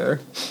get out of here.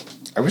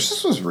 I wish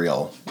this was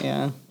real.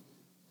 Yeah.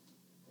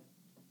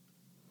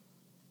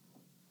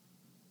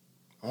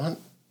 I want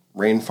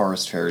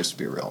rainforest fairies to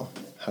be real.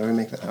 How do we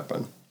make that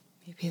happen?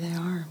 Maybe they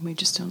are. We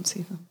just don't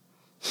see them.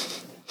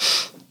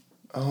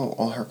 Oh,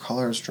 all her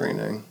color is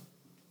draining.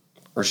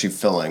 Or is she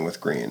filling with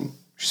green?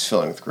 She's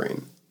filling with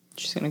green.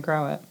 She's gonna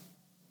grow it.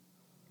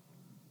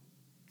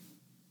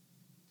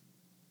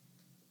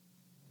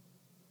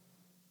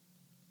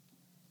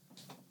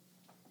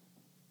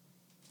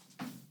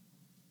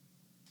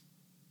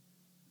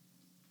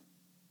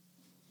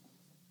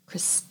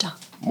 Krista.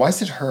 Why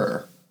is it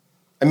her?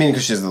 I mean,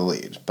 because she's the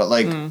lead. But,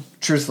 like,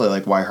 truthfully,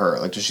 like, why her?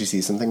 Like, does she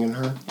see something in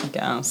her? I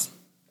guess.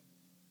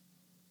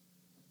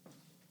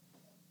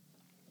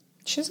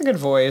 She has a good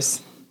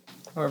voice.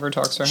 Whoever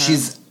talks to her.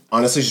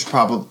 Honestly, she's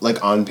probably,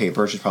 like, on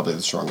paper, she's probably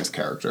the strongest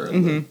character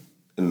in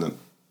the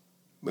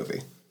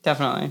movie.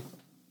 Definitely.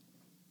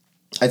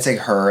 I'd say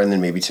her and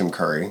then maybe Tim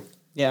Curry.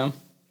 Yeah.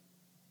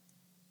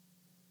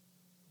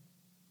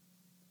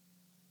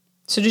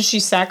 So did she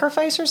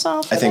sacrifice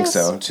herself for I think this?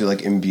 so, to,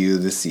 like, imbue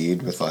the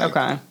seed with, like...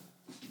 Okay.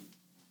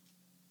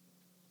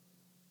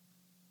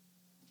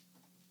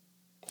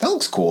 That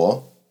looks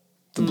cool.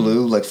 The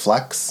blue, like,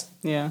 flecks.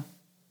 Yeah.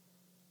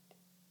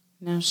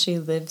 Now she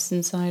lives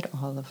inside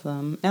all of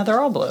them. Now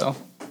they're all blue.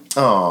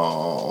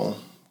 Oh,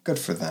 good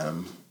for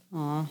them.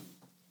 Aw.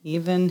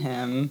 Even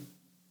him.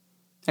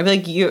 I'd be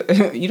like,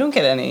 you don't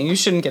get any. You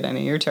shouldn't get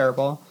any. You're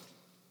terrible.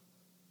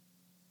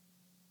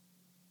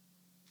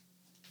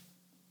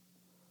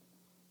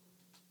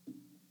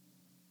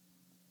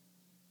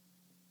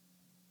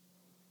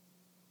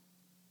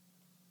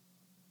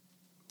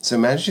 So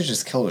imagine she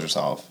just killed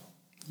herself.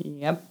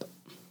 Yep.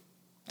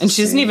 And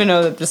she doesn't even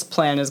know that this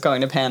plan is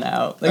going to pan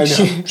out. Like I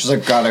know. She's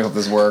like, God, I hope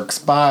this works.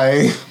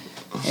 Bye.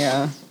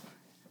 Yeah.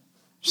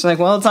 She's like,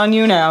 well, it's on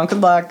you now. Good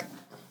luck.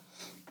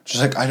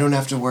 She's like, I don't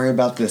have to worry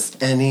about this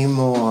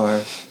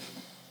anymore.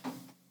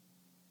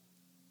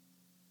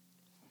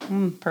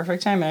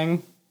 Perfect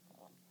timing.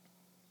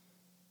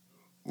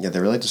 Yeah, they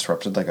really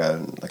disrupted like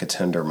a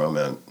tender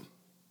moment.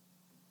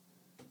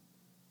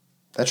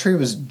 That tree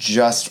was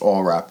just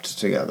all wrapped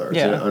together.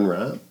 Yeah. Did it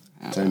unwrap?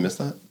 Did I miss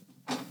that?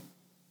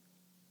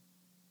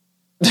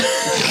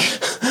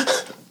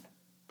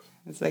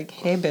 It's like,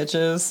 hey,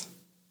 bitches.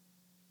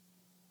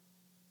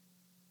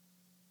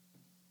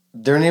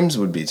 Their names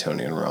would be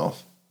Tony and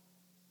Ralph.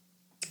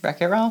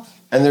 Wreck-It Ralph?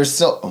 And they're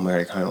still... Oh,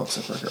 Mary kind of looks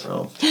like Wreck-It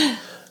Ralph.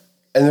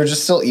 And they're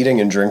just still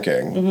eating and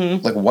drinking.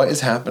 Mm-hmm. Like, what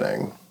is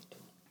happening?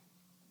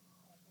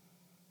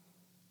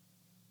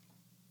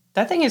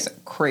 That thing is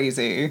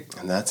crazy.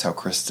 And that's how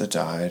Krista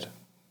died.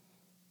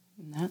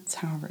 And that's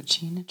how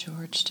Regina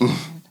George died.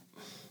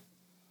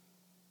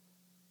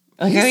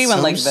 Like how he went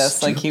so like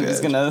this, like he was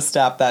stupid. gonna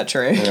stop that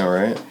tree. I know,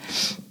 right?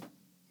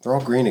 They're all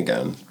green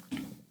again.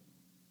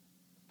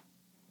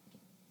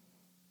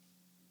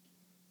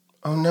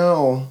 Oh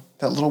no,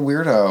 that little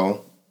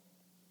weirdo.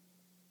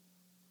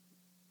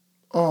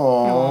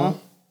 Oh.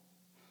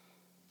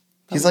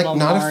 He's like little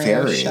not Mario a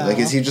fairy. show. Like,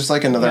 is he just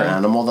like another Yeah.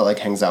 animal that like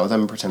hangs out with him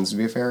and pretends to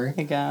be a fairy?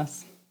 I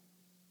guess.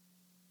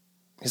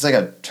 He's like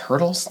a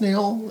turtle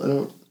snail? I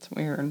don't... It's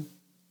weird.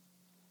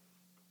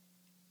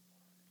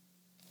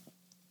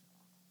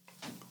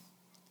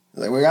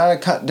 Like, we gotta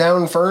cut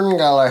down Fern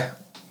Gully.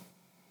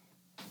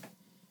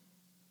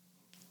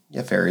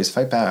 Yeah, fairies,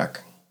 fight back.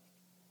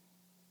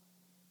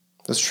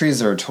 Those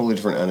trees are a totally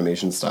different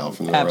animation style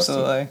from the rest of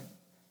Absolutely.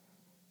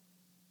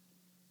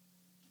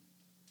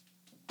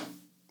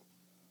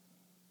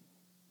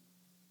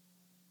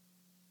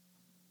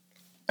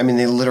 I mean,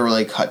 they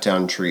literally cut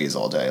down trees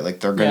all day.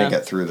 Like, they're gonna Yeah.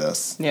 get through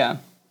this. Yeah.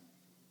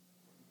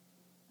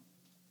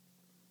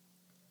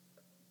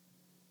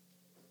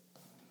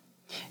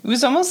 It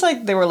was almost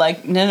like they were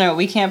like, no,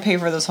 we can't pay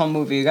for this whole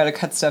movie. You got to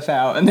cut stuff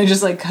out. And they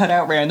just like cut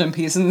out random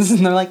pieces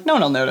and they're like, no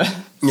one will notice.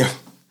 Yeah.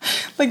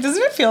 Like,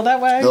 doesn't it feel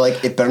that way? They're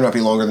like, it better not be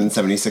longer than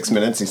 76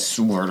 minutes. I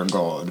swear to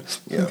God.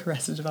 Yeah. Like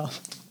Arrested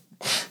Development.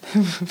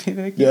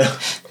 Like, Yeah.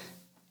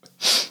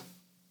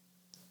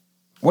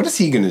 What is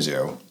he going to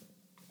do?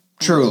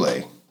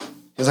 Truly.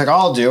 He's like,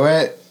 I'll do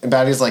it. And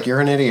Batty's like, you're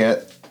an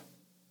idiot.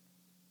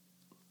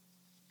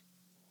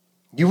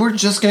 You were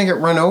just going to get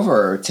run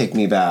over. Take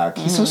me back.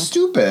 He's so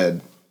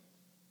stupid.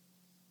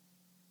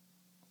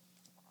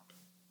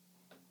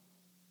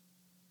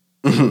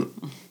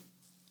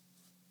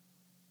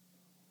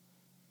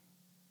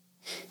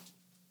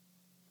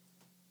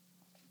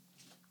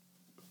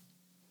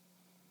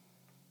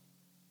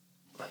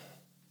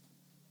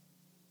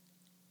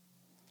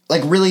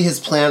 Like, really, his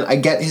plan, I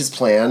get his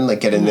plan, like,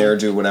 get in there,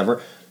 do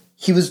whatever.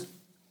 He was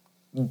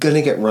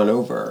gonna get run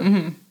over.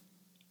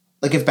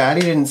 Like, if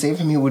Batty didn't save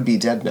him, he would be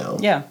dead now.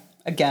 Yeah.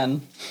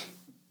 Again.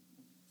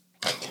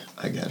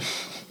 Again.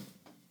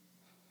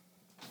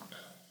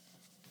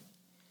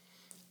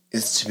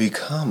 Is to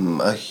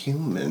become a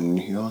human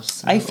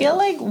yourself. I feel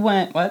like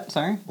when... What?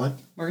 Sorry? What?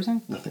 What were you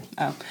saying? Nothing.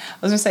 Oh. I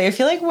was going to say, I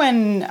feel like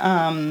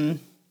when...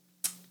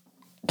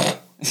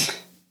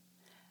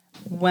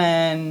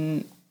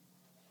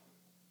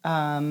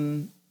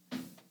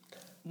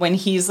 when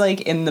he's,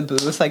 like, in the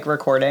booth, like,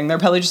 recording, they're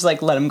probably just,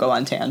 like, let him go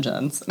on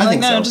tangents. And I like,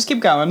 think no, so. just keep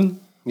going.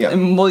 Yeah.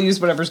 And we'll use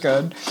whatever's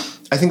good.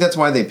 I think that's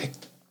why they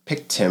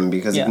picked him,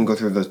 because Yeah. he can go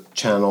through the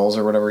channels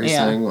or whatever he's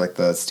Yeah. saying, like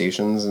the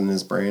stations in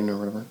his brain or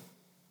whatever.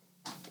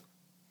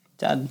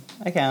 Dead.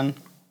 Again.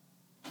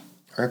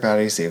 All right,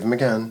 Batty, save him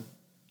again.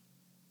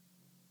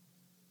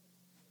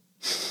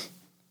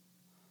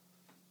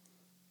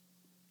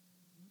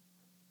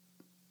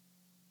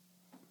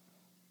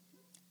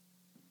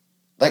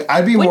 Like,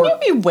 I'd be Wouldn't more...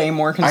 you be way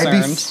more I'd be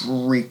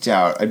concerned? freaked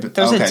out.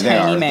 There's a tiny They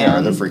are.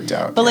 man. They're freaked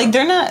out. But, yeah. like,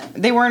 they're not...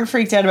 They weren't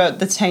freaked out about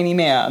the tiny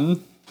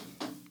man.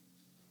 Oh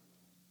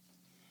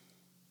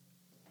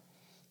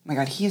my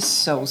god, he is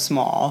so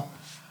small.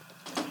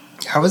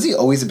 How is he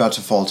always about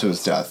to fall to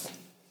his death?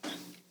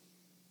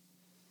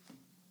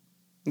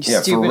 You Yeah,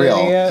 for stupid real.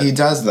 idiot. He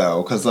does,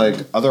 though, because, like,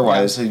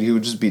 otherwise he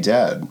would just be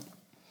dead.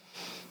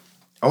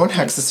 I want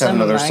Hex to have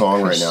another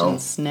song right now.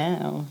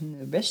 Now.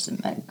 The rest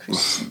of my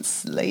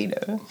Christians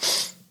later.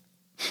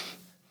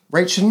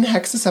 Right, shouldn't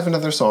Hexus have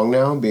another song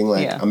now? Being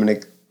like, Yeah. I'm gonna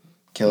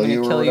kill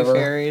you or Kill you, whatever.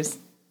 fairies.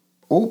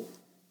 Oh.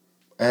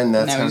 And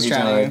that's Now how he's he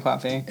drowning died. in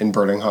coffee. In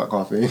burning hot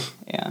coffee.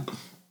 Yeah.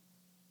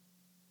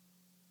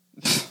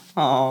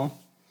 Oh.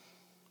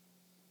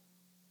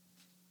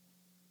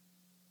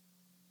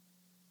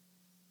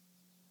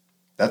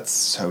 That's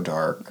so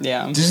dark.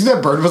 Yeah. Did you see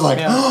that bird was like,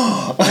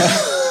 Yeah.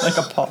 Like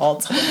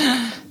appalled.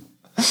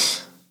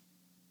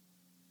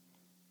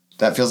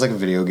 That feels like a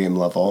video game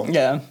level.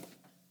 Yeah.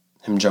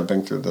 Him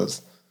jumping through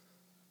those.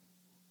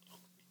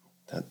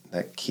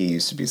 That key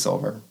used to be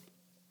silver.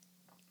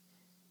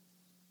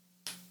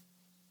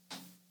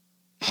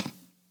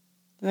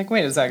 Like,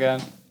 wait a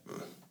second.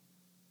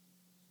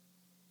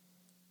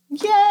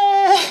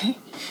 Yay!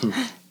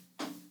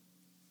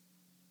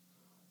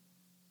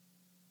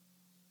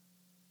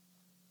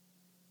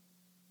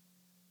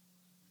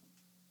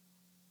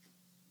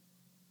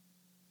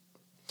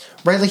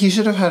 Right, like he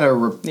should have had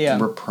a Yeah.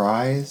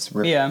 reprise.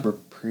 Yeah.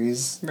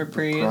 Reprise.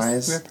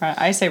 Reprise.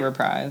 I say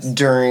reprise.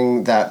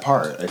 During that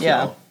part, I feel,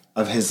 Yeah.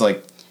 of his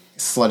like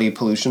slutty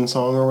pollution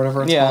song or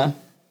whatever it's Yeah. called.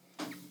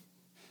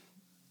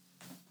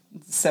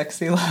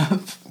 Sexy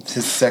love.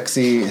 His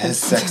sexy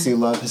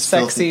love, his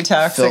Sexy, filthy,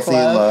 toxic filthy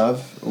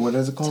love. What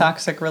is it called?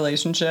 Toxic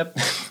relationship.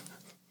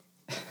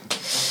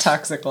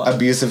 Toxic love.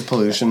 Abusive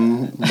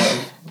pollution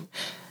love.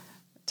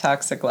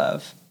 Toxic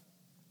love.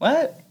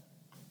 What?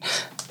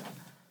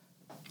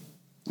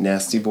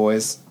 Nasty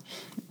boys.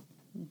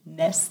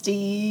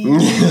 Nesty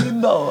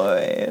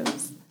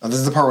boys. Oh, this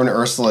is the part when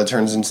Ursula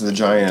turns into the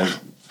giant.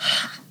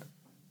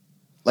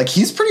 Like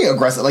he's pretty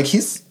aggressive. Like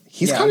he's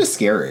Yeah. kind of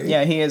scary.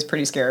 Yeah, he is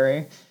pretty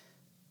scary.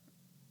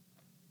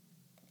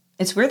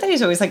 It's weird that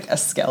he's always like a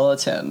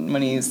skeleton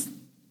when he's...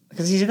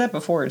 Because he did that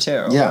before,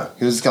 too. Yeah,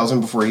 he was a skeleton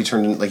before he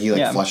turned in, like he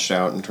Yeah. flushed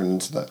out and turned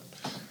into that.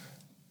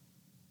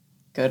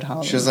 Good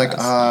Halloween. She was like,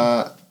 dress.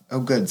 oh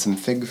good, some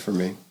fig for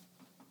me.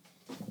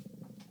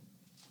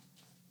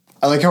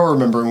 I like how we're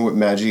remembering what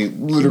Maggie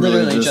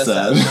literally just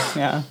said.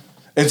 Yeah.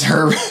 It's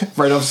her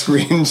right off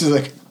screen. She's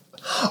like,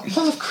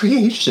 all of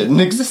creation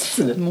exists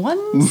in it.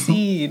 One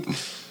seed.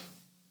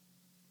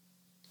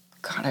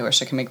 God, I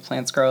wish I could make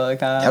plants grow like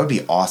that. That would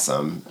be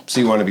awesome. So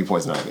you want to be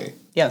Poison Ivy?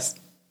 Yes.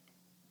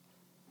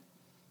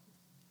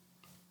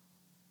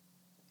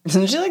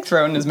 Didn't she like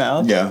throw it in his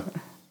mouth? Yeah.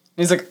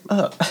 He's like,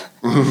 ugh.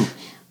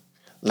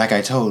 Like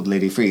I told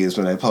Lady Freeze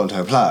when I pulled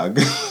her plug.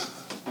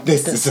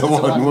 This is a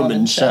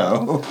one-woman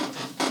show.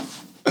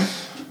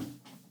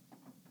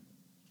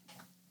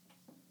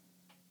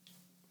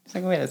 He's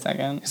like, wait a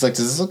second. He's like,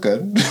 does this look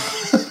good?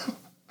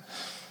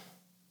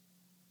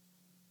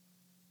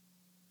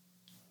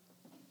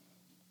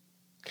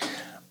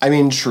 I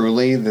mean,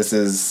 truly, this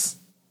is...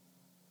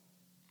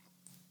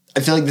 I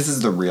feel like this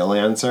is the real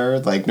answer.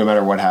 Like, no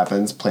matter what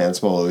happens,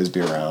 plants will always be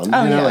around.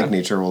 Oh, you know, yeah. like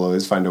nature will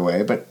always find a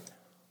way. But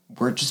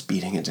we're just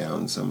beating it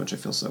down so much. I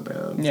feel so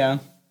bad. Yeah.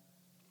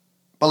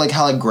 But like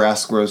how like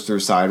grass grows through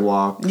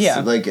sidewalks.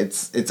 Yeah. Like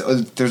it's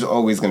there's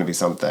always going to be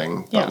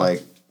something. Yeah. But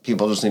like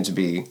people just need to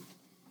be.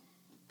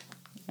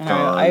 And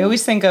I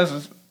always think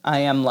of I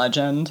Am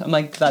Legend. I'm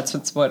like,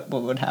 that's what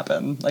would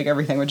happen. Like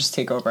everything would just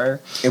take over.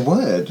 It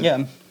would. Yeah.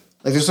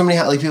 Like there's so many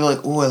like people are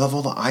like, oh, I love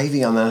all the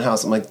ivy on that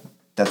house. I'm like,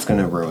 that's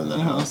gonna ruin that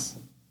house.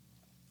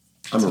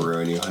 I'm gonna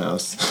ruin your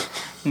house.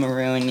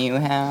 Maroon New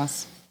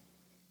House.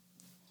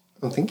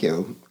 Oh, thank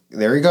you.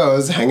 There he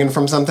goes, hanging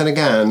from something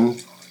again.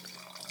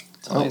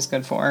 It's always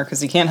good for her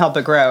because he can't help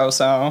but grow.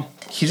 So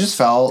He just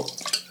fell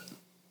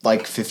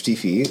like 50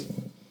 feet.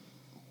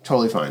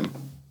 Totally fine.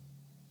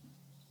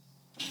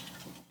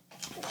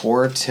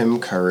 Poor Tim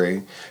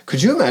Curry.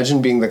 Could you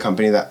imagine being the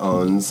company that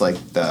owns like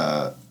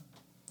that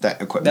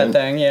equipment? that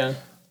thing, yeah,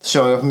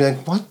 Showing up and be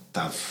like, what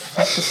the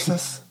fuck is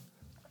this?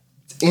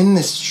 It's in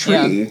this tree.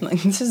 yeah.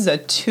 Like, this is a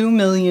 $2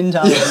 million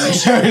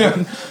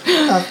machine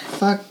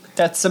Fuck.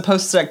 that's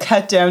supposed to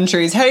cut down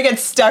trees. How do you get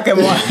stuck in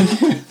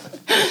one?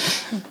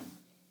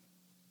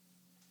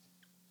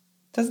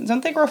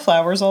 Don't they grow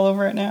flowers all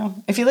over it now?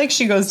 I feel like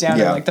she goes down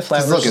and like the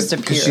flowers just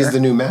appear. Because she's the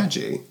new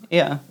Magi.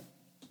 Yeah,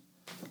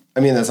 I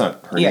mean, that's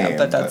not her name. yeah,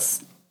 but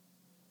that's.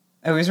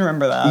 I always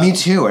remember that. Me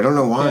too. I don't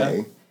know why.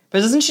 Yeah.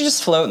 But doesn't she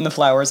just float in the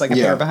flowers like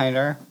appear Yeah. behind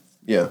her?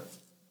 Yeah.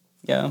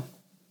 Yeah.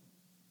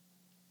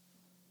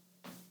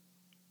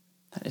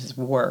 That is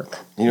work.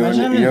 You know, Imagine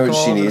you having know to what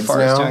go she over the needs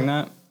forest now? doing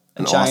that. A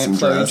An giant awesome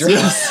floaty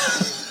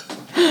dress.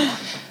 dress.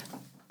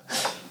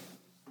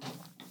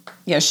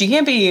 Yeah, she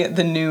can't be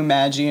the new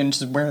Magi and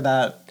just wear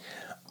that.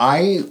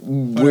 I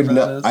would Whatever that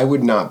not. is. I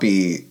would not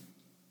be.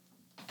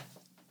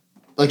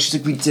 Like she's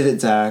like, we did it,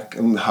 Zach,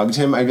 and hugged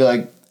him. I'd be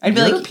like, I'd be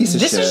 "You're like, a piece of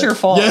this shit. is your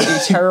fault. You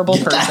terrible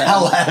Get person. the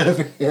hell out of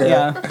here.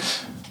 Yeah.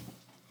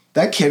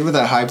 That kid with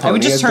that high pony. I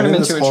would just has turn been him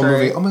in this into a whole tree.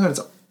 movie. Oh my god,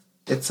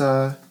 it's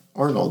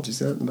Arnold. You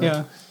see that?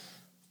 Yeah.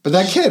 But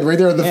that kid right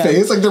there in the Yeah.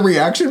 face, like the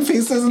reaction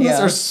faces in this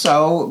Yeah. are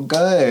so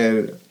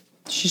good.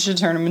 She should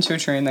turn him into a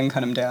tree and then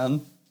cut him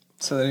down.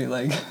 So that he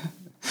like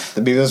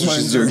The baby that's what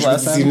Learns she's doing. his She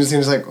puts the lesson. scene,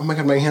 she's like, oh my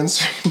god, my hands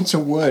turned into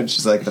wood.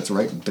 She's like, that's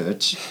right,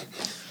 bitch.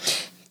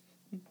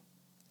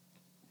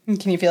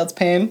 can you feel its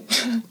pain?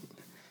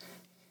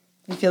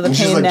 You feel the And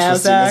she's pain like now,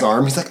 twisting Zach? his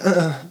arm. He's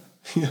like,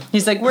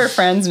 He's like, we're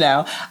friends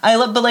now. I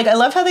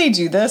love how they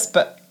do this,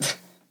 but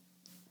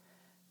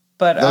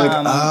They're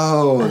like,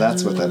 oh,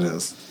 that's what that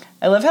is.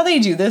 I love how they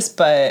do this,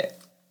 but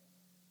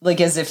like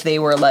as if they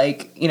were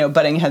like, you know,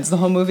 butting heads the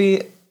whole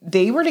movie.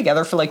 They were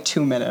together for like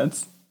 2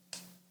 minutes.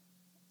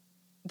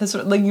 That's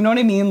what, like, you know what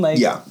I mean? Like,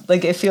 Yeah.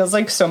 Like it feels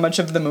like so much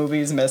of the movie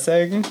is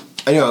missing.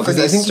 I know, because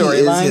I these think he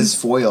is storylines. his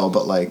foil,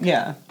 but like,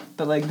 Yeah,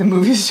 but like the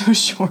movie's so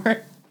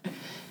short.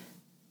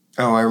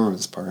 oh, I remember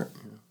this part.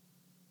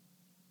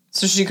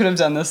 So she could have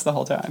done this the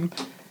whole time.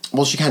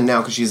 Well, she can now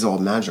because she's all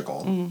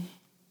magical. Mm.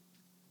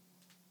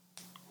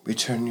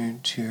 Return you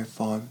to your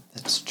form.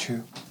 That's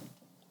true.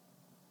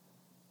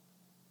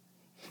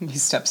 He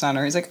steps on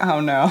her. He's like, oh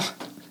no.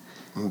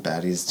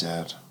 Baddie's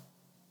dead.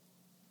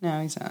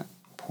 No, he's not.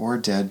 Poor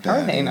dead Baddie. How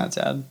are they not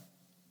dead?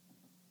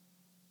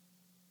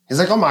 He's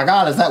like, oh my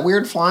god, it's that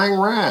weird flying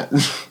rat.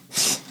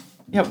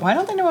 Yeah, why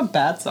don't they know what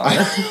bats are?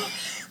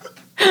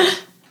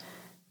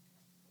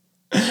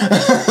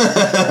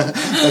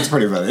 That's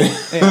pretty funny.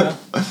 Yeah.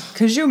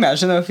 Could you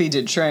imagine though if he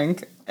did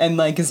shrink and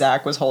like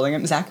Zach was holding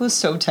him? Zach was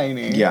so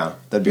tiny. Yeah,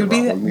 that'd be He a would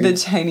be problem. the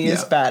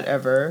tiniest Yeah. bat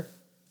ever.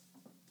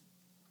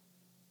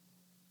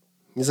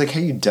 He's like,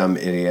 hey, you dumb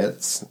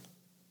idiots.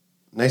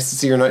 Nice to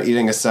see you're not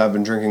eating a sub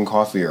and drinking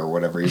coffee or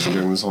whatever you've been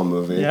doing this whole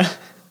movie. Yeah.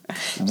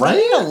 Right?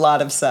 They ate a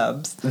lot of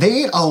subs.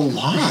 They ate a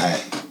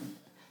lot.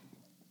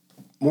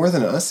 More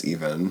than us,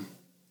 even.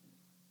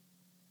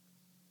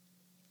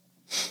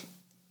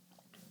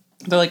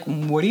 They're like,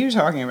 what are you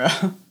talking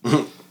about?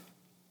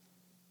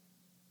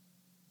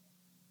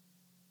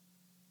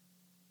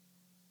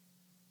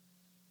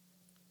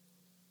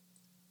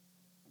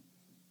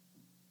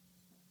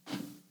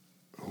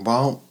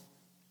 Well,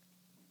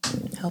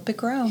 Help it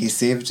grow. he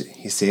saved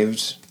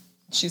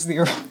She's the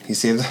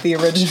the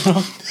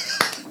original.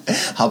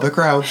 help it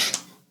grow.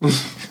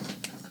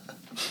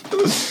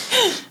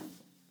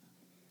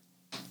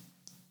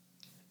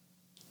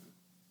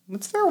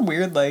 What's their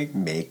weird like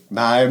Make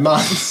my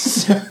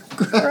monster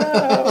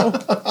grow.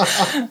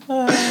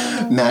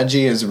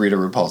 Maggie is Rita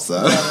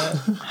Repulsa.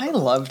 I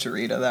loved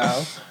Rita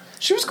though.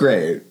 She was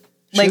great.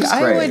 She Like was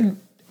I great. would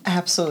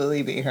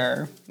absolutely be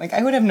her. Like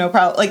I would have no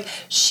problem. Like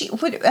she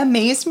what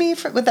amazed me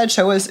with that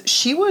show is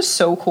she was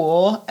so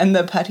cool and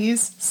the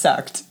putties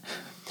sucked.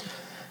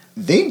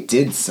 They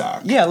did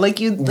suck. Yeah, like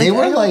you. Like, They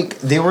were I don't- like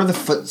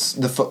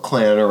the Foot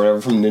Clan or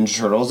whatever from Ninja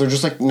Turtles. They're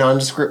just like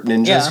nondescript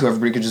ninjas Yeah. who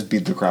everybody could just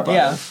beat the crap out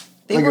yeah. of.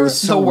 They Like, it were was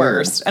so the weird.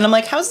 worst, and I'm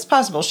like, "How's this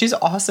possible? She's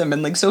awesome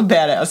and like so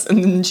badass,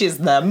 and then she's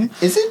them."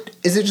 Is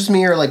it just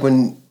me or like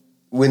when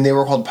they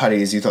were called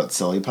putties, you thought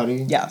silly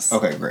putty? Yes.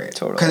 Okay, great.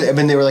 Totally. Because I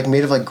mean they were like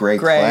made of like gray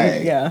Gray,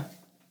 clay. yeah.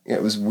 Yeah,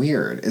 it was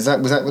weird. Was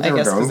that what they I were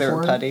guess going because they for?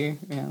 were putty.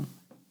 Yeah.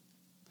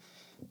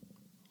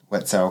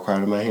 Wet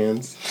sauerkraut in my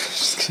hands.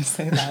 Just gonna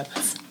say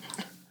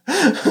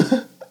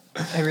that.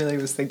 I really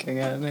was thinking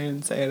it and I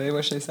didn't say it. I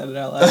wish I said it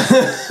out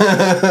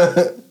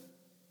loud.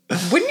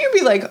 Wouldn't you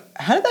be like,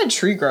 how did that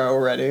tree grow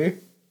already?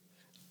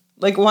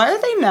 Like, why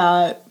are they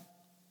not?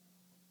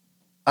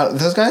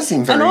 Those guys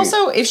seem very And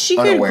also, if she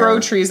could unaware. grow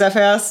trees that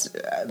fast,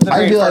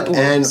 I'd be like,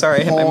 and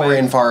sorry, I hit my whole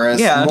mic. rainforest.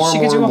 Yeah, more, she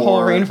could more, do a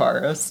whole more.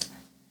 rainforest.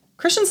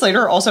 Christian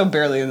Slater also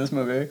barely in this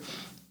movie.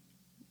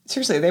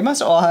 Seriously, they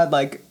must all had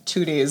like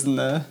 2 days in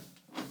the.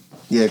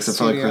 Yeah, except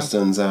for like Studio.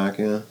 Krista and Zach.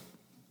 Yeah.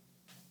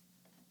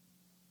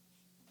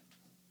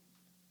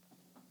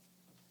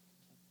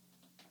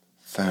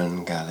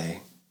 Fern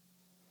Gully.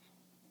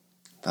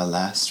 The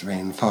Last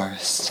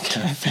Rainforest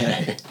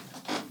Cafe.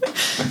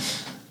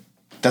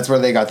 That's where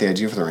they got the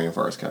idea for the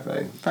Rainforest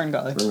Cafe. Fern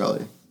Gully. Fern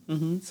Gully.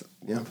 Mm-hmm. So,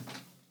 yeah.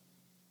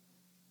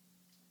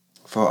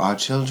 For our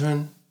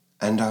children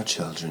and our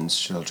children's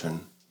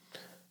children.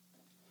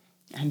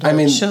 And I our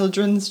mean-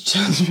 children's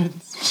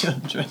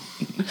children.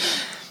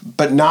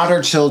 But not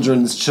our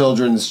children's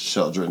children's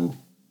children.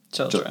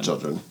 Children.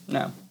 Children.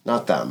 No.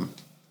 Not them.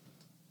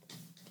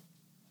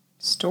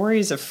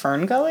 Stories of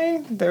Fern Gully?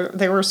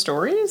 They were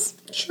stories?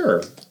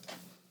 Sure.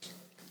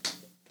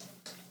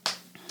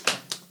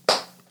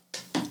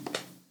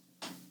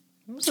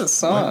 What was this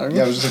song?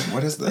 Yeah, I was just like,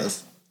 what is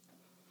this?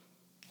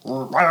 I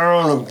don't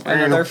know.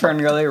 Another Fern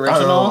Gully I don't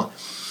original? know.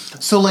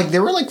 So, like,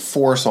 there were like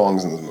 4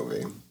 songs in this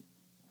movie.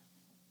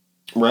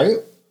 Right?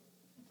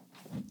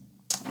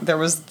 There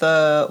was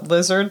the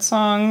Lizard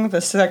song,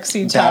 the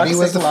Sexy Toxic Batty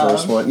was the Love.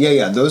 first one.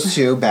 Yeah, those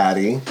two,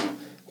 Batty.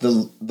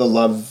 The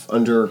Love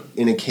Under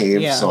in a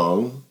Cave Yeah.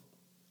 song.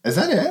 Is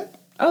that it?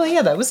 Oh,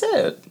 yeah, that was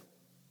it.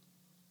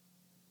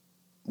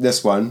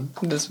 This one.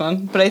 This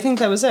one. But I think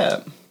that was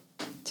it.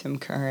 Tim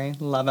Curry.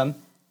 Love him.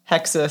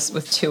 Hexus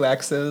with 2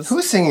 X's. Who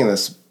was singing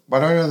this? Why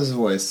do I know this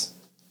voice?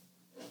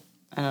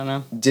 I don't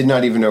know. Did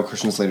not even know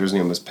Christian Slater's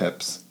name was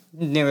Pips.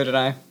 Neither did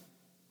I.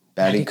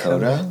 Batty Batty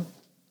Coda. Coda?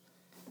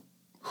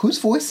 Whose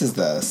voice is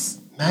this?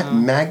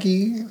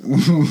 Maggie?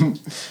 Who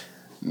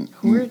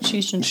were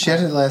Cheech and She had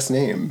a last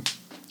name.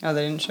 Oh,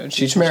 they didn't show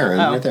Cheech Marin,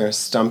 Oh. right there.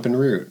 Stump and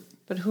Root.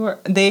 But who are...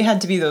 They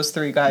had to be those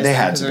 3 guys. They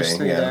had because to there's be,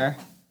 3 yeah. there.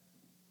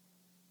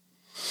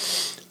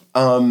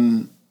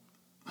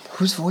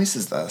 Whose voice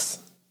is this?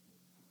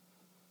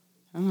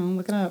 I don't know.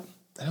 Look it up.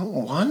 I don't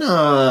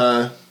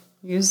wanna.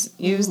 Use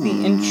the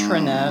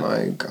intranet. Oh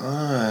my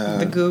god.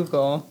 The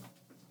Google.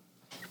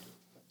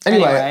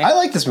 Anyway, Anyway. I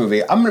like this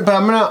movie. I'm gonna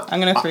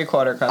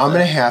 3/4 cut I'm it.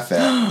 gonna half it.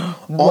 Only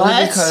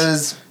What?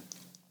 because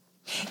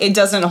It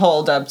doesn't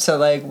hold up to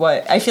like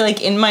what I feel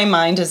like in my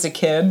mind as a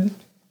kid,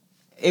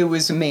 it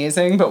was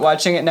amazing. But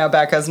watching it now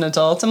back as an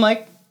adult, I'm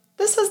like,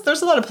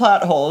 there's a lot of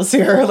plot holes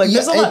here. Like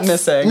there's a lot it's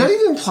missing. Not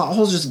even plot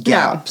holes, just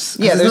gaps.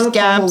 'Cause Yeah, it's there's not a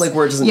plot hole, gaps. like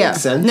where it doesn't make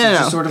sense. No, it's no,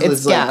 just sort of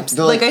it's gaps.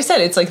 they're Like I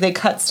said, it's like they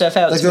cut stuff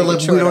out. like to they're make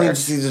like it we don't shorter. need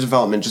to see the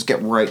development. Just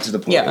get right to the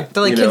point. Yeah,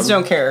 they're like you kids know?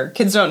 don't care.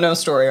 Kids don't know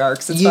story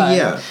arcs. It's Yeah, fine.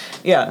 yeah.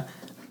 Yeah.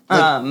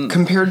 Like,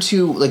 compared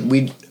to like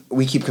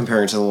we keep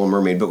comparing to the Little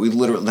Mermaid, but we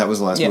literally that was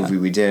the last Yeah. movie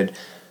we did.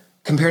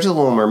 Compared to the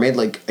Little Mermaid,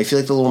 like I feel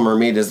like the Little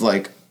Mermaid is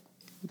like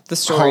The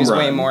story's Home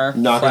run. way more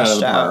Knock it out of fleshed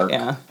the out. park.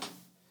 Yeah.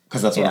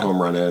 because that's what Yeah. a home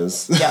run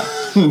is. Yeah.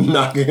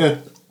 Not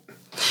good.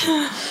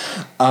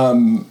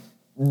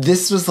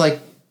 This was like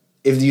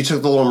if you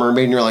took the Little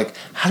Mermaid and you're like,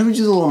 how do we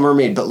do the Little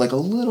Mermaid, but like a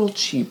little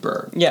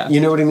cheaper? Yeah. You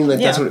know what I mean? Like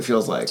that's Yeah. what it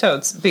feels like.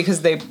 Totes,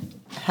 because they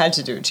had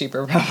to do it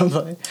cheaper,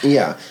 probably.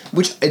 Yeah,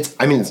 which it's.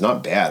 I mean, it's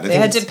not bad. They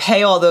had to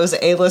pay all those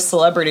A-list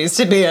celebrities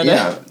to be in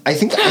Yeah, it. I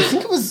think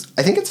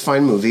it's a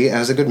fine movie. It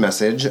has a good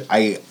message.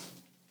 I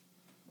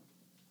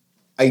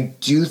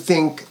do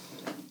think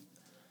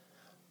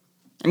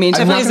I mean, it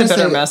I'm not definitely is a gonna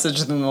better say- message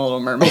than The Little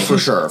Mermaid. for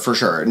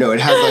sure. No, it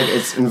has like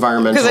it's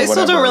environmental. Because I still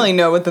don't whatever. really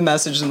know what the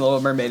message in The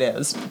Little Mermaid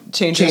is.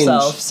 Change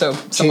yourself so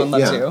someone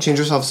loves you. Change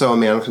yourself so a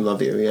man can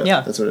love you. Yeah,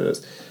 Yeah. that's what it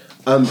is.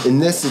 In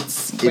this,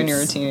 it's When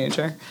you're a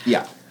teenager.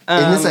 Yeah.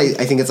 In this, I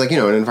think it's like,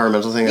 an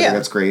environmental thing. I Yeah. think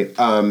that's great.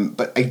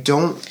 But I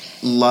don't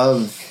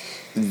love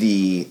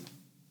the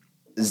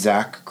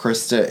Zach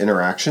Krista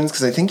interactions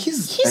because I think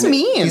he's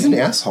mean. He's an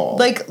asshole.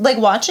 Like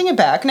watching it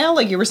back now,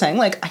 like you were saying,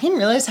 like I didn't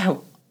realize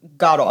how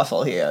god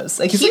awful he is.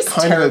 Like He's, he's like,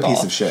 kind terrible. of a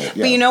piece of shit.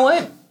 Yeah. But you know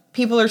what?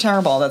 People are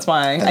terrible. That's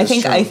why That I is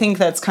think true. I think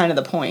that's kind of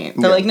the point.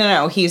 They're Yeah. like,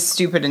 no, he's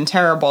stupid and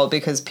terrible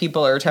because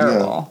people are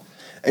terrible.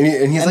 And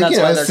he's And like,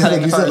 that's why they're cutting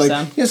like you the said, cars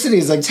like, down.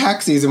 cities like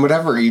taxis and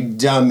whatever. You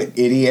dumb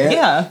idiot.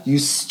 Yeah. You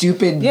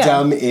stupid Yeah.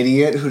 dumb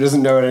idiot who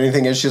doesn't know what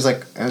anything is. She's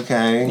like,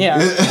 okay. Yeah.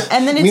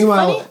 And then it's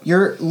meanwhile, funny-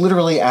 you're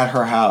literally at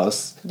her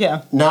house.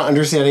 Yeah. Not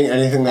understanding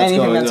anything that's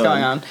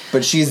going on.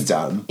 But she's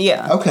dumb.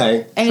 Yeah.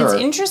 Okay. And sure.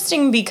 it's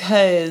interesting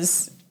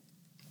because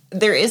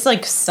there is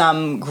like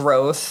some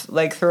growth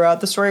like throughout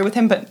the story with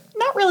him, but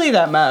not really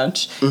that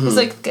much. Mm-hmm. He's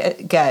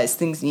like, guys,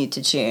 things need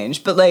to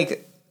change. But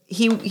like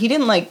he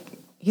didn't like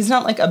he's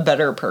not like a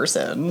better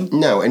person.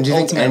 No, and do you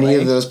think any ultimately.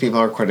 of those people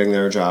are quitting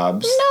their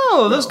jobs?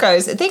 No, those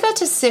guys, they got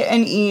to sit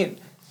and eat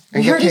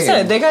and You get already paid.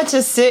 said it. They got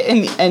to sit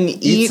and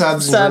eat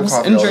subs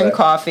and drink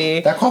coffee.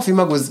 That coffee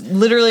mug was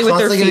Literally with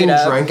their constantly feet getting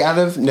up. drank out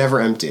of, never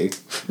empty.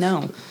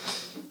 No.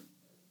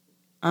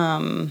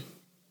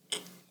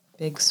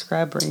 Big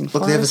scrub rainforest.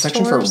 Look, they have a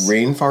section for tours.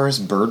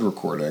 rainforest bird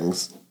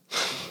recordings.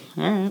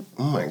 All right.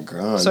 Oh my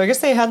god. So I guess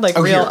they had like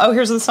Oh, real. here. Oh,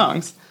 here's the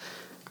songs.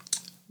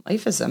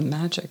 Life is a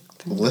magic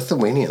thing.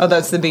 Lithuanian. Oh,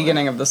 that's the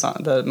beginning of the song,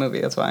 the movie.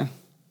 That's why.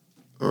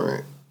 All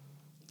right.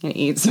 You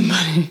eat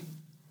somebody.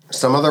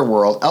 Some Other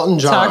World. Elton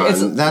John.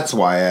 It's That's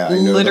why I know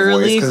the voice,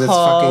 literally because it's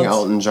called- fucking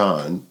Elton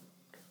John.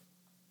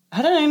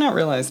 How did I not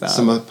realize that?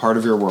 Some Other Part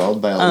of Your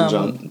World by Elton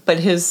John. But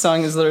his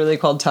song is literally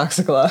called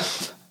Toxic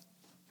Love.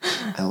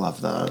 I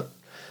love that.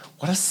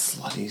 What a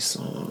slutty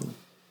song.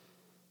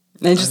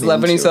 I just I'm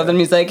love when he into saw it. them.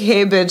 He's like,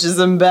 "Hey, bitches,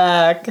 I'm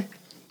back."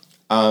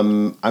 I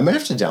might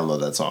have to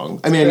download that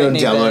song. I mean, I know Britney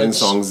downloading bitch.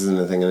 songs isn't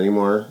a thing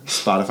anymore.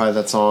 Spotify,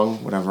 that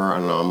song, whatever. I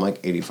don't know. I'm like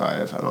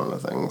 85. I don't know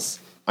things.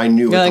 I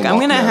knew. You're what like, the I'm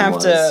gonna Walkman have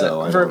was, to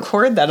so I don't-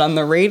 record that on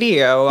the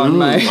radio on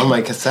my on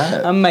my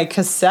cassette. on my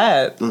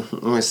cassette. On my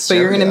But you're gonna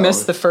stereo.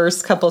 miss the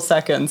first couple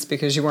seconds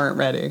because you weren't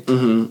ready.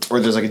 Or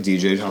there's like a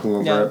DJ talking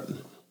over Yeah. it.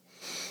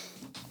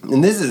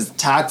 And this is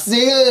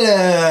Toxic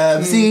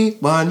Love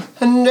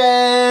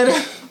C100.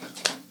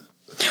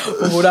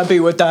 What would I be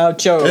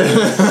without you?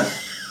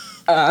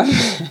 I'm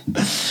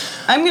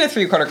gonna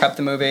 3/4 cup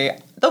the movie.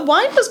 The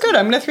wine was good.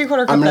 I'm gonna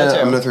 3/4 cup that too.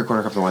 I'm gonna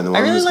 3/4 cup the wine. The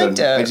wine really was liked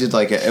good. it. I did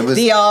like it. It was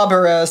The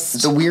Arborist.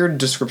 it's a weird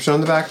description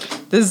on the back.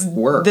 This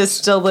worked.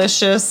 this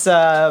delicious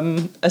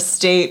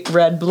estate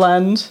red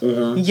blend,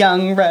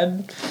 young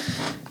red.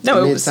 No,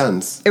 It it made was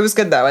sense. It was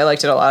good though. I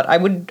liked it a lot. I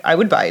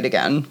would buy it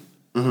again.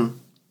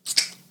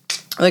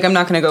 Like I'm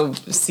not gonna go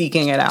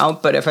seeking it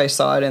out, but if I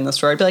saw it in the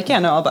store, I'd be like, yeah,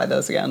 no, I'll buy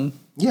those again.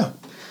 Yeah,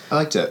 I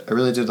liked it. I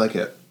really did like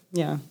it.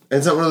 Yeah. And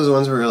it's not one of those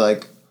ones where you're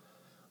like,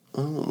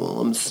 oh,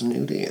 well, I'm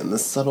snooty and the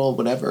subtle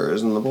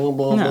whatevers and the blah,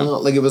 blah, No. blah.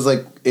 Like, it was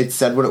like, it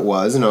said what it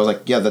was, and I was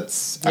like, yeah,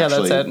 that's Yeah, that's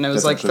actually... it. And it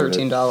was like actually what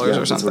 $13 or That's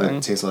what something.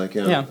 it tastes like,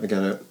 yeah. Yeah. I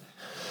get it.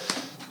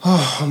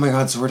 Oh my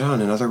god, so we're done.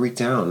 Another week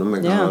down. Oh my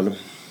Yeah. god.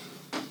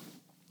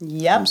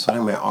 Yep. I'm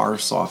sweating my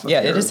arse off up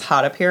Yeah, here. it is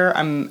hot up here.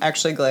 I'm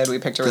actually glad we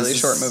picked a really This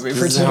short is- movie this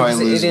for is how I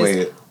today. lose It is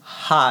weight.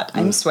 hot.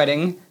 I'm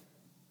sweating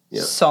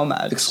Yeah. so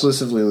much.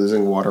 Exclusively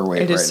losing water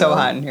weight It is right so now.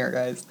 hot in here,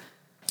 guys.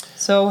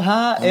 So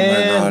hot. Oh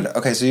my god.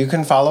 Okay, so you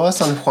can follow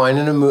us on Wine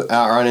and or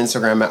on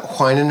Instagram at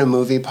Wine and a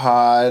Movie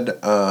Pod,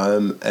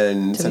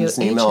 and send us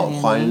an email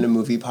at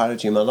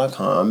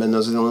wineandamoviepod@gmail.com, and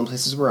those are the only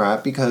places we're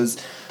at because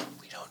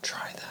we don't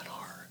try that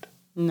hard.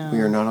 No. We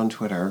are not on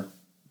Twitter.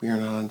 We are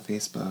not on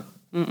Facebook.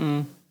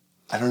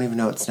 I don't even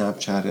know what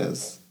Snapchat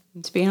is.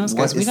 To be honest,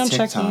 What guys, we is don't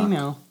check the TikTok?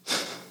 email.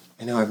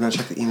 I know, I've not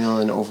checked the email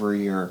in over a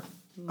year.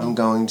 I'm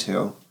going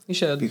to. You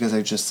should. Because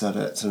I just said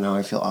it, so now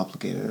I feel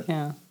obligated.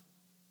 Yeah.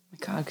 My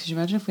God, could you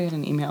imagine if we had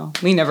an email?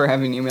 We never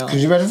have an email. Could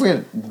you imagine if we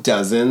had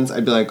dozens?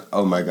 I'd be like,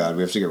 oh my god,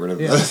 we have to get rid of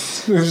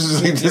this. We have to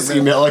just like this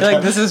email Like,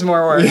 account. this is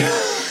more work.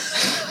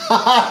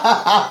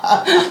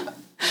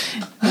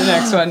 The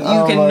next one.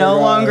 You can my no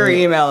God. longer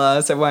email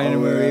us at Wine and a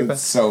Movie. It's But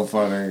so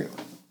funny.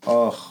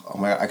 Oh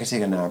my god, I could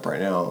take a nap right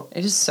now.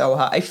 it is so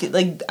hot. I feel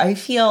like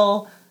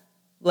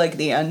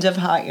the end of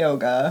hot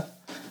yoga,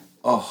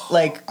 Oh,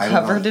 like I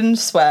covered want- in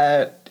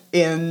sweat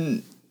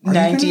in Are you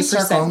gonna 90%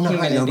 start going to hot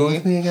humidity. yoga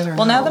with me again, or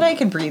Well, now no? that I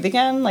can breathe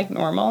again like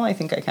normal, I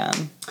think I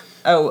can.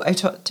 Oh,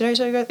 did I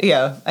tell you guys?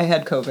 Yeah, I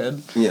had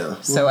COVID. Yeah.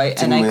 So I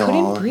Didn't we couldn't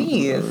all?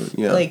 breathe.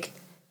 Yeah. Like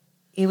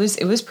it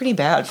was pretty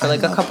bad for I like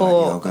a love hot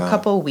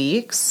couple yoga.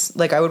 weeks.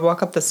 Like I would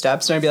walk up the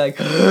steps and I'd be like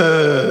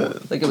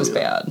like it was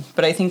bad.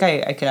 But I think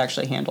I could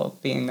actually handle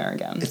being there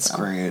again. It's so.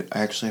 great. I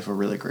actually have a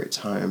really great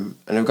time,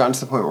 and I've gotten to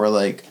the point where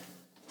like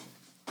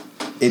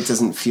it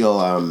doesn't feel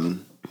like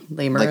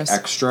Lamorous.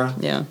 extra.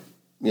 Yeah.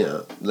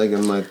 Yeah, like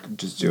I'm like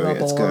just doing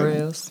it. It's good.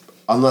 Laborious.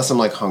 Unless I'm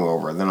like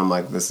hungover, then I'm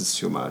like this is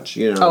too much.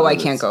 You know. Oh, I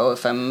Then can't it's- go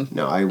if I'm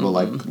No, I will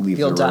like leave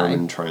You'll the room die.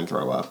 and try and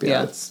throw up. Yeah,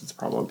 Yeah. it's a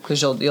problem.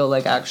 because you'll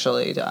like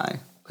actually die.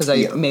 Because I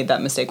Yeah. made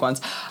that mistake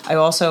once. I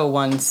also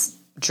once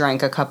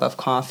drank a cup of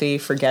coffee,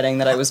 forgetting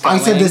that I was going. I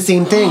said the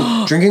same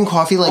thing. Drinking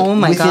coffee like Oh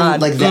my within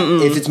God. like that.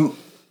 If it's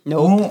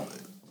Nope.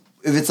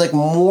 if it's like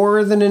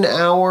more than an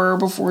hour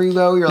before you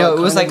go, you're No, like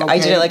it was kind like of I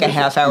did it okay. like a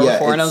half hour Yeah,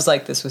 before, and I it's- was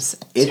like, "This was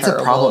It's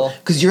terrible. a problem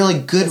because you're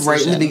like good right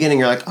in the Decision. beginning.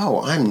 You're like,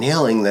 oh, I'm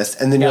nailing this,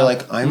 and then Yeah. you're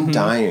like, I'm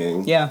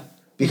dying. Yeah,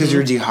 because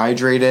you're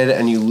dehydrated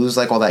and you lose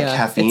like all that Yeah,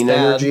 caffeine it's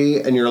bad. energy,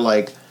 and you're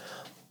like,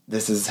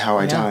 this is how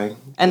I die.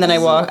 And then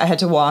I had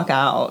to walk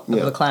out of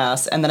Yeah. the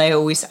class, and then I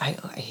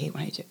hate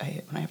when I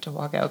hate when I have to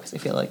walk out because I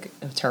feel like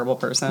a terrible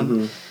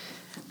person.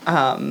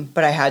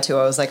 But I had to.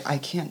 I was like, I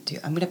can't do.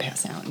 I'm gonna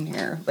pass out in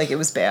here. Like it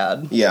was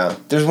bad. Yeah,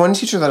 there's one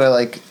teacher that I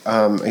like.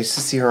 I used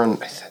to see her on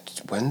I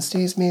think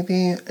Wednesdays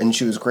maybe, and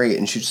she was great.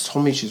 And she just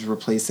told me she's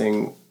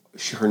replacing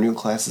her new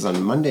classes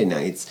on Monday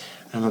nights.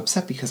 And I'm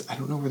upset because I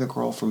don't know where the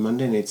girl from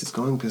Monday nights is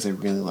going because I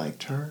really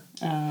liked her.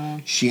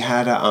 She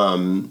had a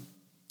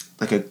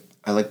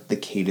I like the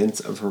cadence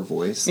of her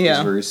voice. It Yeah.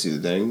 was very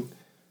soothing.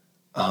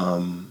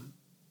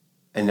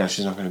 And now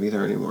she's not going to be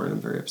there anymore, and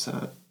I'm very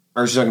upset.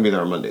 Or she's not going to be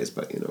there on Mondays,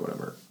 but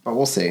whatever. But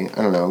we'll see.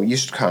 I don't know. You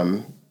should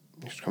come.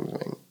 She comes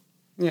coming.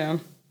 Yeah.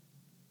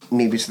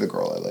 Maybe to the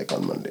girl I like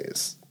on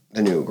Mondays.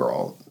 The new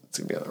girl. It's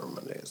going to be on her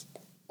Mondays.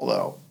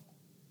 Although,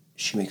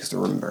 she makes the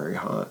room very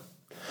hot.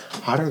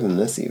 Hotter than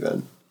this,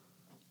 even.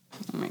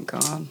 Oh, my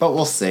God. But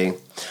we'll see.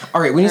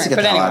 All right, we need to get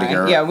the hell out of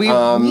here. Yeah,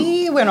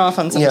 we went off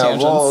on some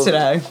tangents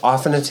today.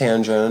 Off on a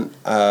tangent.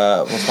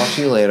 We'll talk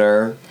to you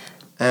later.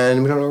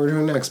 And we don't know what we're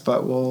doing next,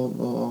 but we'll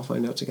all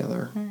find out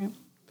together. All right.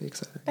 Be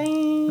excited.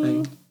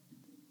 Bye.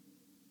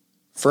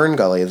 Fern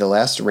Gully, The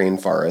Last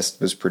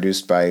Rainforest was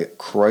produced by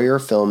Croyer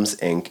Films,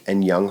 Inc.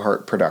 and Young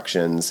Heart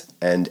Productions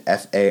and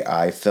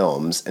FAI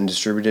Films and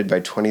distributed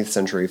by 20th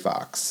Century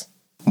Fox.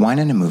 Wine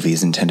and a Movie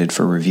is intended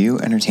for review,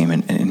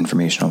 entertainment, and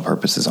informational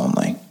purposes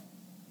only.